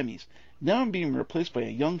 5 Emmys. Now I'm being replaced by a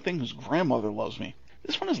young thing whose grandmother loves me.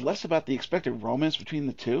 This one is less about the expected romance between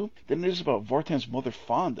the two than it is about Vartan's mother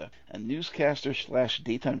Fonda, a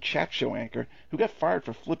newscaster/daytime chat show anchor who got fired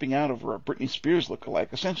for flipping out over a Britney Spears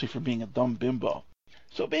lookalike, essentially for being a dumb bimbo.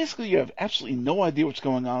 So basically you have absolutely no idea what's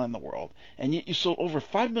going on in the world, and yet you sold over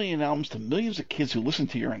 5 million albums to millions of kids who listen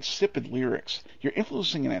to your insipid lyrics. You're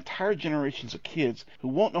influencing an entire generations of kids who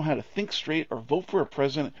won't know how to think straight or vote for a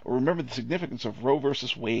president or remember the significance of Roe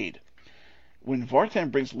versus Wade. When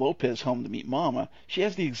Vartan brings Lopez home to meet Mama, she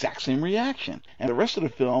has the exact same reaction, and the rest of the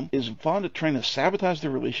film is Fonda trying to sabotage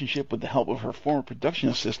their relationship with the help of her former production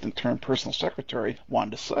assistant turned personal secretary,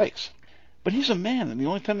 Wanda Sykes. But he's a man, and the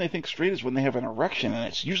only time they think straight is when they have an erection, and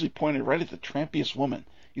it's usually pointed right at the trampiest woman.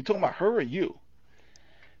 You talking about her or you?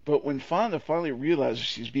 But when Fonda finally realizes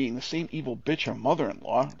she's being the same evil bitch her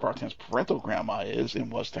mother-in-law, Vartan's parental grandma, is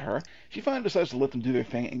and was to her, she finally decides to let them do their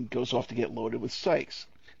thing and goes off to get loaded with Sykes.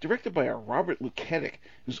 Directed by a Robert Luketic,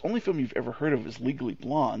 whose only film you've ever heard of is Legally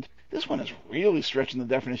Blonde, this one is really stretching the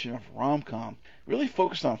definition of rom-com. Really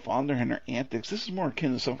focused on Fonda and her antics, this is more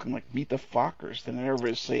akin to something like Meet the Fockers than it ever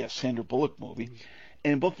is, say, a Sandra Bullock movie.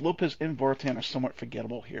 And both Lopez and Vartan are somewhat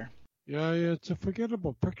forgettable here. Yeah, it's a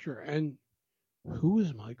forgettable picture. And who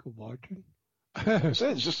is Michael Vartan? I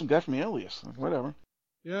said it's just some guy from Alias. Whatever.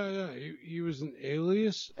 Yeah, he was an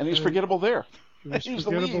Alias. And he's forgettable there. He was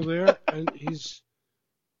forgettable there, and he's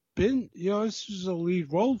been, this was a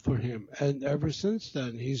lead role for him, and ever since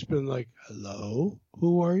then he's been like, hello,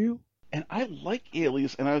 who are you? And I like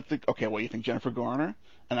Alias, and I think, okay, well, you think Jennifer Garner,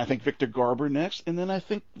 and I think Victor Garber next, and then I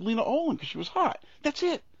think Lena Olin because she was hot. That's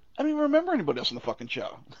it. I don't even remember anybody else in the fucking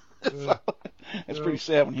show. It's pretty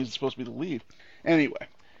sad when he's supposed to be the lead. Anyway,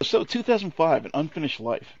 so 2005, An Unfinished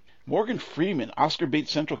Life. Morgan Freeman, Oscar bait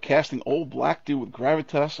central casting old black dude with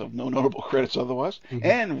gravitas of no notable credits otherwise,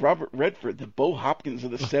 and Robert Redford, the Bo Hopkins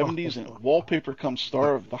of the 70s and wallpaper come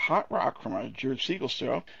star of The Hot Rock from our George Segal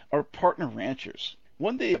show, are partner ranchers.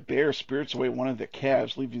 One day a bear spirits away one of their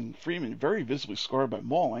calves, leaving Freeman very visibly scarred by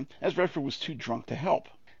mauling, as Redford was too drunk to help.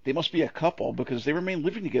 They must be a couple because they remain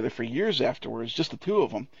living together for years afterwards, just the two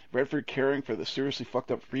of them, Redford caring for the seriously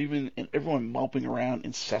fucked up Freeman and everyone moping around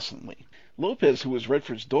incessantly. Lopez, who is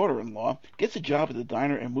Redford's daughter-in-law, gets a job at the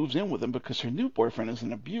diner and moves in with him because her new boyfriend is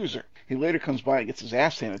an abuser. He later comes by and gets his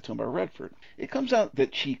ass handed to him by Redford. It comes out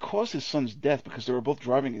that she caused his son's death because they were both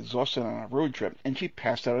driving exhausted on a road trip and she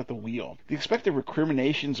passed out at the wheel. The expected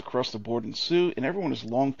recriminations across the board ensue, and everyone is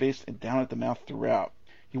long-faced and down at the mouth throughout.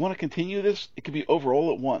 You want to continue this? It could be over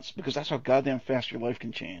all at once, because that's how goddamn fast your life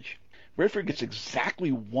can change. Redford gets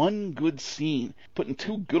exactly one good scene, putting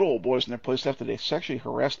 2 good old boys in their place after they sexually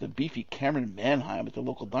harassed the beefy Cameron Manheim at the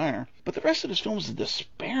local diner, but the rest of this film is a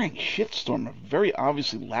despairing shitstorm of very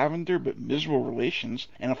obviously lavender but miserable relations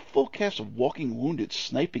and a full cast of walking wounded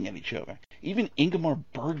sniping at each other. Even Ingmar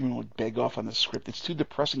Bergman would beg off on this script. It's too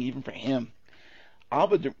depressing even for him.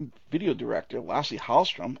 ABBA video director Lasse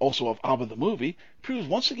Hallström, also of ABBA the movie, proves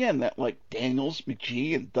once again that, like Daniels,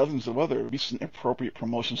 McGee, and dozens of other recent appropriate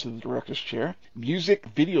promotions to the director's chair, music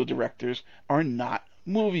video directors are not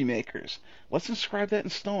movie makers. Let's inscribe that in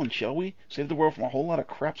stone, shall we? Save the world from a whole lot of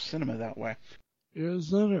crap cinema that way. Yeah,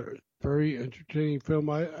 it's not a very entertaining film.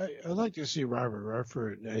 I like to see Robert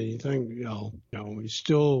Redford in anything, he's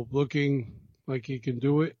still looking like he can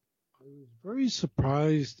do it. I was very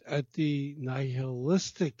surprised at the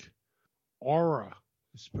nihilistic aura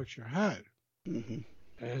this picture had. Mm-hmm.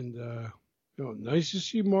 And, nice to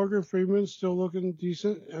see Morgan Freeman still looking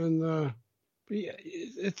decent. And, but yeah,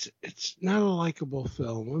 it's not a likable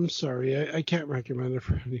film. I'm sorry. I can't recommend it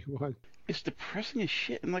for anyone. It's depressing as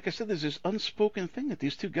shit. And like I said, there's this unspoken thing that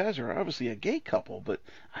these two guys are obviously a gay couple, but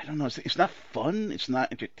I don't know. It's not fun. It's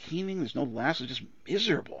not entertaining. There's no laughs. It's just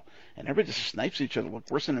miserable. And everybody just snipes each other like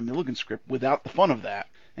worse than a Milligan script without the fun of that.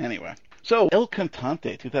 Anyway. So, El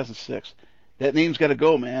Cantante, 2006. That name's got to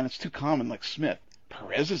go, man. It's too common, like Smith.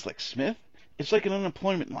 Perez is like Smith? It's like an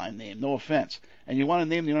unemployment line name, no offense. And you want a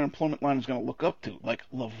name the unemployment line is going to look up to, like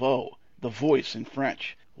Laveau, The voice in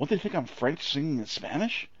French. What, they think I'm French singing in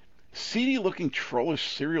Spanish? Seedy-looking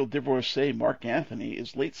trollish serial divorcee Mark Anthony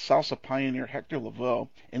is late salsa pioneer Hector Lavoe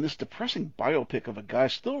in this depressing biopic of a guy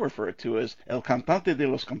still referred to as El Cantante de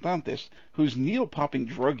los Cantantes, whose needle-popping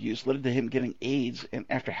drug use led to him getting AIDS and,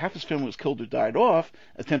 after half his family was killed or died off,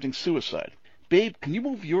 attempting suicide. "Babe, can you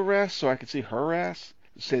move your ass so I can see her ass?"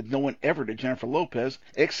 said no one ever to Jennifer Lopez,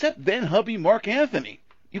 except then hubby Mark Anthony.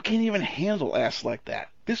 "You can't even handle ass like that.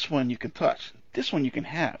 This one you can touch. This one you can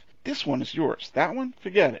have. This one is yours. That one,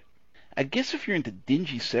 forget it." I guess if you're into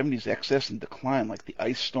dingy 70s excess and decline like the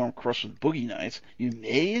Ice Storm crossed with Boogie Nights, you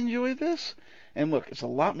may enjoy this. And look, it's a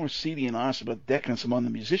lot more seedy and honest about decadence among the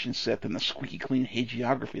musicians set than the squeaky clean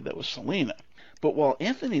hagiography that was Selena. But while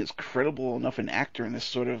Anthony is credible enough an actor in this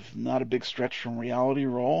sort of not a big stretch from reality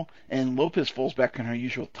role, and Lopez falls back on her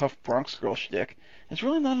usual tough Bronx girl shtick, it's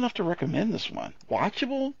really not enough to recommend this one.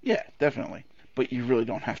 Watchable? Yeah, definitely. But you really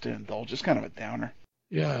don't have to indulge. It's kind of a downer.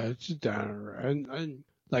 Yeah, it's a downer. And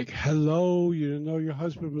like, hello, you didn't know your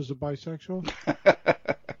husband was a bisexual?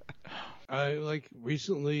 Like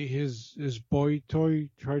recently, his boy toy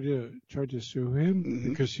tried to sue him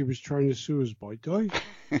because he was trying to sue his boy toy.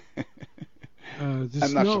 I'm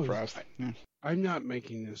not surprised. Yeah. I'm not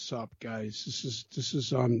making this up, guys. This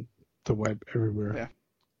is on the web everywhere. Yeah.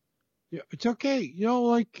 Yeah, it's okay. You know,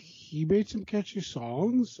 like he made some catchy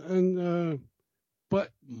songs, and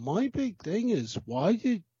but my big thing is, why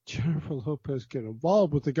did Jennifer Lopez get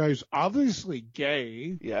involved with the guy who's obviously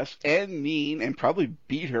gay? Yes, and mean, and probably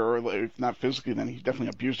beat her, or if not physically, then he definitely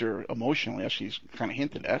abused her emotionally, as she's kind of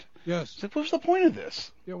hinted at. Yes. It's like, what's the point of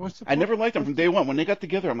this? Yeah, what's the I never liked them from day one. When they got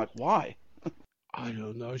together, I'm like, why? I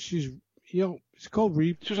don't know. She's, it's called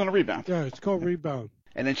rebound. She was on a rebound. Yeah, it's called rebound.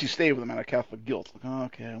 And then she stayed with him out of Catholic guilt. Like, oh,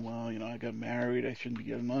 okay, well, I got married. I shouldn't be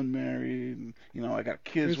getting unmarried. And, I got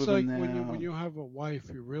kids with him now. It's like when you have a wife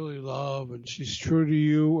you really love and she's true to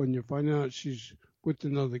you, and you find out she's with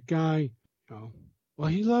another guy. Well,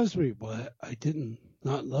 he loves me, but I didn't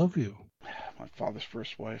not love you. My father's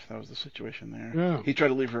first wife, that was the situation there. Yeah. He tried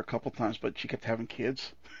to leave her a couple times, but she kept having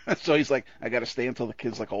kids. So he's like, I got to stay until the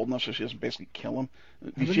kid's like old enough so she doesn't basically kill him.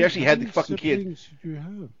 She actually had the fucking kid. How many siblings did you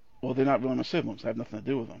have? Well, they're not really my siblings. I have nothing to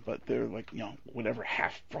do with them. But they're like, whatever,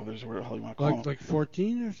 half brothers or whatever the hell you want to call them. Like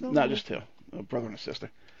 14 or something? No, just two. A brother and a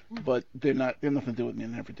sister. But they have nothing to do with me. I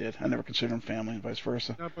never did. I never considered them family and vice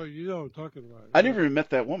versa. No, but you know what I'm talking about. I never even met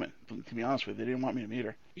that woman, to be honest with you. They didn't want me to meet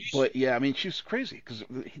her. But yeah, I mean, she was crazy because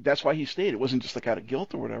that's why he stayed. It wasn't just like out of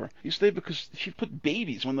guilt or whatever. He stayed because she put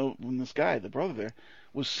babies when this guy, the brother there,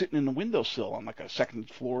 was sitting in the windowsill on like a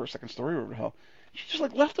second story, whatever the hell. She just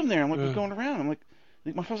like left him there. I'm like, going around. I'm like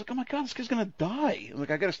my father's like, oh my God, this kid's gonna die. I'm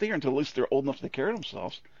like, I gotta stay here until at least they're old enough to take care of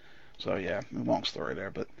themselves. So yeah, long story there,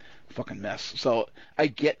 but fucking mess. So I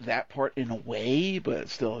get that part in a way, but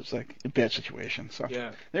still, it's like a bad situation. So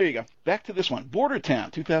yeah, there you go. Back to this one, Border Town,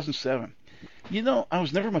 2007. I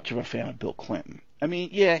was never much of a fan of Bill Clinton. I mean,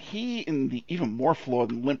 yeah, he and the even more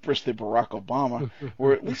flawed and limp-wristed Barack Obama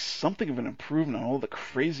were at least something of an improvement on all the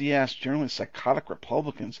crazy-ass, generally psychotic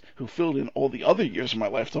Republicans who filled in all the other years of my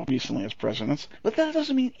life till recently as presidents. But that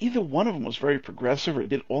doesn't mean either one of them was very progressive or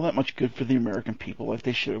did all that much good for the American people like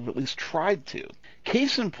they should have at least tried to.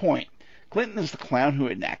 Case in point, Clinton is the clown who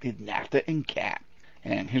enacted NAFTA and GATT.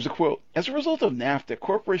 And here's a quote. As a result of NAFTA,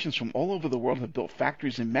 corporations from all over the world have built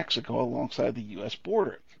factories in Mexico alongside the U.S.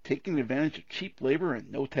 border. Taking advantage of cheap labor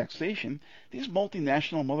and no taxation, these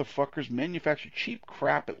multinational motherfuckers manufacture cheap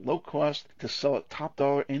crap at low cost to sell at top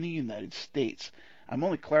dollar in the United States. I'm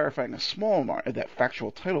only clarifying a small amount of that factual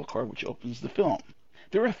title card which opens the film.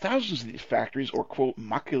 There are thousands of these factories, or quote,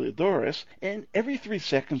 maquiladores, and every 3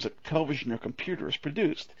 seconds a television or computer is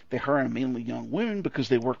produced. They hire mainly young women because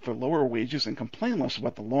they work for lower wages and complain less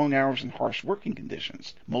about the long hours and harsh working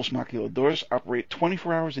conditions. Most maquiladores operate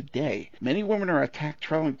 24 hours a day. Many women are attacked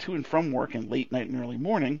traveling to and from work in late night and early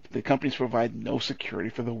morning. The companies provide no security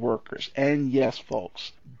for the workers. And yes,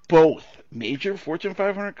 folks, both major Fortune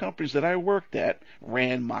 500 companies that I worked at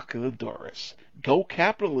ran maquiladores. Go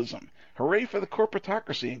capitalism. Hooray for the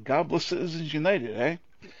corporatocracy and God bless Citizens United, eh?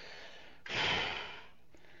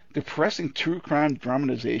 Depressing true crime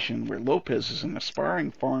dramatization where Lopez is an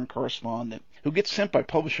aspiring foreign correspondent who gets sent by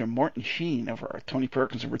publisher Martin Sheen of our Tony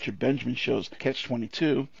Perkins and Richard Benjamin shows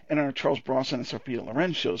Catch-22 and our Charles Bronson and Sophia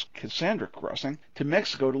Loren shows Cassandra Crossing to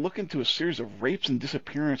Mexico to look into a series of rapes and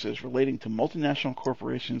disappearances relating to multinational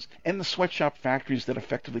corporations and the sweatshop factories that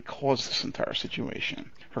effectively caused this entire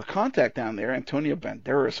situation. Her contact down there, Antonio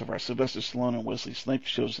Banderas of our Sylvester Stallone and Wesley Snipes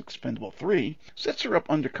shows Expendable 3, sets her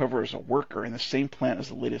up undercover as a worker in the same plant as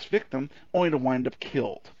the latest victim, only to wind up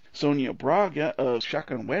killed. Sonia Braga of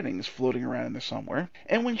Shotgun Wedding is floating around in there somewhere.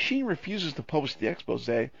 And when Sheen refuses to publish the expose,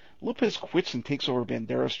 Lopez quits and takes over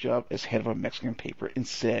Banderas' job as head of a Mexican paper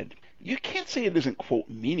instead. You can't say it isn't, quote,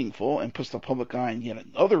 meaningful and puts the public eye on yet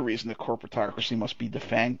another reason that corporatocracy must be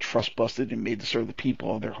defanged, trust-busted, and made to serve the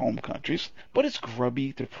people of their home countries. But it's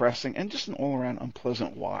grubby, depressing, and just an all-around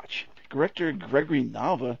unpleasant watch. Director Gregory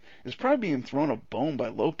Nava is probably being thrown a bone by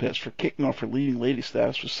Lopez for kicking off her leading lady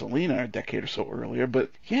status with Selena a decade or so earlier,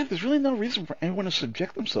 but yeah, there's really no reason for anyone to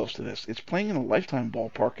subject themselves to this. It's playing in a Lifetime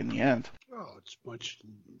ballpark in the end. Well, it's much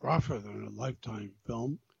rougher than a Lifetime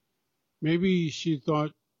film. Maybe she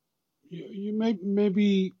thought,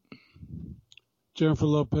 maybe Jennifer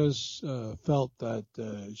Lopez felt that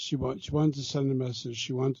she wanted to send a message,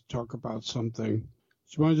 she wanted to talk about something.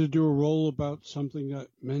 She wanted to do a role about something that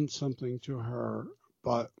meant something to her.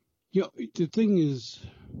 But, the thing is,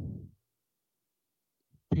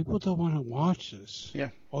 people don't want to watch this. Yeah.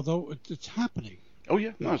 Although it's happening. Oh,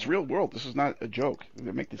 yeah. No, it's real world. This is not a joke.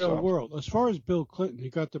 They make this up. Real world. As far as Bill Clinton, he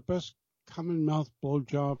got the best common mouth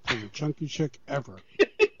blowjob from a chunky chick ever.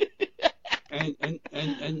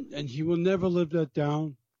 and he will never live that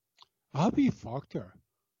down. I'll be fucked her.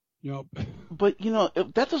 But,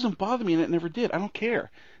 that doesn't bother me, and it never did. I don't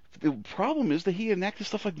care. The problem is that he enacted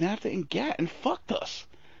stuff like NAFTA and GATT and fucked us.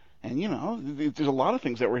 And, there's a lot of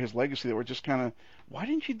things that were his legacy that were just kind of, why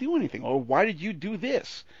didn't you do anything? Or why did you do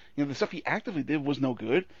this? The stuff he actively did was no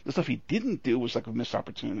good. The stuff he didn't do was like a missed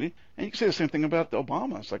opportunity. And you can say the same thing about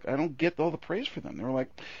Obama. It's like, I don't get all the praise for them. They were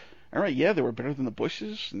like, all right, yeah, they were better than the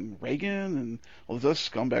Bushes and Reagan and all those other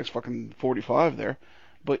scumbags fucking 45 there.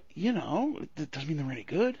 But, it doesn't mean they're any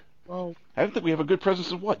good. Well, I don't think we have a good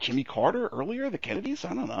presence of what? Jimmy Carter earlier? The Kennedys?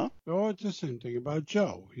 I don't know. Oh, it's the same thing about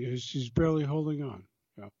Joe. He's barely holding on.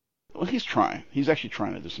 Yeah. Well, he's trying. He's actually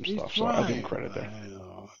trying to do some stuff, so I'll give him credit there.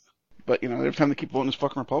 But, every time they keep voting as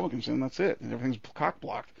fucking Republicans in, that's it. And everything's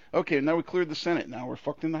cock-blocked. Okay, now we cleared the Senate. Now we're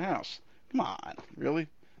fucked in the House. Come on. Really?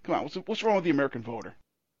 Come on. What's wrong with the American voter?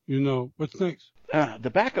 What's next?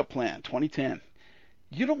 The backup plan, 2010.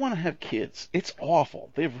 You don't want to have kids. It's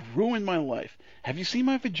awful. They've ruined my life. Have you seen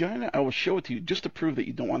my vagina? I will show it to you just to prove that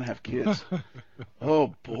you don't want to have kids.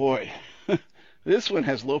 Oh, boy. This one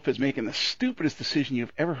has Lopez making the stupidest decision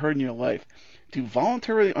you've ever heard in your life, to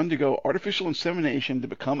voluntarily undergo artificial insemination to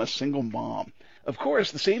become a single mom. Of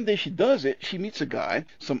course, the same day she does it, she meets a guy,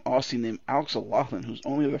 some Aussie named Alex O'Loughlin, whose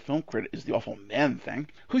only other film credit is The Awful Man Thing,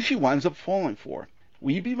 who she winds up falling for.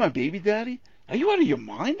 Will you be my baby daddy? Are you out of your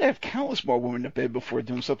mind? I have countless more women to bed before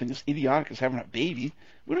doing something as idiotic as having a baby.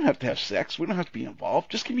 We don't have to have sex. We don't have to be involved.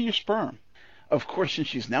 Just give me your sperm. Of course, since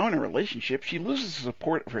she's now in a relationship, she loses the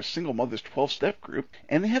support of her single mother's 12-step group,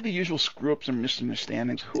 and they have the usual screw-ups and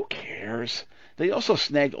misunderstandings. Who cares? They also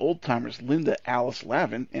snagged old-timers Linda Alice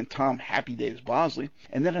Lavin and Tom Happy Days Bosley,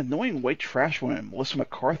 and that annoying white trash woman Melissa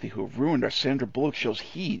McCarthy, who ruined our Sandra Bullock show's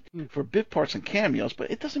Heat for bit parts and cameos, but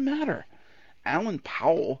it doesn't matter. Alan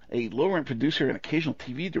Powell, a low-rent producer and occasional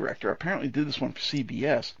TV director, apparently did this one for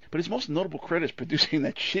CBS, but his most notable credit is producing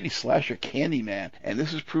that shitty slasher Candyman, and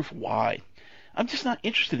this is proof why. I'm just not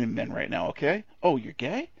interested in men right now, okay? Oh, you're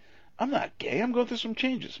gay? I'm not gay. I'm going through some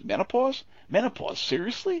changes. Menopause? Menopause?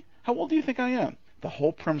 Seriously? How old do you think I am? The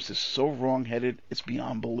whole premise is so wrong-headed, it's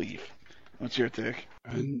beyond belief. What's your take?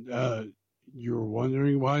 And you were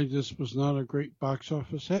wondering why this was not a great box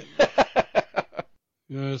office hit?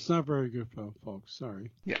 Yeah, it's not very good film, folks.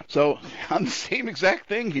 Sorry. Yeah. So, on the same exact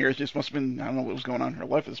thing here, it just must have been, I don't know what was going on in her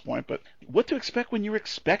life at this point, but what to expect when you were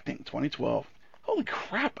expecting 2012. Holy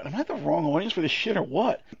crap, am I the wrong audience for this shit or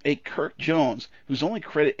what? A Kirk Jones, whose only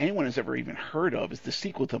credit anyone has ever even heard of is the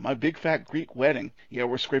sequel to My Big Fat Greek Wedding. Yeah,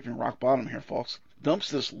 we're scraping rock bottom here, folks.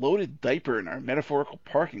 Dumps this loaded diaper in our metaphorical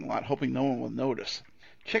parking lot, hoping no one will notice.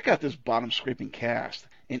 Check out this bottom-scraping cast.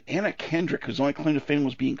 And Anna Kendrick, whose only claim to fame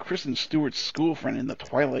was being Kristen Stewart's school friend in the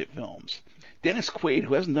Twilight films. Dennis Quaid,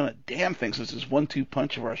 who hasn't done a damn thing since his 1-2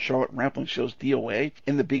 punch of our Charlotte Rampling show's DOA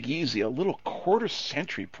in The Big Easy a little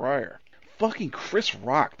quarter-century prior. Fucking Chris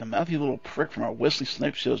Rock, the mouthy little prick from our Wesley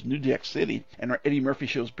Snipes show's New Jack City and our Eddie Murphy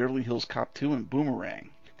show's Beverly Hills Cop 2 and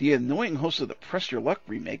Boomerang. The annoying host of the Press Your Luck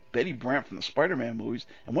remake, Betty Brant from the Spider-Man movies,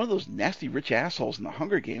 and one of those nasty rich assholes in the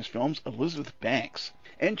Hunger Games films, Elizabeth Banks.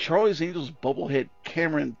 And Charlie's Angels bubblehead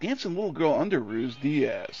Cameron dancing little girl Underoos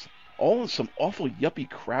Diaz. All in some awful yuppie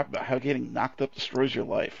crap about how getting knocked up destroys your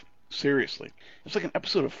life. Seriously. It's like an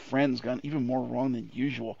episode of Friends gone even more wrong than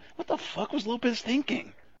usual. What the fuck was Lopez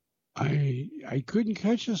thinking? I couldn't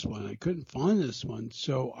catch this one. I couldn't find this one.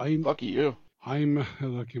 So Lucky you.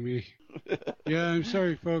 Lucky me. Yeah, I'm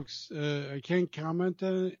sorry, folks. I can't comment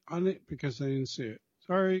on it because I didn't see it.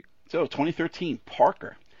 Sorry. So, 2013,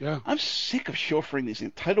 Parker. Yeah. I'm sick of chauffeuring these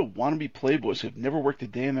entitled wannabe playboys who've never worked a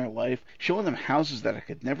day in their life, showing them houses that I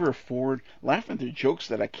could never afford, laughing at their jokes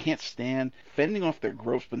that I can't stand, fending off their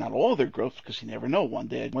growths, but not all their growths, because you never know, one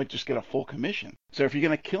day I might just get a full commission. So if you're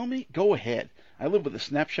going to kill me, go ahead. I live with a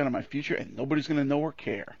snapshot of my future, and nobody's going to know or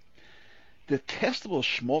care. Detestable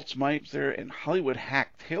schmaltzmeister and Hollywood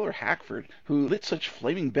hack Taylor Hackford, who lit such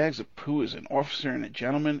flaming bags of poo as an officer and a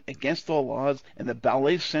gentleman against all odds, and the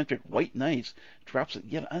ballet-centric White Knights, drops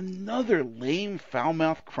yet another lame,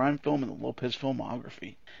 foul-mouthed crime film in the Lopez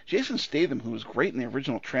filmography. Jason Statham, who was great in the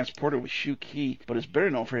original Transporter with Shu Qi, but is better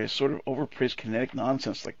known for his sort of overpraised kinetic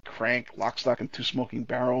nonsense like Crank, Lock, Stock, and Two Smoking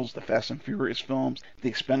Barrels, the Fast and Furious films, the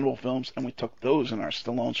Expendable films, and we took those in our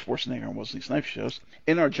Stallone, Schwarzenegger, and Wesley Snipes shows.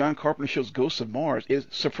 In our John Carpenter show's Ghosts of Mars is,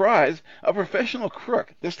 surprise, a professional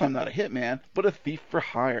crook, this time not a hitman, but a thief for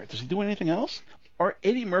hire. Does he do anything else? Our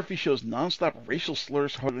Eddie Murphy show's nonstop racial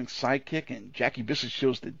slurs hardening sidekick, and Jackie Bissett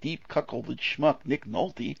show's the deep cuckolded schmuck Nick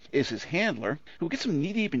Nolte is his handler, who gets him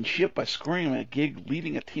knee-deep in shit by scoring him a gig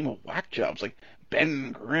leading a team of whack jobs like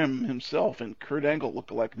Ben Grimm himself and Kurt Angle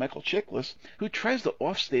lookalike Michael Chiklis, who tries to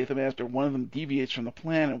off Statham after one of them deviates from the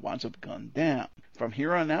plan and winds up gunned down. From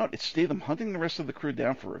here on out, it's Statham hunting the rest of the crew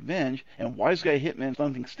down for revenge, and wise guy hitman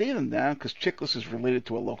hunting Statham down because Chiklis is related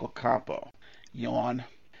to a local capo. Yawn.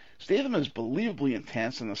 Statham is believably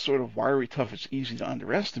intense and the sort of wiry tough it's easy to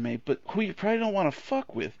underestimate, but who you probably don't want to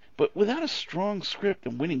fuck with. But without a strong script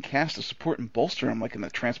and winning cast to support and bolster him like in the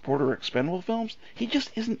Transporter or Expendable films, he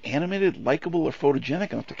just isn't animated, likable, or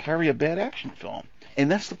photogenic enough to carry a bad action film.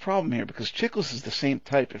 And that's the problem here, because Chiklis is the same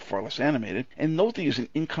type and far less animated, and Nolte is an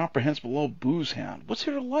incomprehensible old booze hound. What's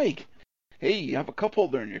there to like? Hey, you have a cup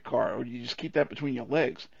holder in your car, or do you just keep that between your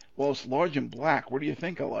legs? Well, it's large and black. Where do you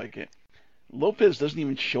think I like it? Lopez doesn't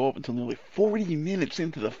even show up until nearly 40 minutes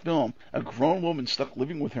into the film, a grown woman stuck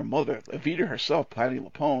living with her mother, Evita herself, Patti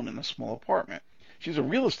LuPone, in a small apartment. She's a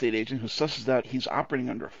real estate agent who susses out he's operating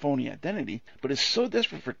under a phony identity, but is so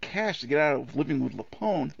desperate for cash to get out of living with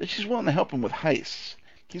LuPone that she's willing to help him with heists.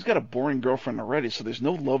 He's got a boring girlfriend already, so there's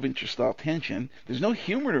no love interest-style tension. There's no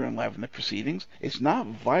humor to enliven the proceedings. It's not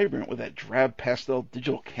vibrant with that drab pastel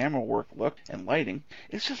digital camera work look and lighting.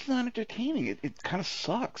 It's just not entertaining. It kind of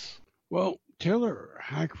sucks. Well, Taylor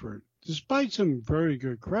Hackford, despite some very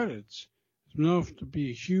good credits, is known to be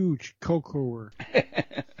a huge cocoer,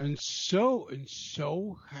 and so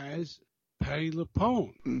has Patti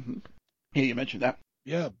LuPone. Mm-hmm. Yeah, you mentioned that.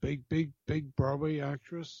 Yeah, big Broadway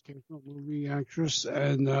actress, movie actress,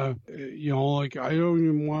 and like I don't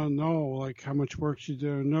even want to know like how much work she did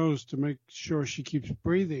her nose to make sure she keeps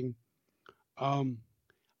breathing. I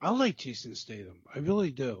like Jason Statham, I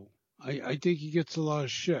really do. I think he gets a lot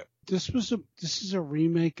of shit. This is a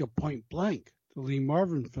remake of Point Blank, the Lee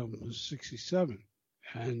Marvin film from '67,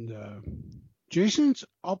 and Jason's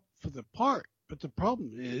up for the part, but the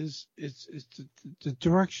problem is it's the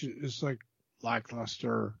direction is like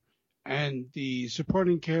lackluster, and the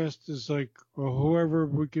supporting cast is like whoever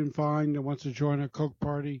we can find that wants to join a coke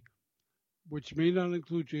party, which may not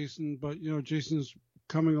include Jason, but Jason's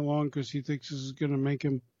coming along because he thinks this is going to make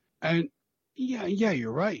him. And yeah,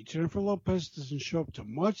 you're right. Jennifer Lopez doesn't show up till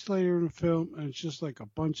much later in the film, and it's just like a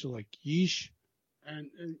bunch of like yeesh, and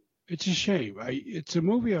it's a shame. It's a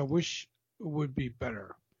movie I wish would be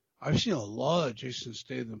better. I've seen a lot of Jason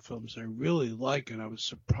Statham films I really like, and I was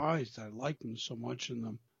surprised I liked them so much in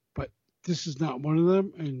them. But this is not one of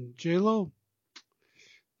them, and J-Lo,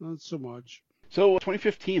 not so much. So,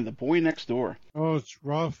 2015, The Boy Next Door. Oh, it's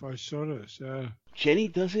rough. I saw this, yeah. Jenny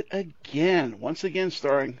does it again, once again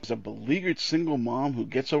starring as a beleaguered single mom who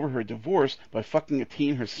gets over her divorce by fucking a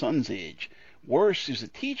teen her son's age. Worse, she's a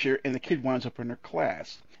teacher, and the kid winds up in her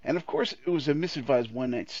class. And of course, it was a misadvised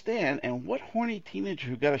one-night stand, and what horny teenager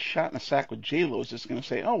who got a shot in a sack with J-Lo is just going to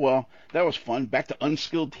say, oh well, that was fun, back to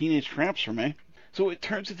unskilled teenage tramps for me. So it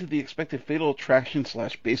turns into the expected fatal attraction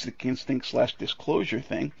 / basic instinct / disclosure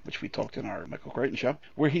thing, which we talked in our Michael Crichton show,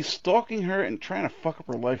 where he's stalking her and trying to fuck up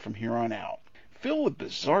her life from here on out. Filled with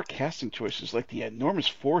bizarre casting choices like the enormous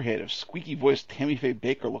forehead of squeaky-voiced Tammy Faye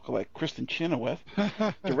Baker lookalike Kristen Chenoweth,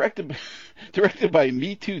 directed by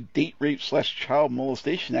Me Too date rape / child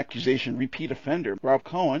molestation accusation repeat offender Rob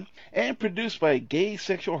Cohen, and produced by gay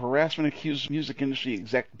sexual harassment accused music industry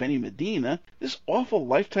exec Benny Medina, this awful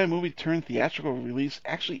Lifetime movie turned theatrical release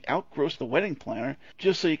actually outgrossed The Wedding Planner,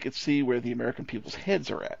 just so you could see where the American people's heads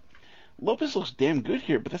are at. Lopez looks damn good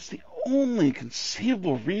here, but that's the only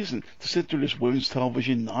conceivable reason to sit through this women's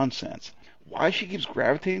television nonsense. Why she keeps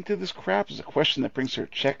gravitating to this crap is a question that brings her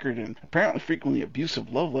checkered and apparently frequently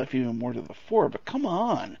abusive love life even more to the fore, but come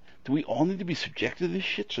on. Do we all need to be subjected to this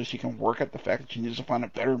shit so she can work out the fact that she needs to find a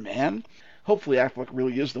better man? hopefully Affleck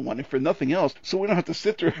really is the one, if for nothing else, so we don't have to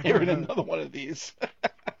sit there hearing another one of these.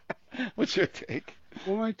 What's your take?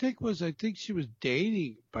 Well, my take was I think she was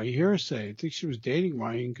dating, by hearsay, I think she was dating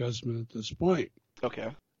Ryan Guzman at this point.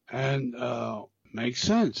 Okay. And makes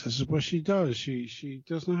sense. This is what she does. She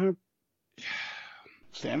doesn't have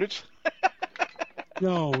standards.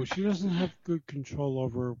 No, she doesn't have good control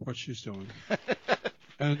over what she's doing.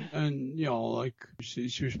 And you know, like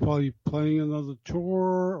she was probably playing another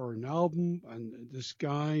tour or an album, and this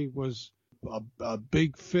guy was a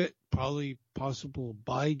big fit, probably possible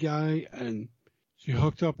bi guy, and she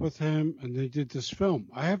hooked up with him, and they did this film.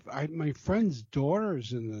 My friend's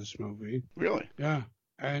daughter's in this movie. Really? Yeah,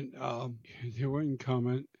 and they wouldn't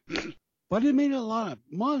comment. But it made a lot of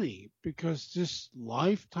money because this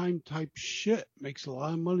Lifetime type shit makes a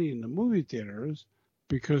lot of money in the movie theaters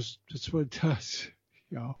because that's what it does.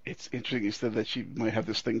 You know? It's interesting you said that she might have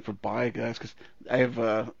this thing for bi guys, because I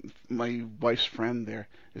have my wife's friend there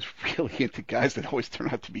is really into guys that always turn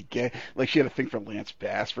out to be gay. Like she had a thing for Lance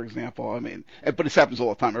Bass, for example. I mean, but it happens all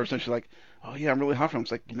the time. Every time she's like, "Oh yeah, I'm really hot for him."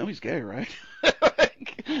 It's like, he's gay, right?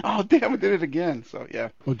 Like, oh damn, I did it again. So yeah.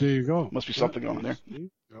 Well, there you go. Must be something going there.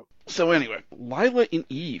 Yep. So anyway, Lila and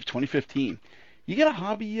Eve, 2015. You got a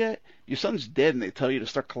hobby yet? Your son's dead, and they tell you to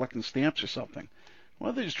start collecting stamps or something.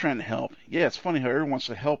 Well, they're just trying to help. Yeah, it's funny how everyone wants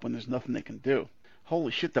to help when there's nothing they can do.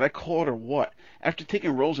 Holy shit, did I call it or what? After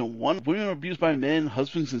taking roles in One, Women Abused by Men,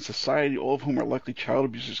 Husbands in Society, all of whom are likely child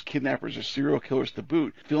abusers, kidnappers, or serial killers to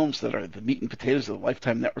boot, films that are the meat and potatoes of the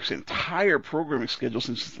Lifetime Network's entire programming schedule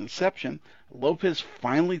since its inception, Lopez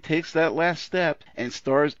finally takes that last step and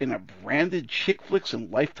stars in a branded chick flicks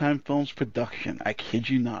and Lifetime Films production. I kid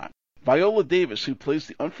you not. Viola Davis, who plays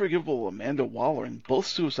the unforgivable Amanda Waller in both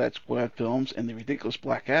Suicide Squad films and The Ridiculous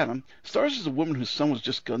Black Adam, stars as a woman whose son was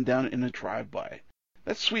just gunned down in a drive-by.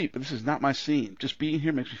 That's sweet, but this is not my scene. Just being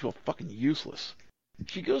here makes me feel fucking useless.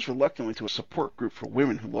 She goes reluctantly to a support group for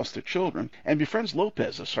women who lost their children and befriends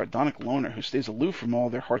Lopez, a sardonic loner who stays aloof from all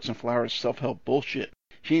their hearts and flowers self-help bullshit.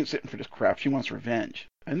 She ain't sitting for this crap. She wants revenge.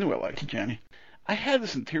 I knew I liked you, Jenny. I had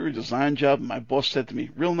this interior design job, and my boss said to me,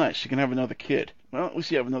 "Real nice, you can have another kid." Well, at least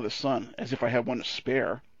you have another son, as if I had one to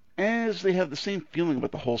spare. As they have the same feeling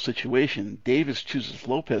about the whole situation, Davis chooses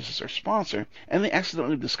Lopez as their sponsor, and they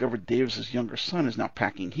accidentally discover Davis's younger son is now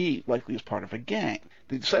packing heat, likely as part of a gang.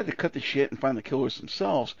 They decide to cut the shit and find the killers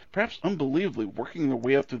themselves, perhaps unbelievably working their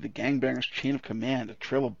way up through the gangbangers' chain of command, a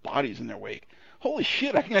trail of bodies in their wake. Holy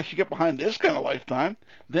shit, I can actually get behind this kind of Lifetime.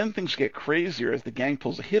 Then things get crazier as the gang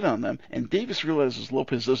pulls a hit on them, and Davis realizes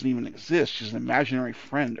Lopez doesn't even exist. She's an imaginary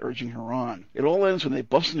friend urging her on. It all ends when they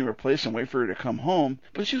bust into her place and wait for her to come home,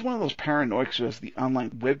 but she's one of those paranoics who has the online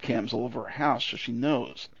webcams all over her house, so she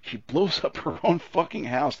knows. She blows up her own fucking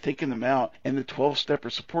house, taking them out, and the 12-stepper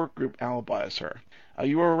support group alibis her. Are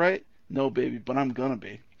you alright? No, baby, but I'm gonna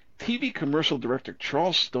be. TV commercial director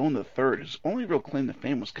Charles Stone III, whose only real claim to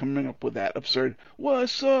fame was coming up with that absurd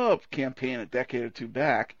 "What's up?" campaign a decade or two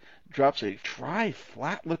back, drops a dry,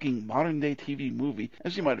 flat-looking modern-day TV movie,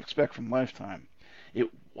 as you might expect from Lifetime.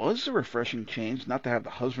 It was a refreshing change not to have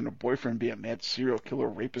the husband or boyfriend be a mad serial killer,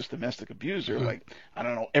 rapist, domestic abuser, like, I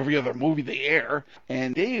don't know, every other movie they air.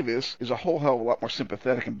 And Davis is a whole hell of a lot more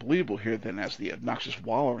sympathetic and believable here than as the obnoxious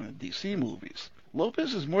Waller in the DC movies.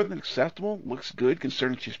 Lopez is more than acceptable, looks good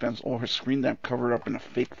considering she spends all her screen time covered up in a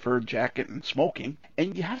fake fur jacket and smoking,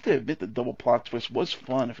 and you have to admit the double plot twist was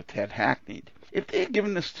fun if a tad hackneyed. If they had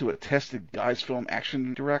given this to a tested guys film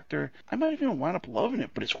action director, I might even wind up loving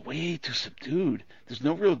it, but it's way too subdued. There's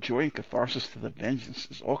no real joy and catharsis to the vengeance.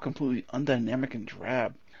 It's all completely undynamic and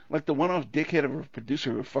drab. Like the one-off dickhead of a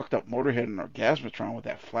producer who fucked up Motorhead and Orgasmatron with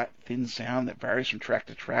that flat, thin sound that varies from track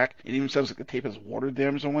to track. It even sounds like the tape has water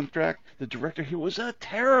damage on one track. The director here was a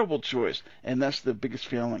terrible choice, and that's the biggest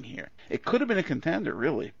failing here. It could have been a contender,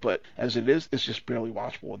 really, but as it is, it's just barely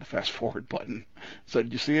watchable with the fast-forward button. So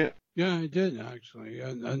did you see it? Yeah, I did, actually.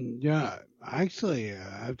 And yeah, actually,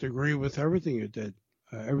 I have to agree with everything you did,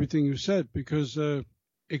 everything you said, because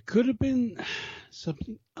it could have been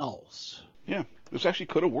something else. Yeah, this actually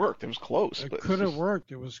could have worked. It was close. It could have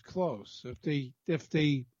worked. It was close. If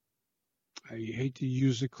they, I hate to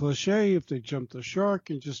use a cliche, if they jumped the shark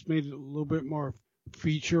and just made it a little bit more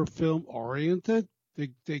feature film oriented, they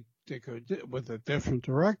could, with a different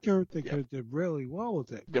director, they could have did really well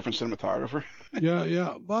with it. Different cinematographer.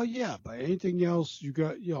 Yeah. Well, yeah, but anything else you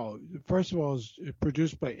got, first of all, it's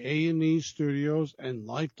produced by A&E Studios and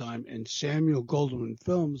Lifetime and Samuel Goldwyn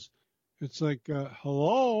Films. It's like,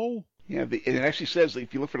 hello? Yeah, it actually says,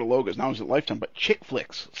 if you look for the logos, not only Lifetime, but Chick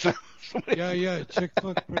Flicks. Yeah, Chick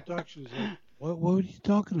Flick Productions. Like, what are you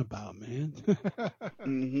talking about, man?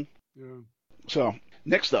 Mm-hmm. Yeah. So,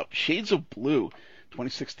 Next up, Shades of Blue,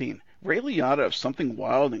 2016. Ray Liotta of Something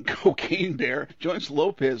Wild and Cocaine Bear joins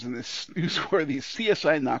Lopez in this newsworthy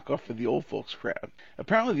CSI knockoff for the old folks crowd.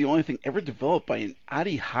 Apparently the only thing ever developed by an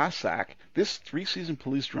Adi Hassak, this 3-season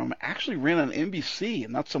police drama actually ran on NBC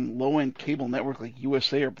and not some low-end cable network like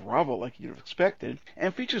USA or Bravo like you'd have expected,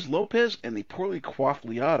 and features Lopez and the poorly coiffed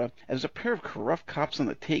Liotta as a pair of corrupt cops on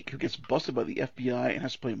the take who gets busted by the FBI and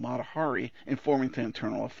has to play Mata Hari, informing to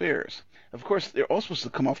internal affairs. Of course, they're all supposed to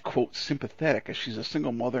come off, quote, sympathetic, as she's a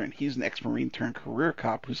single mother and he's an ex-Marine turned career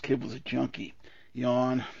cop whose kid was a junkie.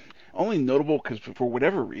 Yawn. Only notable because, for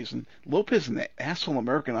whatever reason, Lopez and that asshole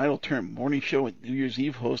American Idol turned morning show and New Year's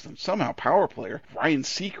Eve host and somehow power player, Ryan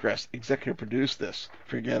Seacrest, executive produced this.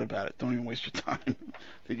 Forget about it. Don't even waste your time.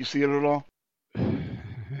 Did you see it at all?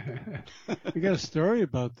 We got a story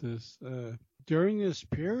about this. During this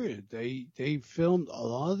period, they filmed a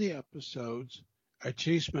lot of the episodes at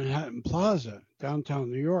Chase Manhattan Plaza,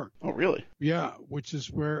 downtown New York. Oh, really? Yeah, which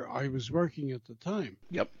is where I was working at the time.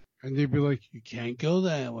 Yep. And they'd be like, you can't go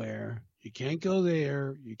that way. You can't go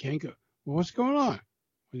there. You can't go. Well, what's going on?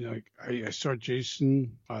 And like, I saw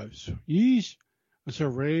Jason. I saw Yeesh. I saw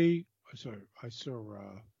Ray. I saw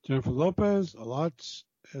Jennifer Lopez a lot.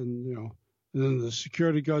 And, and then the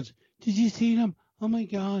security guards, did you see them? Oh, my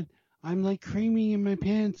God. I'm like creamy in my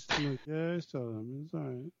pants. I'm like, yeah, I saw them. It's all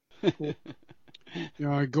right. Cool.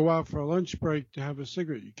 I go out for a lunch break to have a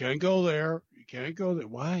cigarette. You can't go there. You can't go there.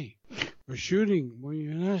 Why? We're shooting. Well,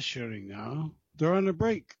 you're not shooting now. They're on a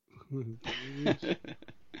break.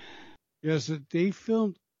 Yes, they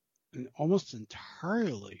filmed almost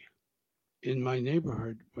entirely in my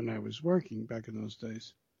neighborhood when I was working back in those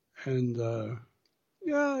days. And,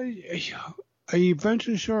 I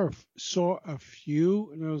eventually saw a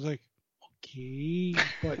few, and I was like, okay.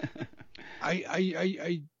 But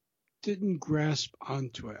I didn't grasp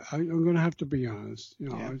onto it. I'm going to have to be honest.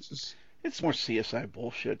 It's more CSI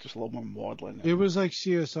bullshit, just a little more maudlin. It was like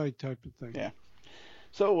CSI type of thing. Yeah.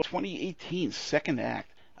 So, 2018, second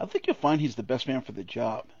act. I think you'll find he's the best man for the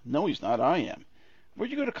job. No, he's not. I am.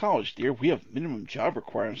 Where'd you go to college, dear? We have minimum job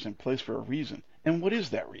requirements in place for a reason. And what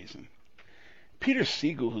is that reason? Peter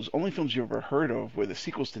Siegel, whose only films you've ever heard of were the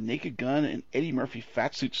sequels to Naked Gun and Eddie Murphy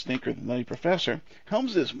Fatsuit Stinker, The Nutty Professor,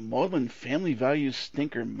 helms this maudlin family values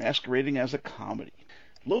stinker masquerading as a comedy.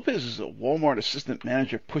 Lopez is a Walmart assistant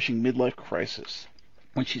manager pushing midlife crisis.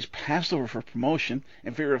 When she's passed over for promotion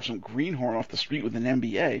in favor of some greenhorn off the street with an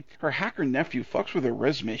MBA, her hacker nephew fucks with her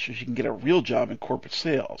resume so she can get a real job in corporate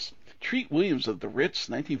sales. Treat Williams of The Ritz,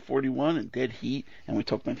 1941, and Dead Heat, and we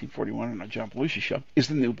talked 1941 on our John Belushi show, is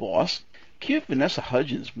the new boss. Cute Vanessa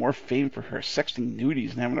Hudgens, more famed for her sexting nudies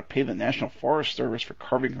and having to pay the National Forest Service for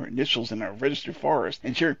carving her initials in a registered forest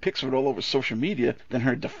and sharing pics of it all over social media, than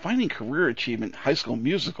her defining career achievement, High School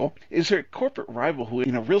Musical, is her corporate rival who,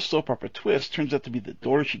 in a real soap opera twist, turns out to be the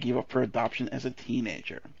daughter she gave up for adoption as a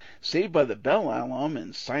teenager. Saved by the Bell alum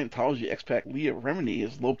and Scientology expat Leah Remini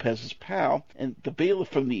is Lopez's pal, and the bailiff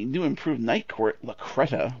from the new improved night court, La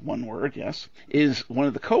Creta, one word, yes, is one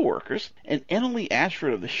of the co-workers, and Annalee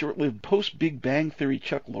Ashford of the short-lived post-Big Bang Theory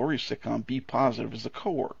Chuck Lorre sitcom Be Positive is a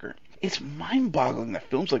co-worker. It's mind-boggling that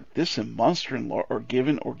films like this and Monster in Law are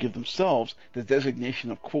given or give themselves the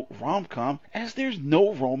designation of, quote, rom-com, as there's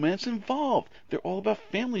no romance involved. They're all about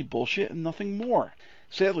family bullshit and nothing more.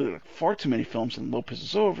 Sadly, like far too many films and Lopez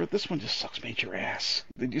is over, this one just sucks major ass.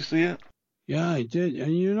 Did you see it? Yeah, I did.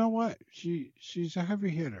 And you know what? She's a heavy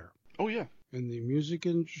hitter. Oh, yeah. In the music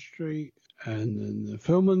industry and in the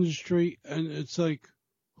film industry. And it's like,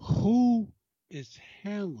 who is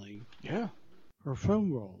handling her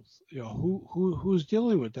film roles? Who's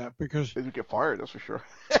dealing with that? Because they didn't get fired, that's for sure.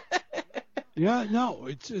 Yeah, no,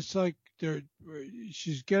 it's like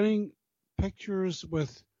she's getting pictures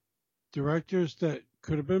with directors that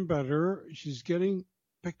could have been better. She's getting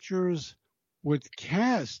pictures with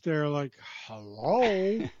cast. They're like,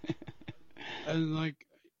 hello, and like,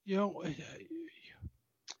 it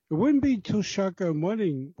wouldn't be too shotgun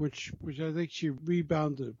wedding, which I think she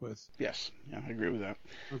rebounded with. Yes, yeah, I agree with that.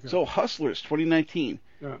 Okay. So Hustlers 2019.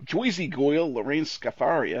 Yeah. Joyce Goyle, Lorraine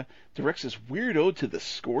Scafaria, directs this weird ode to the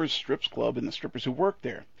Scores Strips Club and the strippers who work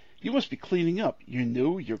there. You must be cleaning up. You're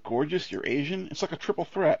new, you're gorgeous, you're Asian. It's like a triple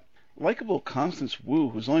threat. Likeable Constance Wu,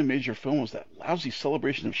 whose only major film was that lousy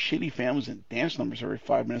celebration of shitty families and dance numbers every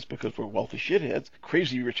 5 minutes because we're wealthy shitheads,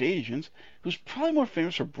 crazy rich Asians, who's probably more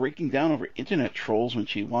famous for breaking down over internet trolls when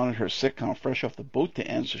she wanted her sitcom fresh off the boat to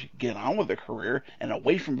end so she could get on with her career and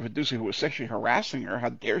away from a producer who was sexually harassing her, how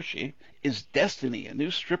dare she, is Destiny, a new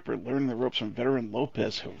stripper learning the ropes from veteran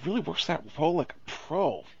Lopez, who really works that role like a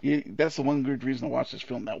pro. That's the one good reason to watch this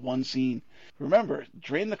film, that one scene. Remember,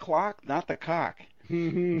 drain the clock, not the cock.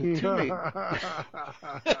 The two main...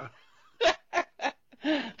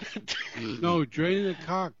 No, drain the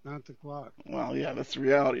cock, not the clock. Well, yeah, that's the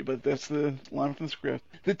reality, but that's the line from the script.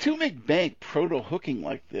 The two make bank proto-hooking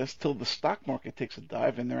like this till the stock market takes a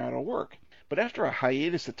dive and they're out of work. But after a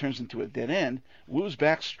hiatus that turns into a dead end, Wu's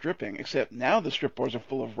back stripping, except now the strip bars are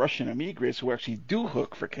full of Russian immigrants who actually do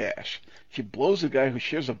hook for cash. She blows a guy who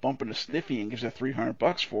shares a bump into Sniffy and gives her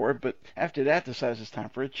 $300 for it, but after that decides it's time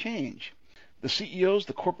for a change. The CEOs,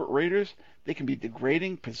 the corporate raiders, they can be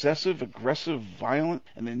degrading, possessive, aggressive, violent,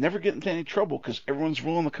 and they never get into any trouble because everyone's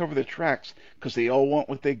willing to cover their tracks because they all want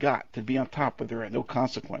what they got, to be on top where there are no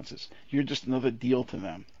consequences. You're just another deal to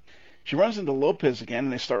them. She runs into Lopez again,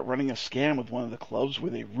 and they start running a scam with one of the clubs where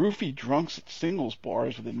they roofie drunks at singles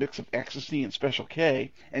bars with a mix of ecstasy and Special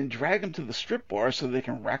K and drag them to the strip bar so they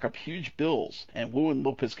can rack up huge bills, and Wu and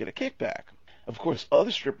Lopez get a kickback. Of course,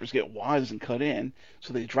 other strippers get wise and cut in,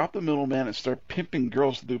 so they drop the middleman and start pimping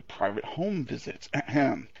girls to do private home visits.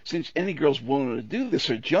 Since any girls willing to do this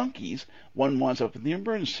are junkies, one winds up in the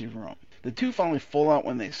emergency room. The two finally fall out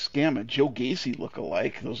when they scam a Joe Gacy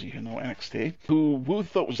look-alike, those of you who know NXT, who Wu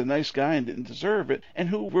thought was a nice guy and didn't deserve it, and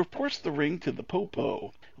who reports the ring to the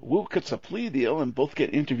Popo. Wu cuts a plea deal, and both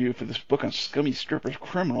get interviewed for this book on scummy strippers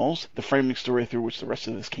criminals, the framing story through which the rest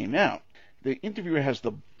of this came out. The interviewer has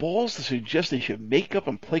the balls to suggest they should make up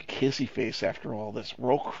and play kissy face after all this.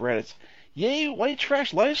 Roll credits. Yay, white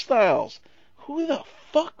trash lifestyles. Who the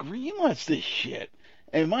fuck greenlights this shit?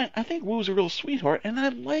 And I think Wu's a real sweetheart, and I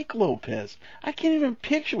like Lopez. I can't even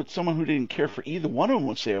picture what someone who didn't care for either one of them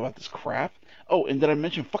would say about this crap. Oh, and did I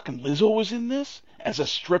mention fucking Lizzo was in this? As a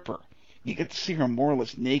stripper. You get to see her more or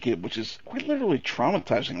less naked, which is quite literally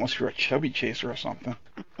traumatizing unless you're a chubby chaser or something.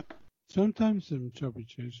 Sometimes I'm chubby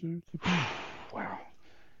chaser. Wow.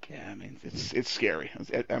 Yeah, I mean, it's scary.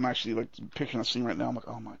 I'm actually like picturing the scene right now. I'm like,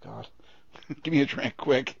 oh my god. Give me a drink,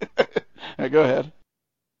 quick. Go ahead.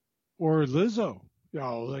 Or Lizzo.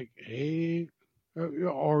 Like, hey.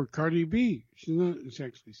 Or Cardi B. She's not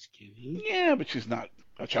exactly skinny. Yeah, but she's not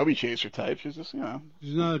a chubby chaser type. She's just,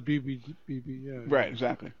 She's not a BB, yeah. Right,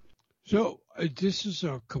 exactly. So, this is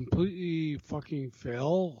a completely fucking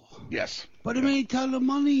fail. Yes. But it made a ton of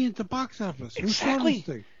money at the box office. Exactly. Who saw this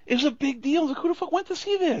thing? It was a big deal. Like, who the fuck went to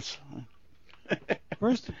see this?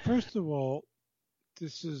 First of all,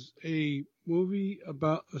 this is a movie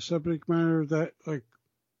about a subject matter that, like,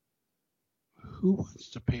 who wants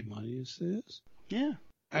to pay money to see this? Yeah.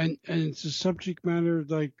 And it's a subject matter,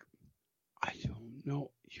 like, I don't know.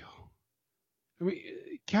 I mean,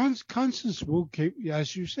 Constance Wu came,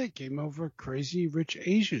 as you say, came over crazy rich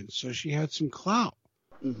Asian, so she had some clout.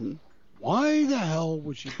 Mm-hmm. Why the hell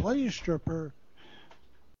would she play a stripper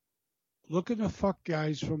looking to fuck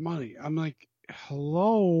guys for money? I'm like,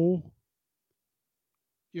 hello?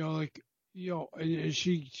 And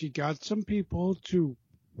she got some people to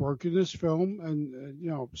work in this film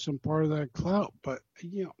and, some part of that clout, but,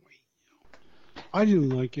 I didn't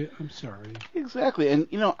like it. I'm sorry. Exactly. And,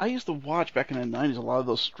 I used to watch back in the 90s a lot of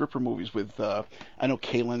those stripper movies with, I know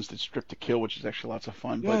Kay Lenz did Strip to Kill, which is actually lots of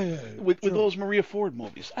fun. With those Maria Ford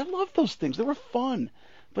movies. I love those things. They were fun.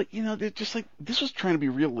 But, they're just like, this was trying to be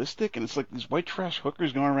realistic, and it's like these white trash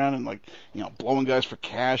hookers going around and, like, blowing guys for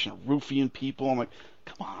cash and roofing people. I'm like,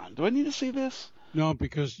 come on, do I need to see this? No,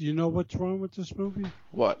 because you know what's wrong with this movie?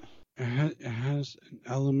 What? It has an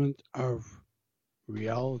element of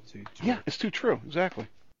reality to Yeah, it. it's too true. Exactly.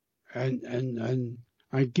 And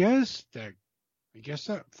I guess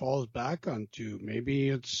that falls back onto maybe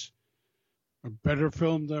it's a better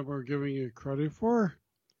film than we're giving it credit for.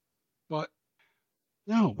 But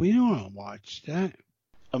no, we don't want to watch that.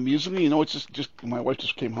 Amusingly, it's just my wife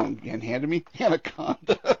just came home and handed me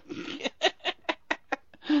Anaconda.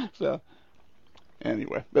 So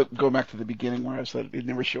anyway, but go back to the beginning where I said it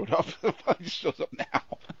never showed up. It just shows up now.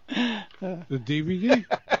 The DVD?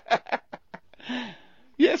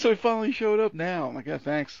 Yeah, so it finally showed up now. I'm like, yeah,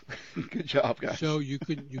 thanks. Good job, guys. So you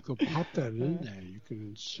could pop that in there. You can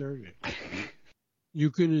insert it.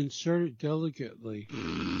 You can insert it delicately.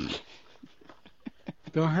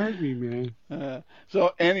 Don't hurt me, man.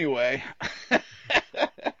 So anyway,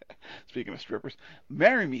 speaking of strippers,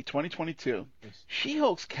 Marry Me 2022.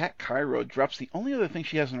 She-Hulk's Kat Cairo drops the only other thing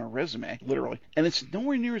she has on her resume, literally, and it's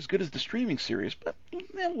nowhere near as good as the streaming series, but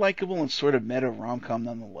likable and sort of meta rom-com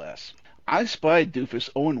nonetheless. I Spy doofus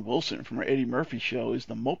Owen Wilson from our Eddie Murphy show is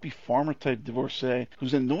the mopey farmer-type divorcee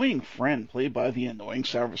whose annoying friend, played by the annoying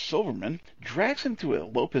Sarah Silverman, drags him to a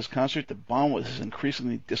Lopez concert to bond with his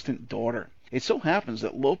increasingly distant daughter. It so happens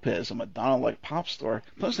that Lopez, a Madonna-like pop star,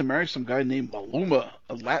 plans to marry some guy named Maluma,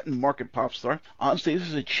 a Latin market pop star, on stage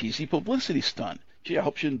as a cheesy publicity stunt. Gee, I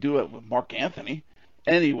hope she didn't do it with Mark Anthony.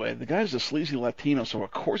 Anyway, the guy's a sleazy Latino, so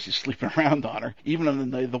of course he's sleeping around on her, even on the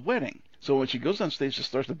night of the wedding. So when she goes on stage to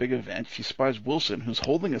start the big event, she spies Wilson, who's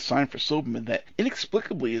holding a sign for Silverman that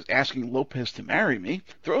inexplicably is asking Lopez to marry me,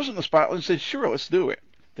 throws him in the spotlight and says, sure, let's do it.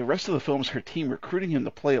 The rest of the film is her team recruiting him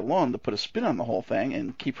to play along to put a spin on the whole thing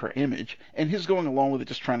and keep her image, and his going along with it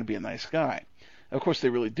just trying to be a nice guy. Of course, they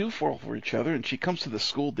really do fall for each other, and she comes to the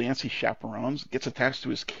school dance he chaperones, gets attached to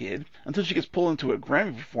his kid, until she gets pulled into a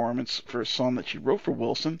Grammy performance for a song that she wrote for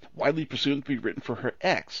Wilson, widely presumed to be written for her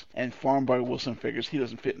ex, and Farm Boy Wilson figures he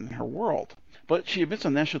doesn't fit in her world. But she admits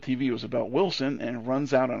on national TV it was about Wilson and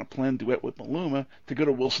runs out on a planned duet with Maluma to go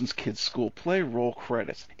to Wilson's kid's school play. Roll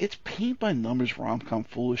credits. It's paint-by-numbers rom-com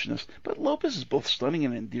foolishness, but Lopez is both stunning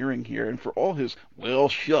and endearing here, and for all his, well,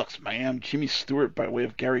 shucks, ma'am, Jimmy Stewart by way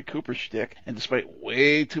of Gary Cooper shtick, and despite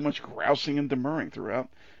way too much grousing and demurring throughout,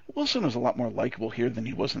 Wilson is a lot more likable here than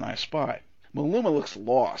he was in I Spy. Maluma looks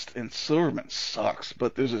lost, and Silverman sucks,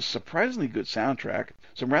 but there's a surprisingly good soundtrack,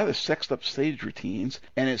 some rather sexed-up stage routines,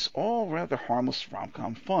 and it's all rather harmless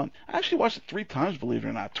rom-com fun. I actually watched it 3 times, believe it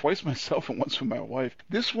or not, twice myself and once with my wife.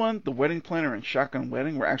 This one, The Wedding Planner, and Shotgun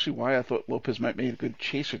Wedding were actually why I thought Lopez might make a good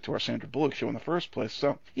chaser to our Sandra Bullock show in the first place.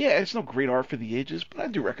 So, yeah, it's no great art for the ages, but I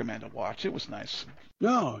do recommend a watch. It was nice.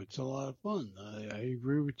 No, it's a lot of fun. I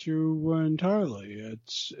agree with you entirely.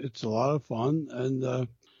 It's a lot of fun, and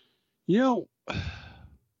you know,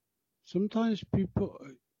 sometimes people,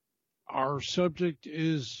 our subject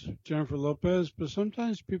is Jennifer Lopez, but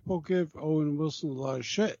sometimes people give Owen Wilson a lot of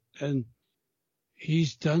shit, and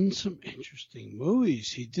he's done some interesting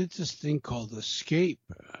movies. He did this thing called Escape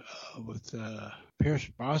with Pierce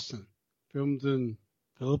Brosnan, filmed in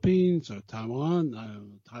Philippines or Taiwan, I don't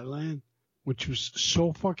know, Thailand, which was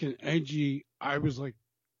so fucking edgy. I was like,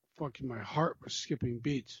 fucking, my heart was skipping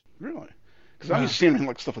beats. Really? Because I was seeing him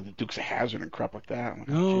like stuff like the Dukes of Hazzard and crap like that. Like,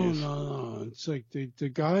 no. It's like the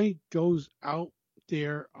guy goes out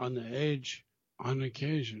there on the edge on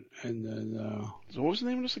occasion, and then. So what was the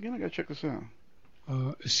name of this again? I gotta check this out.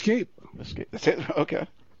 Escape. Escape. That's it. Okay.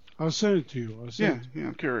 I'll send it to you. Yeah,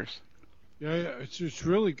 I'm curious. Yeah, it's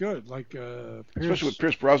really good. Like Pierce, especially with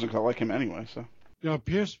Pierce Brosnan, 'cause I like him anyway. So. Yeah,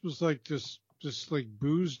 Pierce was like this like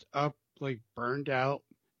boozed up, like burned out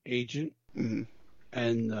agent,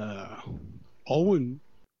 and Owen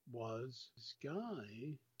was this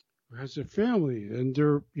guy who has a family,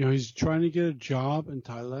 and he's trying to get a job in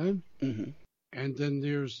Thailand, and then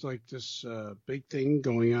there's like this big thing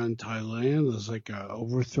going on in Thailand. There's like a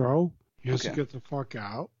overthrow. He has to get the fuck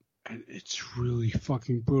out, and it's really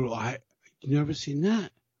fucking brutal. You never seen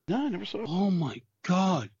that? No, I never saw it. Oh my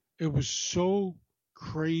god, it was so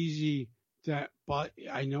crazy but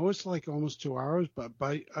I know it's like almost 2 hours, but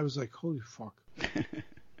I was like, holy fuck.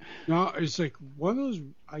 No, it's like one of those,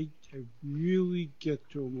 I really get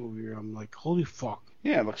to a movie where I'm like, holy fuck.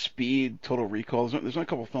 Yeah, like Speed, Total Recall. There's only a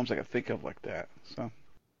couple of films I can think of like that. So.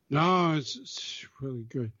 No, it's really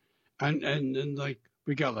good. And like,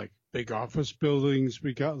 we got like big office buildings.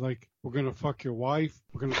 We got like, we're going to fuck your wife.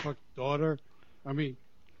 We're going to fuck your daughter. I mean,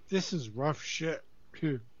 this is rough shit.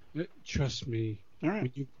 Trust me. All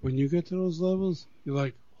right. When you get to those levels, you're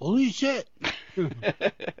like, holy shit.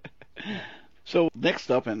 So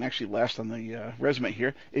next up, and actually last on the resume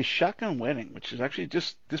here, is Shotgun Wedding, which is actually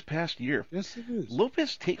just this past year. Yes, it is.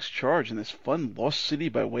 Lopez takes charge in this fun Lost City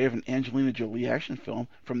by way of an Angelina Jolie action film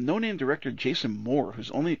from no-name director Jason Moore,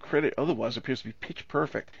 whose only credit otherwise appears to be Pitch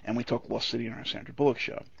Perfect, and we talk Lost City on our Sandra Bullock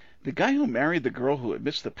show. The guy who married the girl who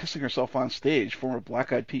admits to pissing herself on stage, former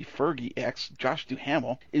Black Eyed Pea Fergie ex Josh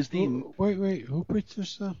Duhamel, is the... Wait, who puts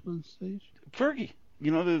herself on stage? Fergie.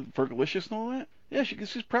 You know, the Fergalicious and all that? Yeah,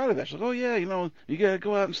 she's proud of that. She's like, oh, yeah, you got to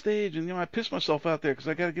go out on stage, and, I pissed myself out there because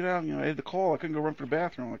I got to get out, I had the call. I couldn't go run for the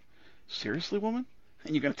bathroom. I'm like, seriously, woman?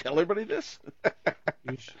 And you're going to tell everybody this?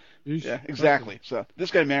 Yeah, exactly. So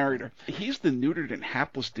this guy married her. He's the neutered and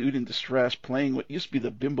hapless dude in distress playing what used to be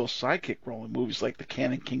the bimbo sidekick role in movies like The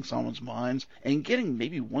Canon King Solomon's Mines, and getting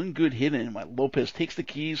maybe one good hit in while Lopez takes the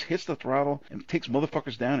keys, hits the throttle, and takes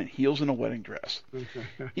motherfuckers down and heels in a wedding dress.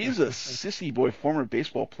 He's a sissy boy former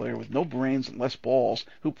baseball player with no brains and less balls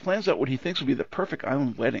who plans out what he thinks will be the perfect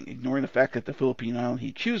island wedding, ignoring the fact that the Philippine island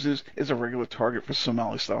he chooses is a regular target for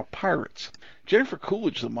Somali-style pirates. Jennifer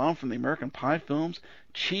Coolidge, the mom from the American Pie films,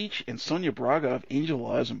 Cheech and Sonia Braga of Angel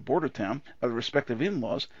Eyes and Border Town are the respective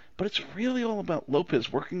in-laws, but it's really all about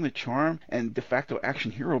Lopez working the charm and de facto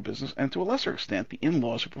action hero business, and to a lesser extent, the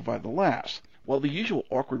in-laws who provide the laughs. While the usual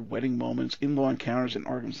awkward wedding moments, in-law encounters, and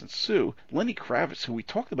arguments ensue, Lenny Kravitz, who we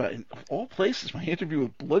talked about in, of all places, my interview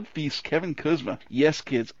with Blood Feast Kevin Kuzma. Yes,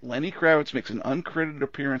 kids, Lenny Kravitz makes an uncredited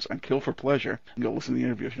appearance on Kill for Pleasure. You go listen to the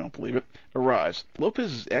interview if you don't believe it. Arrives.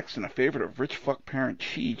 Lopez's ex and a favorite of rich fuck parent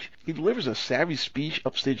Cheech. He delivers a savvy speech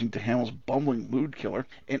upstaging DeHamel's bumbling mood killer,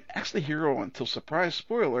 and acts the hero until, surprise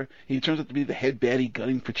spoiler, he turns out to be the head baddie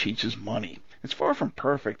gunning for Cheech's money. It's far from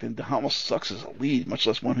perfect, and DeHamel sucks as a lead, much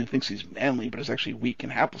less one who thinks he's manly but is actually weak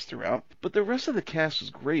and hapless throughout. But the rest of the cast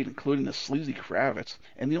is great, including the sleazy Kravitz,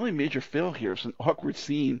 and the only major fail here is an awkward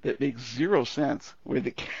scene that makes zero sense, where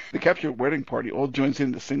the captured wedding party all joins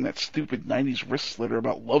in to sing that stupid 90s wrist slitter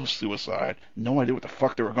about love suicide. No idea what the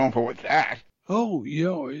fuck they were going for with that. Oh,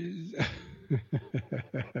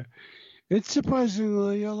 it's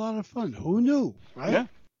surprisingly a lot of fun. Who knew, right? Yeah.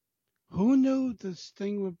 Who knew this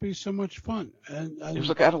thing would be so much fun? And it was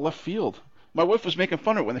like out of left field. My wife was making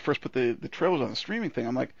fun of it when they first put the trailers on the streaming thing.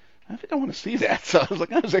 I'm like, I think I want to see that. So I was like,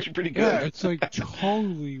 that was actually pretty good. Yeah, it's like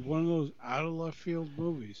totally one of those out of left field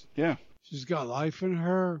movies. Yeah. She's got life in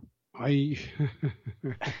her. I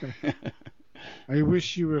wish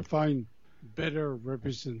she would find better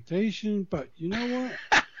representation, but you know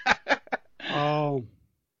what?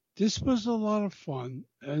 This was a lot of fun,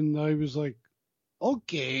 and I was like,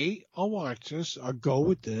 okay, I'll watch this. I'll go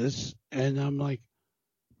with this. And I'm like,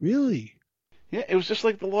 really? Yeah, it was just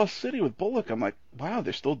like The Lost City with Bullock. I'm like, wow,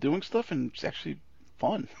 they're still doing stuff, and it's actually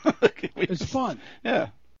fun. It's fun. Yeah.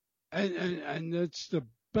 And that's the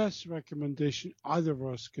best recommendation either of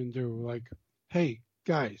us can do. Like, hey,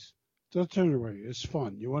 guys, don't turn away. It's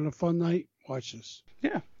fun. You want a fun night? Watch this.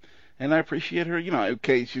 Yeah. And I appreciate her,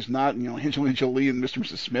 okay, she's not, Angelina Jolie and Mr. and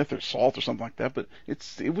Mrs. Smith or Salt or something like that, but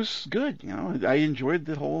it was good, I enjoyed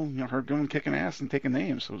the whole, her going kicking ass and taking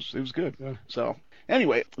names. It was good. Yeah. So,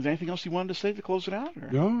 anyway, is there anything else you wanted to say to close it out? Or?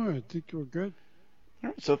 No, I think we're good. All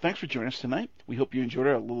right, so thanks for joining us tonight. We hope you enjoyed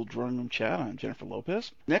our little drawing room chat on Jennifer Lopez.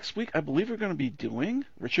 Next week, I believe we're going to be doing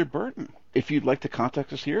Richard Burton. If you'd like to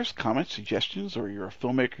contact us here, comments, suggestions, or you're a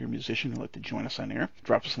filmmaker or musician who'd like to join us on air,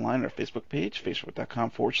 drop us a line on our Facebook page,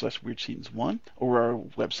 facebook.com/WeirdScenes1, or our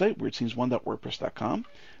website, WeirdScenes1.wordpress.com.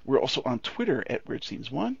 We're also on Twitter at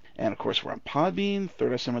WeirdScenes1, and of course we're on Podbean,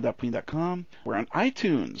 thirdeycinema.podbean.com. We're on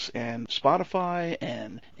iTunes and Spotify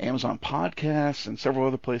and Amazon Podcasts and several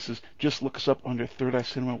other places. Just look us up under Third Eye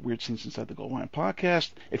Cinema Weird Scenes Inside the Gold Line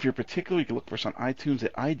Podcast. If you're particular, you can look for us on iTunes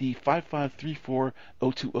at ID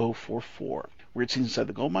 5534-02044. Weird Scenes Inside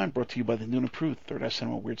the Gold Mine, brought to you by the new and improved Third Eye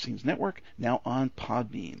Cinema Weird Scenes Network, now on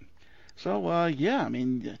Podbean. So,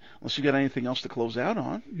 unless you got anything else to close out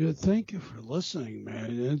on. Yeah, thank you for listening, man.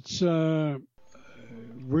 It's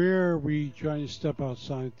where we trying to step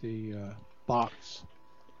outside the box.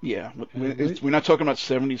 Yeah, we're not talking about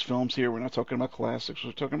 70s films here. We're not talking about classics.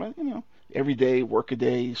 We're talking about, everyday,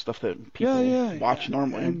 work-a-day stuff that people watch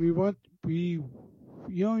normally. And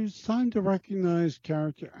it's time to recognize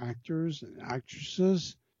character actors and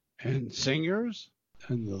actresses and singers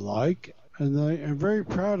and the like. And I'm very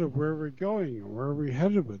proud of where we're going and where we're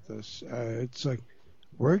headed with this. It's like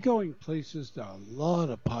we're going places that a lot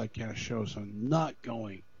of podcast shows are not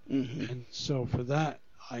going. Mm-hmm. And so for that,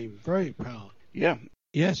 I'm very proud. Yeah.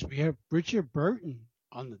 Yes, we have Richard Burton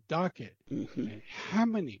on the docket. Mm-hmm. And how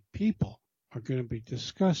many people are going to be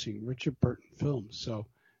discussing Richard Burton films? So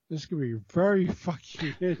this is going to be very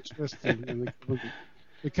fucking interesting in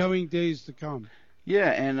the coming days to come.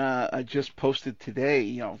 Yeah, and I just posted today,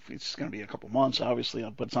 it's going to be a couple months, obviously,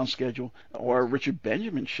 but it's on schedule, our Richard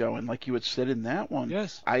Benjamin show, and like you had said in that one,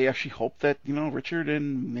 yes, I actually hope that, Richard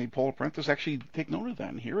and maybe Paul Prentice actually take note of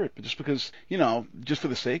that and hear it, but just because, just for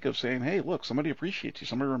the sake of saying, hey, look, somebody appreciates you,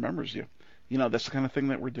 somebody remembers you, that's the kind of thing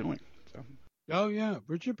that we're doing. So. Oh, yeah,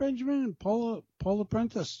 Richard Benjamin and Paula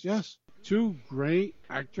Prentice, yes. Two great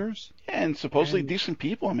actors. Yeah, and supposedly decent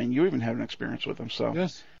people. I mean, you even had an experience with them, so.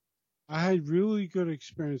 Yes. I had really good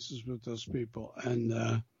experiences with those people, and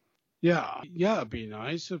it'd be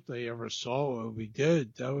nice if they ever saw what we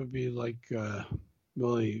did. That would be like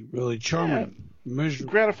really, really charming,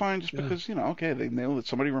 gratifying, just because they know that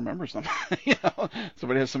somebody remembers them.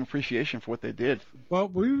 Somebody has some appreciation for what they did. Well,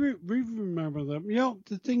 we remember them.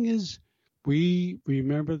 The thing is, we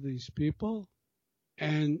remember these people,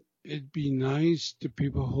 and it'd be nice to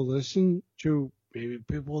people who listen to maybe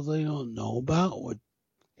people they don't know about.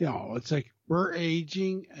 It's like we're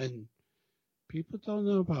aging and people don't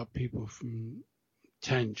know about people from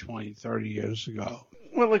 10, 20, 30 years ago.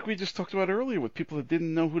 Well, like we just talked about earlier with people that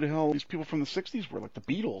didn't know who the hell these people from the 60s were, like the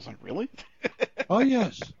Beatles. Like, really? Oh,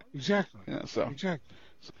 yes. Exactly. Yeah, so. Exactly.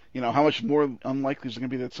 How much more unlikely is it going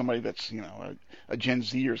to be that somebody that's, a Gen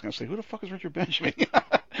Zer is going to say, who the fuck is Richard Benjamin?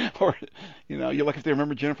 Or, you're lucky if they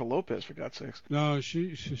remember Jennifer Lopez, for God's sakes. No,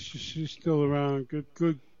 she's still around.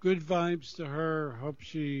 Good vibes to her. Hope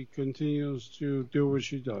she continues to do what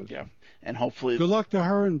she does. Yeah, and hopefully. Good luck to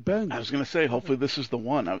her and Ben. I was gonna say, hopefully this is the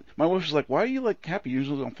one. My wife was like, "Why are you like happy? You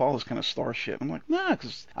usually don't follow this kind of star shit." I'm like, "Nah,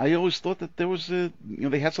 because I always thought that there was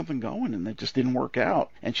they had something going and it just didn't work out."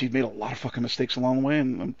 And she'd made a lot of fucking mistakes along the way,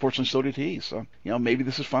 and unfortunately, so did he. So, maybe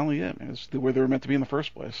this is finally it. It's where they were meant to be in the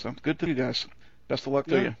first place. So, good to you guys. Best of luck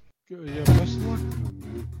to you. Yeah, best of luck to him,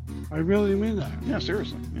 man. I really mean that. Yeah,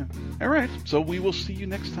 seriously. Yeah. All right. So we will see you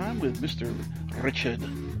next time with Mr. Richard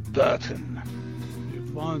Burton. You're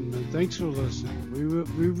fun, man. Thanks for listening.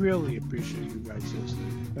 We really appreciate you guys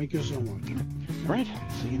listening. Thank you so much. All right.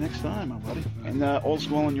 See you next time, my buddy. And all's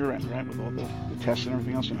well on your end, right? With all the tests and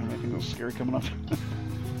everything else. Anything else scary coming up?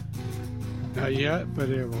 Not yet, but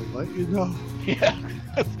I will let you know. Yeah.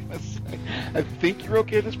 I was going to say. I think you're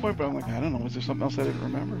okay at this point, but I'm like, I don't know. Was there something else I didn't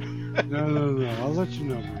remember? No. I'll let you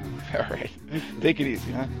know, man. All right. Take it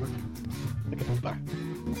easy, huh? Okay. Bye.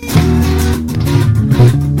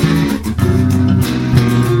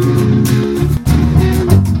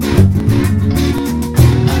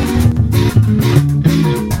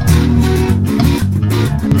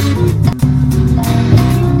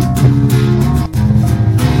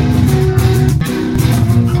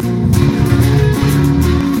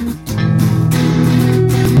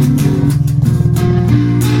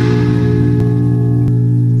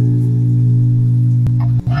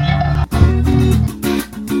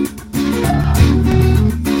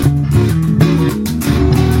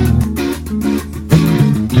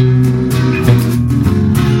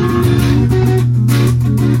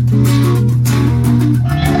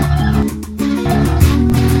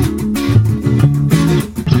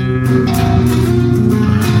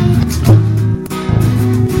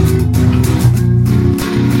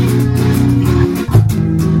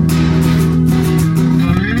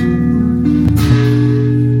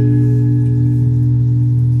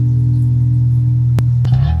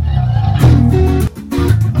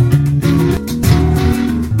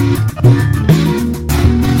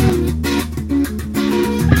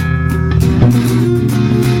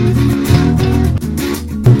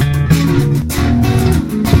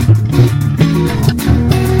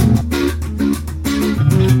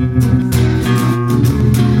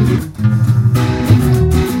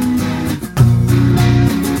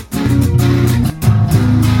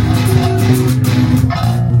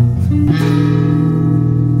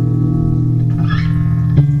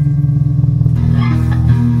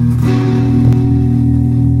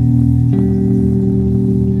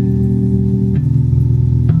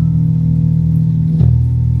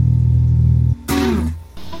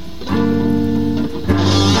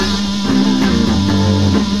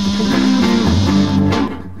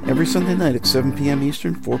 Sunday night at 7 p.m.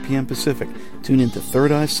 Eastern, 4 p.m. Pacific. Tune into Third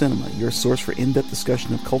Eye Cinema, your source for in-depth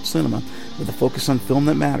discussion of cult cinema with a focus on film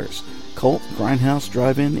that matters. Cult, grindhouse,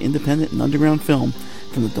 drive-in, independent, and underground film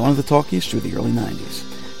from the dawn of the talkies through the early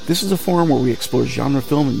 90s. This is a forum where we explore genre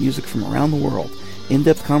film and music from around the world,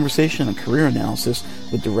 in-depth conversation and career analysis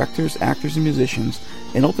with directors, actors, and musicians,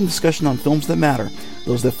 and open discussion on films that matter,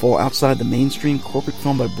 those that fall outside the mainstream corporate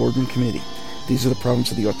film by boardroom committee. These are the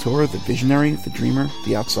province of the auteur, the visionary, the dreamer,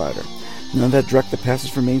 the outsider. None of that dreck that passes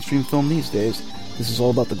for mainstream film these days. This is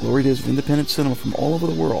all about the glory days of independent cinema from all over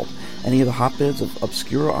the world. Any of the hotbeds of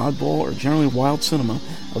obscure, oddball, or generally wild cinema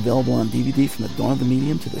available on DVD from the dawn of the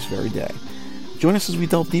medium to this very day. Join us as we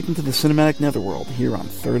delve deep into the cinematic netherworld here on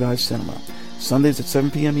Third Eye Cinema. Sundays at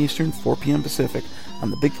 7 p.m. Eastern, 4 p.m. Pacific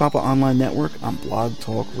on the Big Papa Online Network on Blog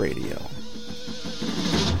Talk Radio.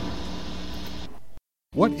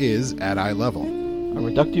 What is At Eye Level? A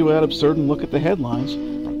reductio ad absurdum look at the headlines,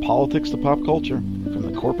 from politics to pop culture, from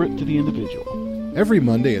the corporate to the individual. Every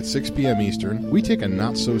Monday at 6 p.m. Eastern, we take a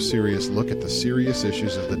not-so-serious look at the serious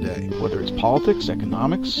issues of the day. Whether it's politics,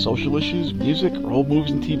 economics, social issues, music, or old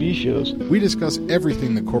movies and TV shows, we discuss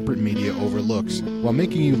everything the corporate media overlooks while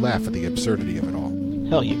making you laugh at the absurdity of it all.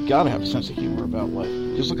 Hell, you gotta have a sense of humor about life.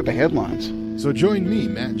 Just look at the headlines. So join me,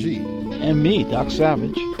 Matt G. And me, Doc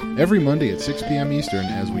Savage. Every Monday at 6 p.m. Eastern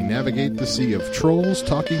as we navigate the sea of trolls,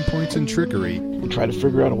 talking points, and trickery. And try to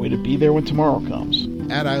figure out a way to be there when tomorrow comes.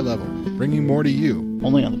 At Eye Level, bringing more to you.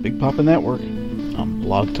 Only on the Big Papa Network on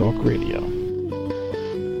Blog Talk Radio.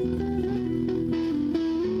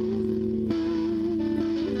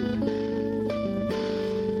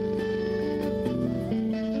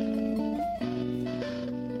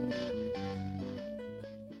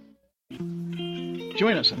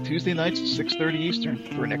 Join us on Tuesday nights at 6:30 Eastern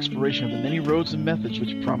for an exploration of the many roads and methods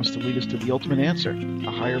which promise to lead us to the ultimate answer, a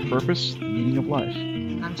higher purpose, the meaning of life.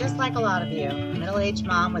 I'm just like a lot of you, a middle-aged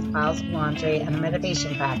mom with piles of laundry and a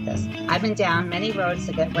meditation practice. I've been down many roads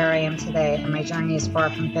to get where I am today, and my journey is far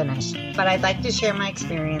from finished. But I'd like to share my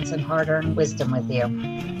experience and hard-earned wisdom with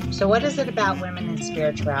you. So what is it about women and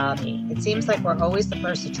spirituality? It seems like we're always the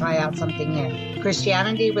first to try out something new.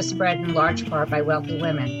 Christianity was spread in large part by wealthy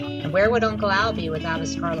women. And where would Uncle Al be without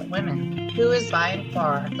his Scarlet Women? Who is by and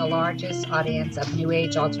far the largest audience of New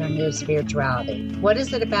Age alternative spirituality? What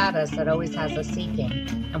is it about us that always has us seeking?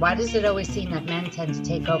 And why does it always seem that men tend to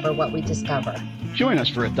take over what we discover? Join us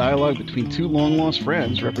for a dialogue between two long-lost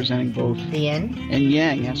friends representing both The yin and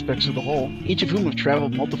yang aspects of the whole, each of whom have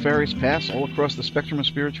traveled multifarious paths all across the spectrum of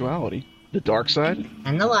spirituality. The dark side,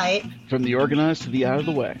 and the light. from the organized to the out of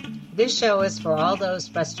the way. This show is for all those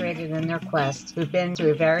frustrated in their quest who've been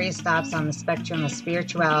through various stops on the spectrum of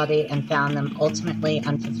spirituality and found them ultimately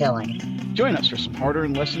unfulfilling. Join us for some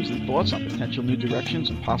hard-earned lessons and thoughts on potential new directions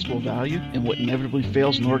and possible value in what inevitably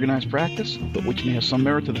fails in organized practice, but which may have some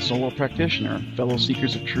merit to the solo practitioner and fellow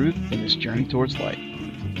seekers of truth in this journey towards light.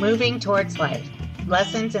 Moving towards life.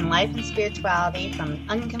 Lessons in life and spirituality from an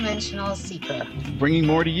unconventional seeker. Bringing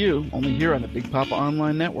more to you, only here on the Big Papa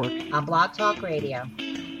Online Network. On Blog Talk Radio.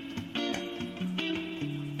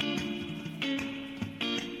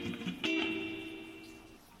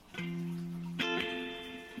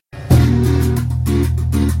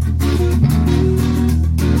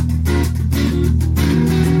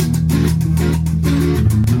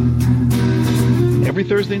 Every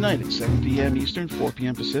Thursday night at 7 p.m. Eastern, 4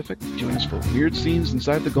 p.m. Pacific, join us for Weird Scenes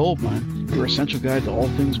Inside the Gold Mine, your essential guide to all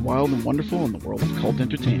things wild and wonderful in the world of cult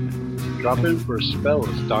entertainment. Drop in for a spell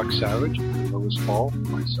as Doc Savage, Lois Hall, and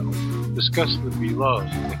myself discuss the beloved,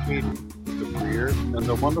 the hated, the weird, and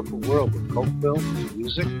the wonderful world of cult films,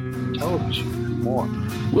 music, television, and more.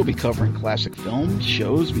 We'll be covering classic films,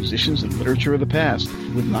 shows, musicians, and literature of the past,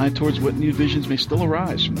 with an eye towards what new visions may still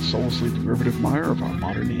arise from the soullessly derivative mire of our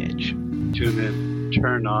modern age. Tune in,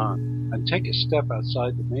 turn on, and take a step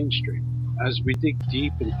outside the mainstream as we dig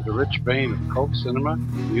deep into the rich vein of cult cinema,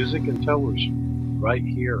 music, and television, right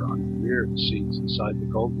here on Weird Scenes Inside the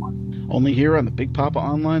Gold Mine. Only here on the Big Papa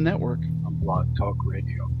Online Network. On Blog Talk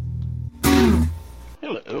Radio.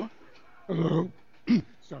 Hello. Hello.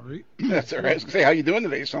 Sorry. That's all right. I was going to say, how you doing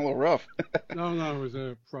today? You sound a little rough. No, it was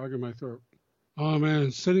a frog in my throat. Oh, man,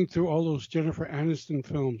 sitting through all those Jennifer Aniston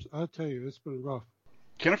films, I'll tell you, it's been rough.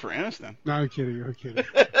 Jennifer Aniston? No, I'm kidding.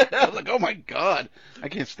 I was like, oh my God, I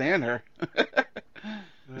can't stand her.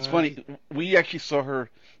 It's funny. We actually saw her,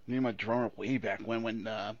 me and my drummer, way back when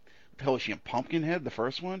the hell was she in Pumpkinhead, the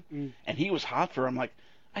first one? And he was hot for her. I'm like,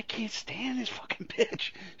 I can't stand this fucking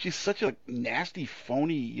bitch. She's such a nasty,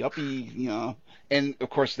 phony, yuppie, you know. And, of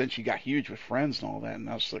course, then she got huge with Friends and all that, and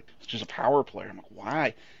I was like, she's a power player. I'm like,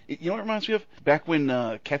 why? You know what it reminds me of? Back when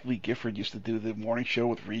Kathie Lee Gifford used to do the morning show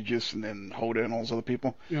with Regis and then Hoda and all those other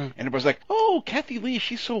people. Yeah. And everybody's like, oh, Kathie Lee,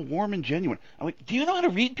 she's so warm and genuine. I'm like, do you know how to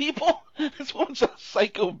read people? This woman's a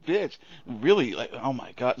psycho bitch. Really, like, oh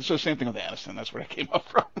my God. So the same thing with Aniston. That's where I came up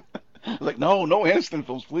from. I was like, no Aniston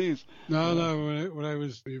films, please. No, when I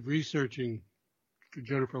was researching for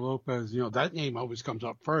Jennifer Lopez, you know, that name always comes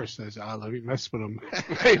up first. I said, let me mess with him.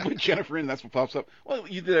 Right, with Jennifer in, that's what pops up. Well,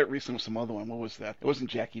 you did that recently with some other one. What was that? It wasn't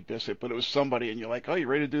Jackie Bissett, but it was somebody, and you're like, oh, you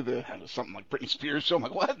ready to do something like Britney Spears? So I'm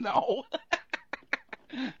like, what? No.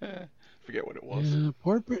 Forget what it was. Yeah,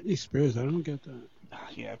 poor Britney Spears. I don't get that.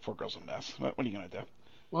 Yeah, poor girl's a mess. What are you going to do?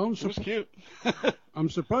 Well, it was cute. I'm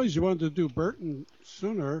surprised you wanted to do Burton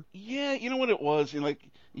sooner. Yeah, you know what it was?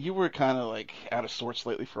 You were kind of like out of sorts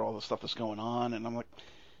lately for all the stuff that's going on, and I'm like,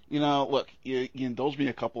 look, you indulged me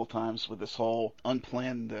a couple of times with this whole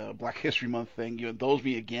unplanned Black History Month thing. You indulged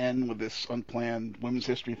me again with this unplanned Women's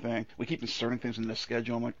History thing. We keep inserting things in the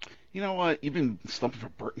schedule. I'm like, you know what? You've been stumping for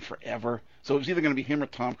Burton forever. So it was either going to be him or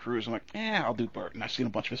Tom Cruise. I'm like, I'll do Burton. I've seen a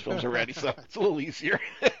bunch of his films already, so it's a little easier.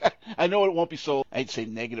 I know it won't be so, I'd say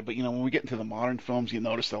negative, but, when we get into the modern films, you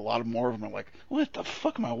notice that a lot more of them are like, what the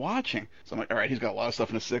fuck am I watching? So I'm like, all right, he's got a lot of stuff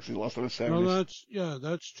in the 60s, a lot of stuff in the 70s. Well,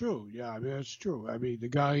 that's true. Yeah, I mean, that's true. I mean, the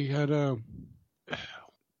guy had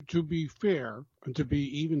to be fair and to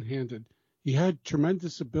be even-handed, he had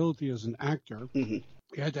tremendous ability as an actor. Mm-hmm.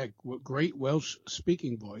 He had that great Welsh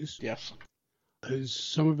speaking voice. Yes.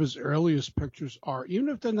 Some of his earliest pictures are, even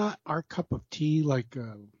if they're not our cup of tea, like,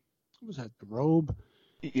 what was that, The Robe?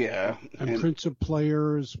 Yeah. And Prince of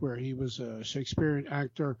Players, where he was a Shakespearean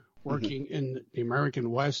actor working in the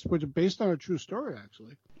American West, which is based on a true story,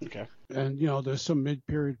 actually. Okay. And, there's some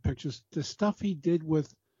mid-period pictures. The stuff he did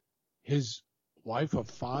with his wife of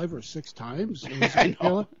 5 or 6 times. I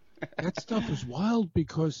know. That stuff is wild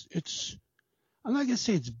because I'm not going to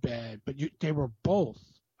say it's bad, but they were both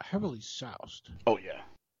heavily soused. Oh, yeah.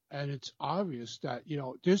 And it's obvious that,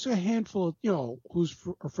 there's a handful of, Who's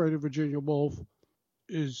Afraid of Virginia Woolf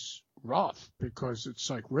is rough because it's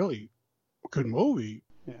like really a good movie,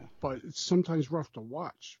 but it's sometimes rough to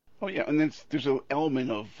watch. Oh yeah, and then there's an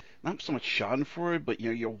element of not so much schadenfreude, but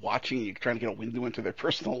you're watching and you're trying to get a window into their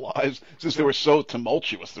personal lives. Since they were so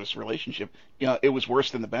tumultuous, this relationship, it was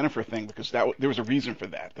worse than the Bennifer thing because there was a reason for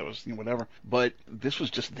that. That was whatever. But this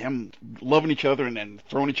was just them loving each other and then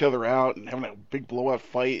throwing each other out and having a big blowout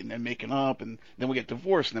fight and then making up and then we get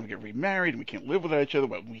divorced and then we get remarried and we can't live without each other,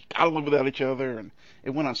 but we gotta live without each other. And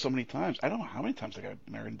it went on so many times. I don't know how many times I got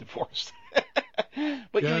married and divorced.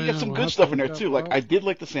 But you get some good stuff in there too. Like I did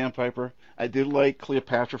like the Sandpiper. I did like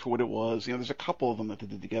Cleopatra for what it was. There's a couple of them that they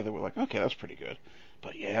did together. We're like, okay, that's pretty good.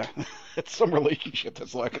 But yeah, it's some relationship.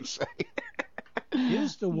 That's all I can say.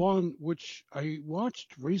 Here's the one which I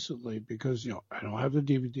watched recently because I don't have the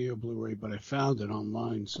DVD or Blu-ray, but I found it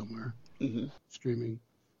online somewhere streaming.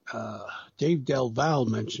 Dave Del Val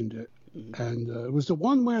mentioned it, and it was the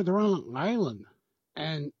one where they're on an island,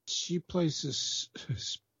 and she plays this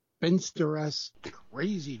spinster-esque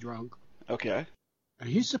crazy drunk. Okay. And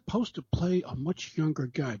he's supposed to play a much younger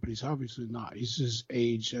guy, but he's obviously not. He's his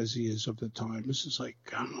age as he is of the time. This is like,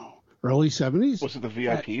 I don't know, early 70s? Was it the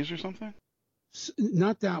VIPs or something?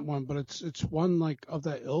 Not that one, but it's one like of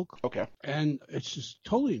that ilk. Okay. And it's just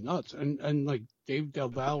totally nuts. And like Dave Del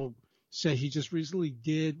Val said, he just recently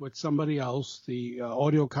did with somebody else the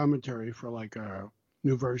audio commentary for like a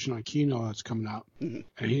new version on Kino that's coming out. And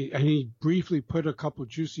he briefly put a couple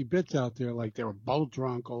juicy bits out there, like they were both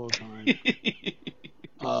drunk all the time.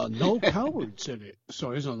 No Cowards in it,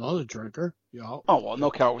 so he's another drinker. Oh well,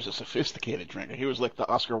 No Coward was a sophisticated drinker. He was like the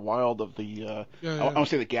Oscar Wilde of the. I want to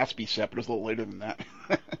say the Gatsby set, but it was a little later than that.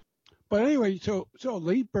 But anyway, so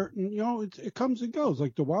Lee Burton, it comes and goes.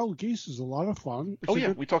 Like the Wild Geese is a lot of fun.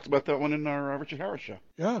 We talked about that one in our Richard Harris show.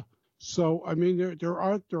 Yeah. So I mean, there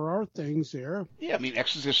are things there. Yeah, I mean,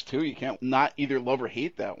 Exorcist 2, you can't not either love or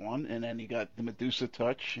hate that one, and then you got the Medusa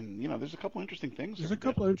touch, and there's a couple interesting things. There's a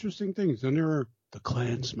couple interesting things. Then there are the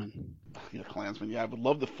Klansmen. Yeah, Klansmen. Yeah, I would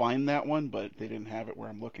love to find that one, but they didn't have it where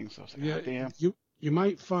I'm looking. So I was like, damn. You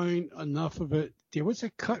might find enough of it. There was a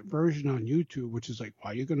cut version on YouTube, which is like,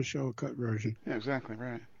 why are you going to show a cut version? Yeah, exactly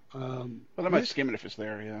right. Well, I might skim it if it's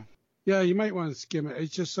there. Yeah. Yeah, you might want to skim it.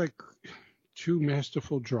 It's just like two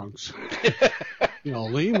masterful drunks.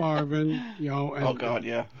 Lee Marvin, and, oh God,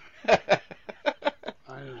 yeah. I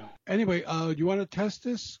don't know. Anyway, do you want to test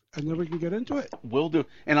this and then we can get into it? Will do.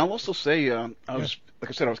 And I'll also say, I was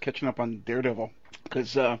catching up on Daredevil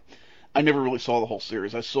because I never really saw the whole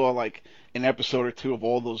series. I saw like an episode or two of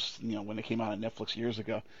all those, when they came out on Netflix years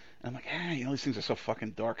ago. And I'm like, these things are so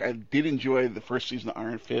fucking dark. I did enjoy the first season of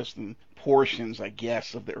Iron Fist and portions, I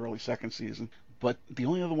guess, of the early second season. But the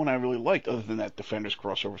only other one I really liked, other than that Defenders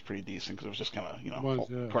crossover, was pretty decent because it was just kind of,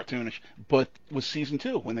 cartoonish. But was season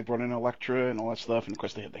 2 when they brought in Elektra and all that stuff, and of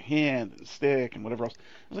course they had the hand and stick and whatever else.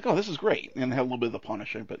 I was like, oh, this is great, and they had a little bit of the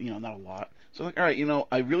Punisher, but not a lot. So I'm like, all right,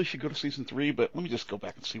 I really should go to season 3, but let me just go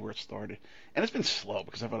back and see where it started. And it's been slow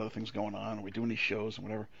because I've had other things going on, and we're doing these shows and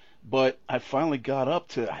whatever. But I finally got up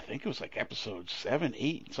to, I think it was like episode 7,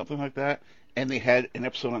 8, something like that, and they had an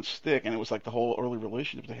episode on stick, and it was like the whole early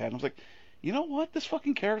relationship they had. And I was like, you know what? This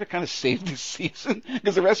fucking character kind of saved this season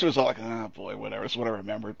because the rest of it was all like, boy, whatever. It's what I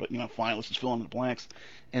remembered. But fine, let's just fill in the blanks.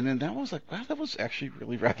 And then that was like, wow, that was actually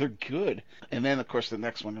really rather good. And then of course the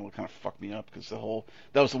next one kind of fucked me up because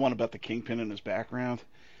that was the one about the Kingpin in his background.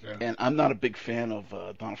 Yeah. And I'm not a big fan of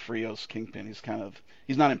Donofrio's Kingpin.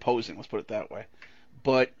 He's not imposing. Let's put it that way.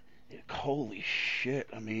 But holy shit!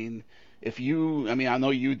 I mean, I know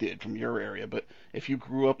you did from your area, but if you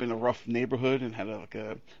grew up in a rough neighborhood and had I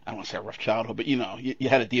don't want to say a rough childhood, but you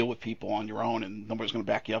had to deal with people on your own and nobody's going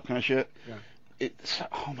to back you up kind of shit. Yeah.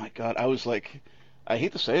 Oh my God, I was like, I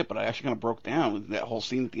hate to say it, but I actually kind of broke down with that whole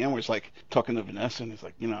scene at the end where he's like talking to Vanessa and he's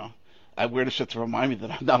like, I wear this shit to remind me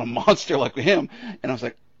that I'm not a monster like him. And I was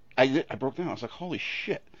like, I broke down. I was like, holy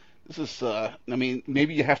shit. This is,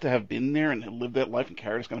 maybe you have to have been there and lived that life and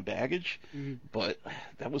carried this kind of baggage, but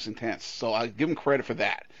that was intense. So I give him credit for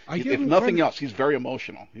that. If nothing else, he's very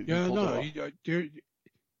emotional.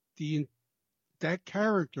 That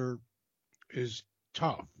character is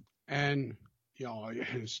tough, and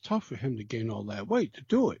it's tough for him to gain all that weight to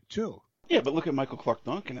do it too. Yeah, but look at Michael Clark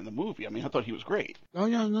Duncan in the movie. I thought he was great. Oh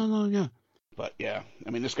yeah, no. But yeah,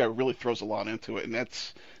 this guy really throws a lot into it, and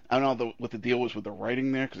that's, I don't know what the deal was with the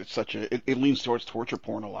writing there, because it's it leans towards torture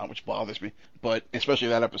porn a lot, which bothers me. But especially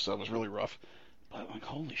that episode was really rough. But like,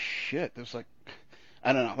 holy shit, there's like,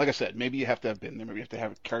 I don't know. Like I said, maybe you have to have been there, maybe you have to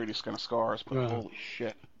have carry these kind of scars. But holy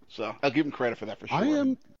shit. So I'll give him credit for that for sure. I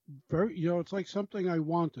am very, it's like something I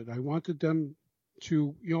wanted. I wanted them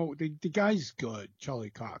to, the guy's good, Charlie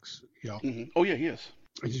Cox. Oh yeah, he is.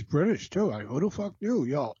 He's British too. Who the fuck knew,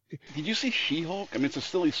 Did you see She-Hulk? I mean, it's a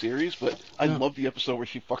silly series, but I love the episode where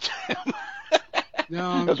she fucks him. No,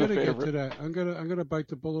 I'm gonna get to that. I'm gonna bite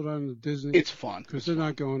the bullet on the Disney. It's fun because they're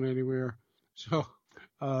not going anywhere. So,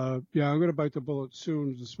 I'm gonna bite the bullet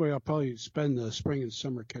soon. This way, I'll probably spend the spring and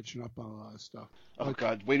summer catching up on a lot of stuff. Oh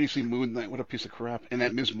God, wait till you see Moon Knight. What a piece of crap! And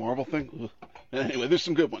that Ms. Marvel thing. Ugh. Anyway, there's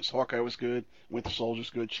some good ones. Hawkeye was good. Winter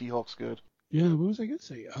Soldier's good. She-Hulk's good. Yeah, what was I gonna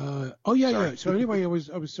say? Yeah. So anyway, I was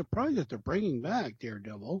surprised that they're bringing back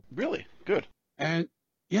Daredevil. Really good. And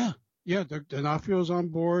D'Onofrio's on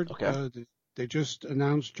board. Okay. They just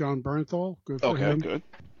announced John Bernthal. Good for him. Okay, good.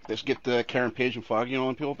 Let's get Karen Page and Foggy and all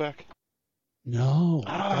them people back. No,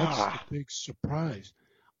 that's the big surprise.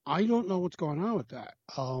 I don't know what's going on with that.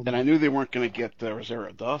 And I knew they weren't going to get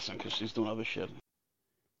Rosario Dawson because she's doing other shit.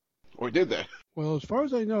 Or did they? Well, as far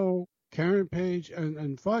as I know, Karen Page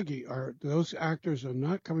and Foggy those actors are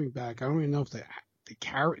not coming back. I don't even know if the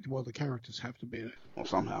characters have to be in it. Well,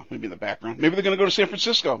 somehow, maybe in the background. Maybe they're going to go to San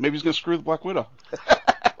Francisco. Maybe he's going to screw the Black Widow,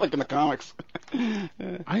 like in the comics.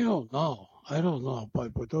 I don't know,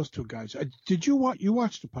 but those two guys. Did you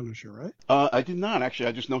watch The Punisher, right? I did not actually.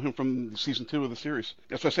 I just know him from season 2 of the series.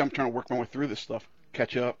 That's why I say I'm trying to work my way through this stuff,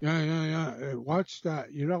 catch up. Yeah. Watch that,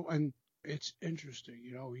 and it's interesting.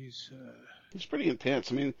 He's pretty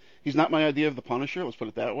intense. I mean, he's not my idea of the Punisher. Let's put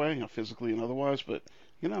it that way, physically and otherwise. But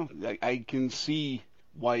I can see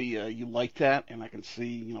why you like that, and I can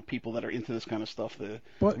see people that are into this kind of stuff, the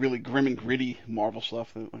really grim and gritty Marvel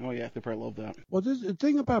stuff. They probably love that. Well, the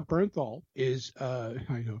thing about Bernthal is, I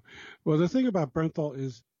know. Well, the thing about Bernthal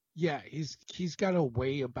is, he's got a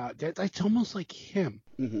way about that. It's almost like him.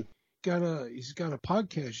 Mm-hmm. He's got a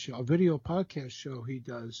podcast show, a video podcast show he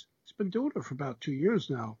does. He's been doing it for about 2 years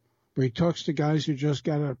now, where he talks to guys who just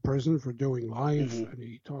got out of prison for doing life, and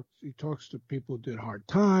he talks to people who did hard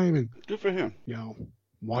time, and good for him.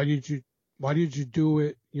 Why did you do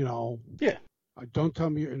it? Yeah. Don't tell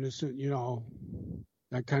me you're innocent.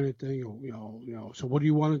 That kind of thing. So what do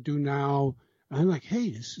you want to do now? And I'm like,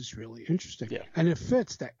 hey, this is really interesting. Yeah. And it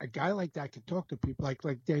fits that a guy like that can talk to people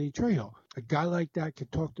like Danny Trejo. A guy like that can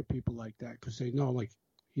talk to people like that because they know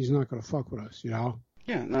he's not going to fuck with us.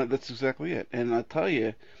 Yeah, no, that's exactly it. And I'll tell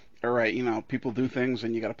you, all right, people do things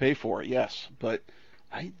and you got to pay for it, yes. But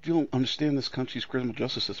I don't understand this country's criminal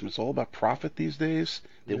justice system. It's all about profit these days.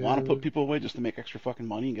 They want to put people away just to make extra fucking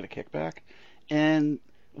money and get a kickback. And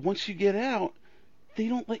once you get out, they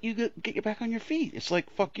don't let you get you back on your feet. It's like,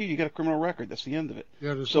 fuck you, you got a criminal record. That's the end of it.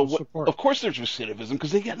 Yeah, there's so no support. Of course there's recidivism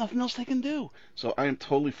because they got nothing else they can do. So I am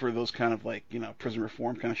totally for those kind of prison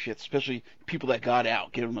reform kind of shit, especially people that got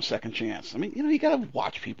out, give them a second chance. I mean, you got to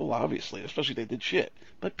watch people, obviously, especially if they did shit.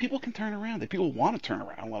 But people can turn around. People want to turn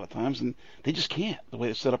around a lot of times, and they just can't. The way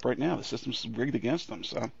it's set up right now, the system's rigged against them.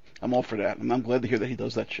 So I'm all for that, and I'm glad to hear that he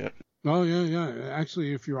does that shit. Oh, yeah.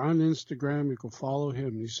 Actually, if you're on Instagram, you can follow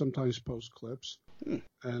him. He sometimes posts clips.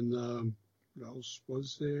 And what else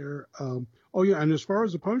was there? And as far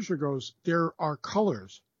as the Punisher goes, there are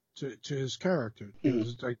colors to his character.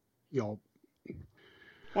 It's like, Well,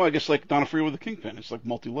 I guess like D'Onofrio with the Kingpin. It's like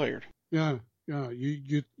multi-layered. Yeah.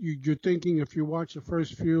 You're thinking if you watch the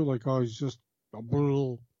first few, he's just a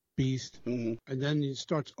brutal beast, and then he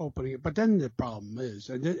starts opening it. But then the problem is,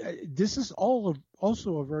 and this is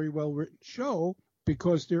also a very well-written show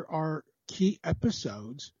because there are key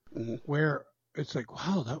episodes where it's like,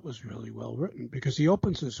 wow, that was really well written because he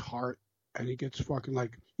opens his heart and he gets fucking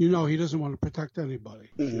he doesn't want to protect anybody,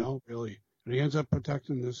 really. And he ends up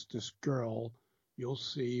protecting this girl. You'll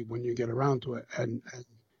see when you get around to it, and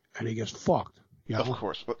he gets fucked. Of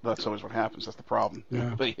course, but that's always what happens. That's the problem.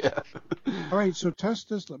 Yeah. But yeah. All right, so test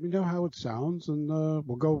this. Let me know how it sounds, and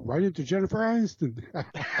we'll go right into Jennifer Aniston.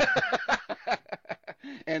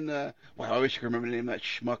 And I wish I could remember the name of that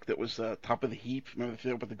schmuck that was top of the heap. Remember the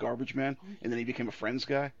film with the garbage man? And then he became a Friends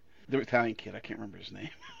guy? The Italian kid. I can't remember his name.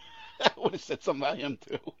 I would have said something about him,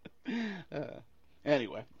 too.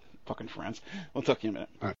 Anyway, fucking Friends. We'll talk to you in a minute.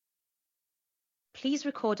 All right. Please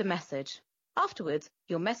record a message. Afterwards,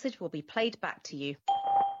 your message will be played back to you.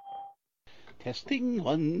 Testing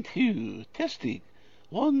 1, 2. Testing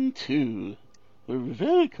 1, 2. Where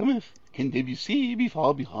Rivera cometh, can Debussy be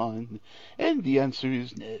far behind? And the answer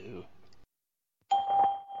is no.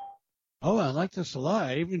 Oh, I like this a lot.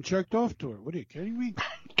 I even checked off to her. What are you kidding me?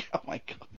 Oh my God.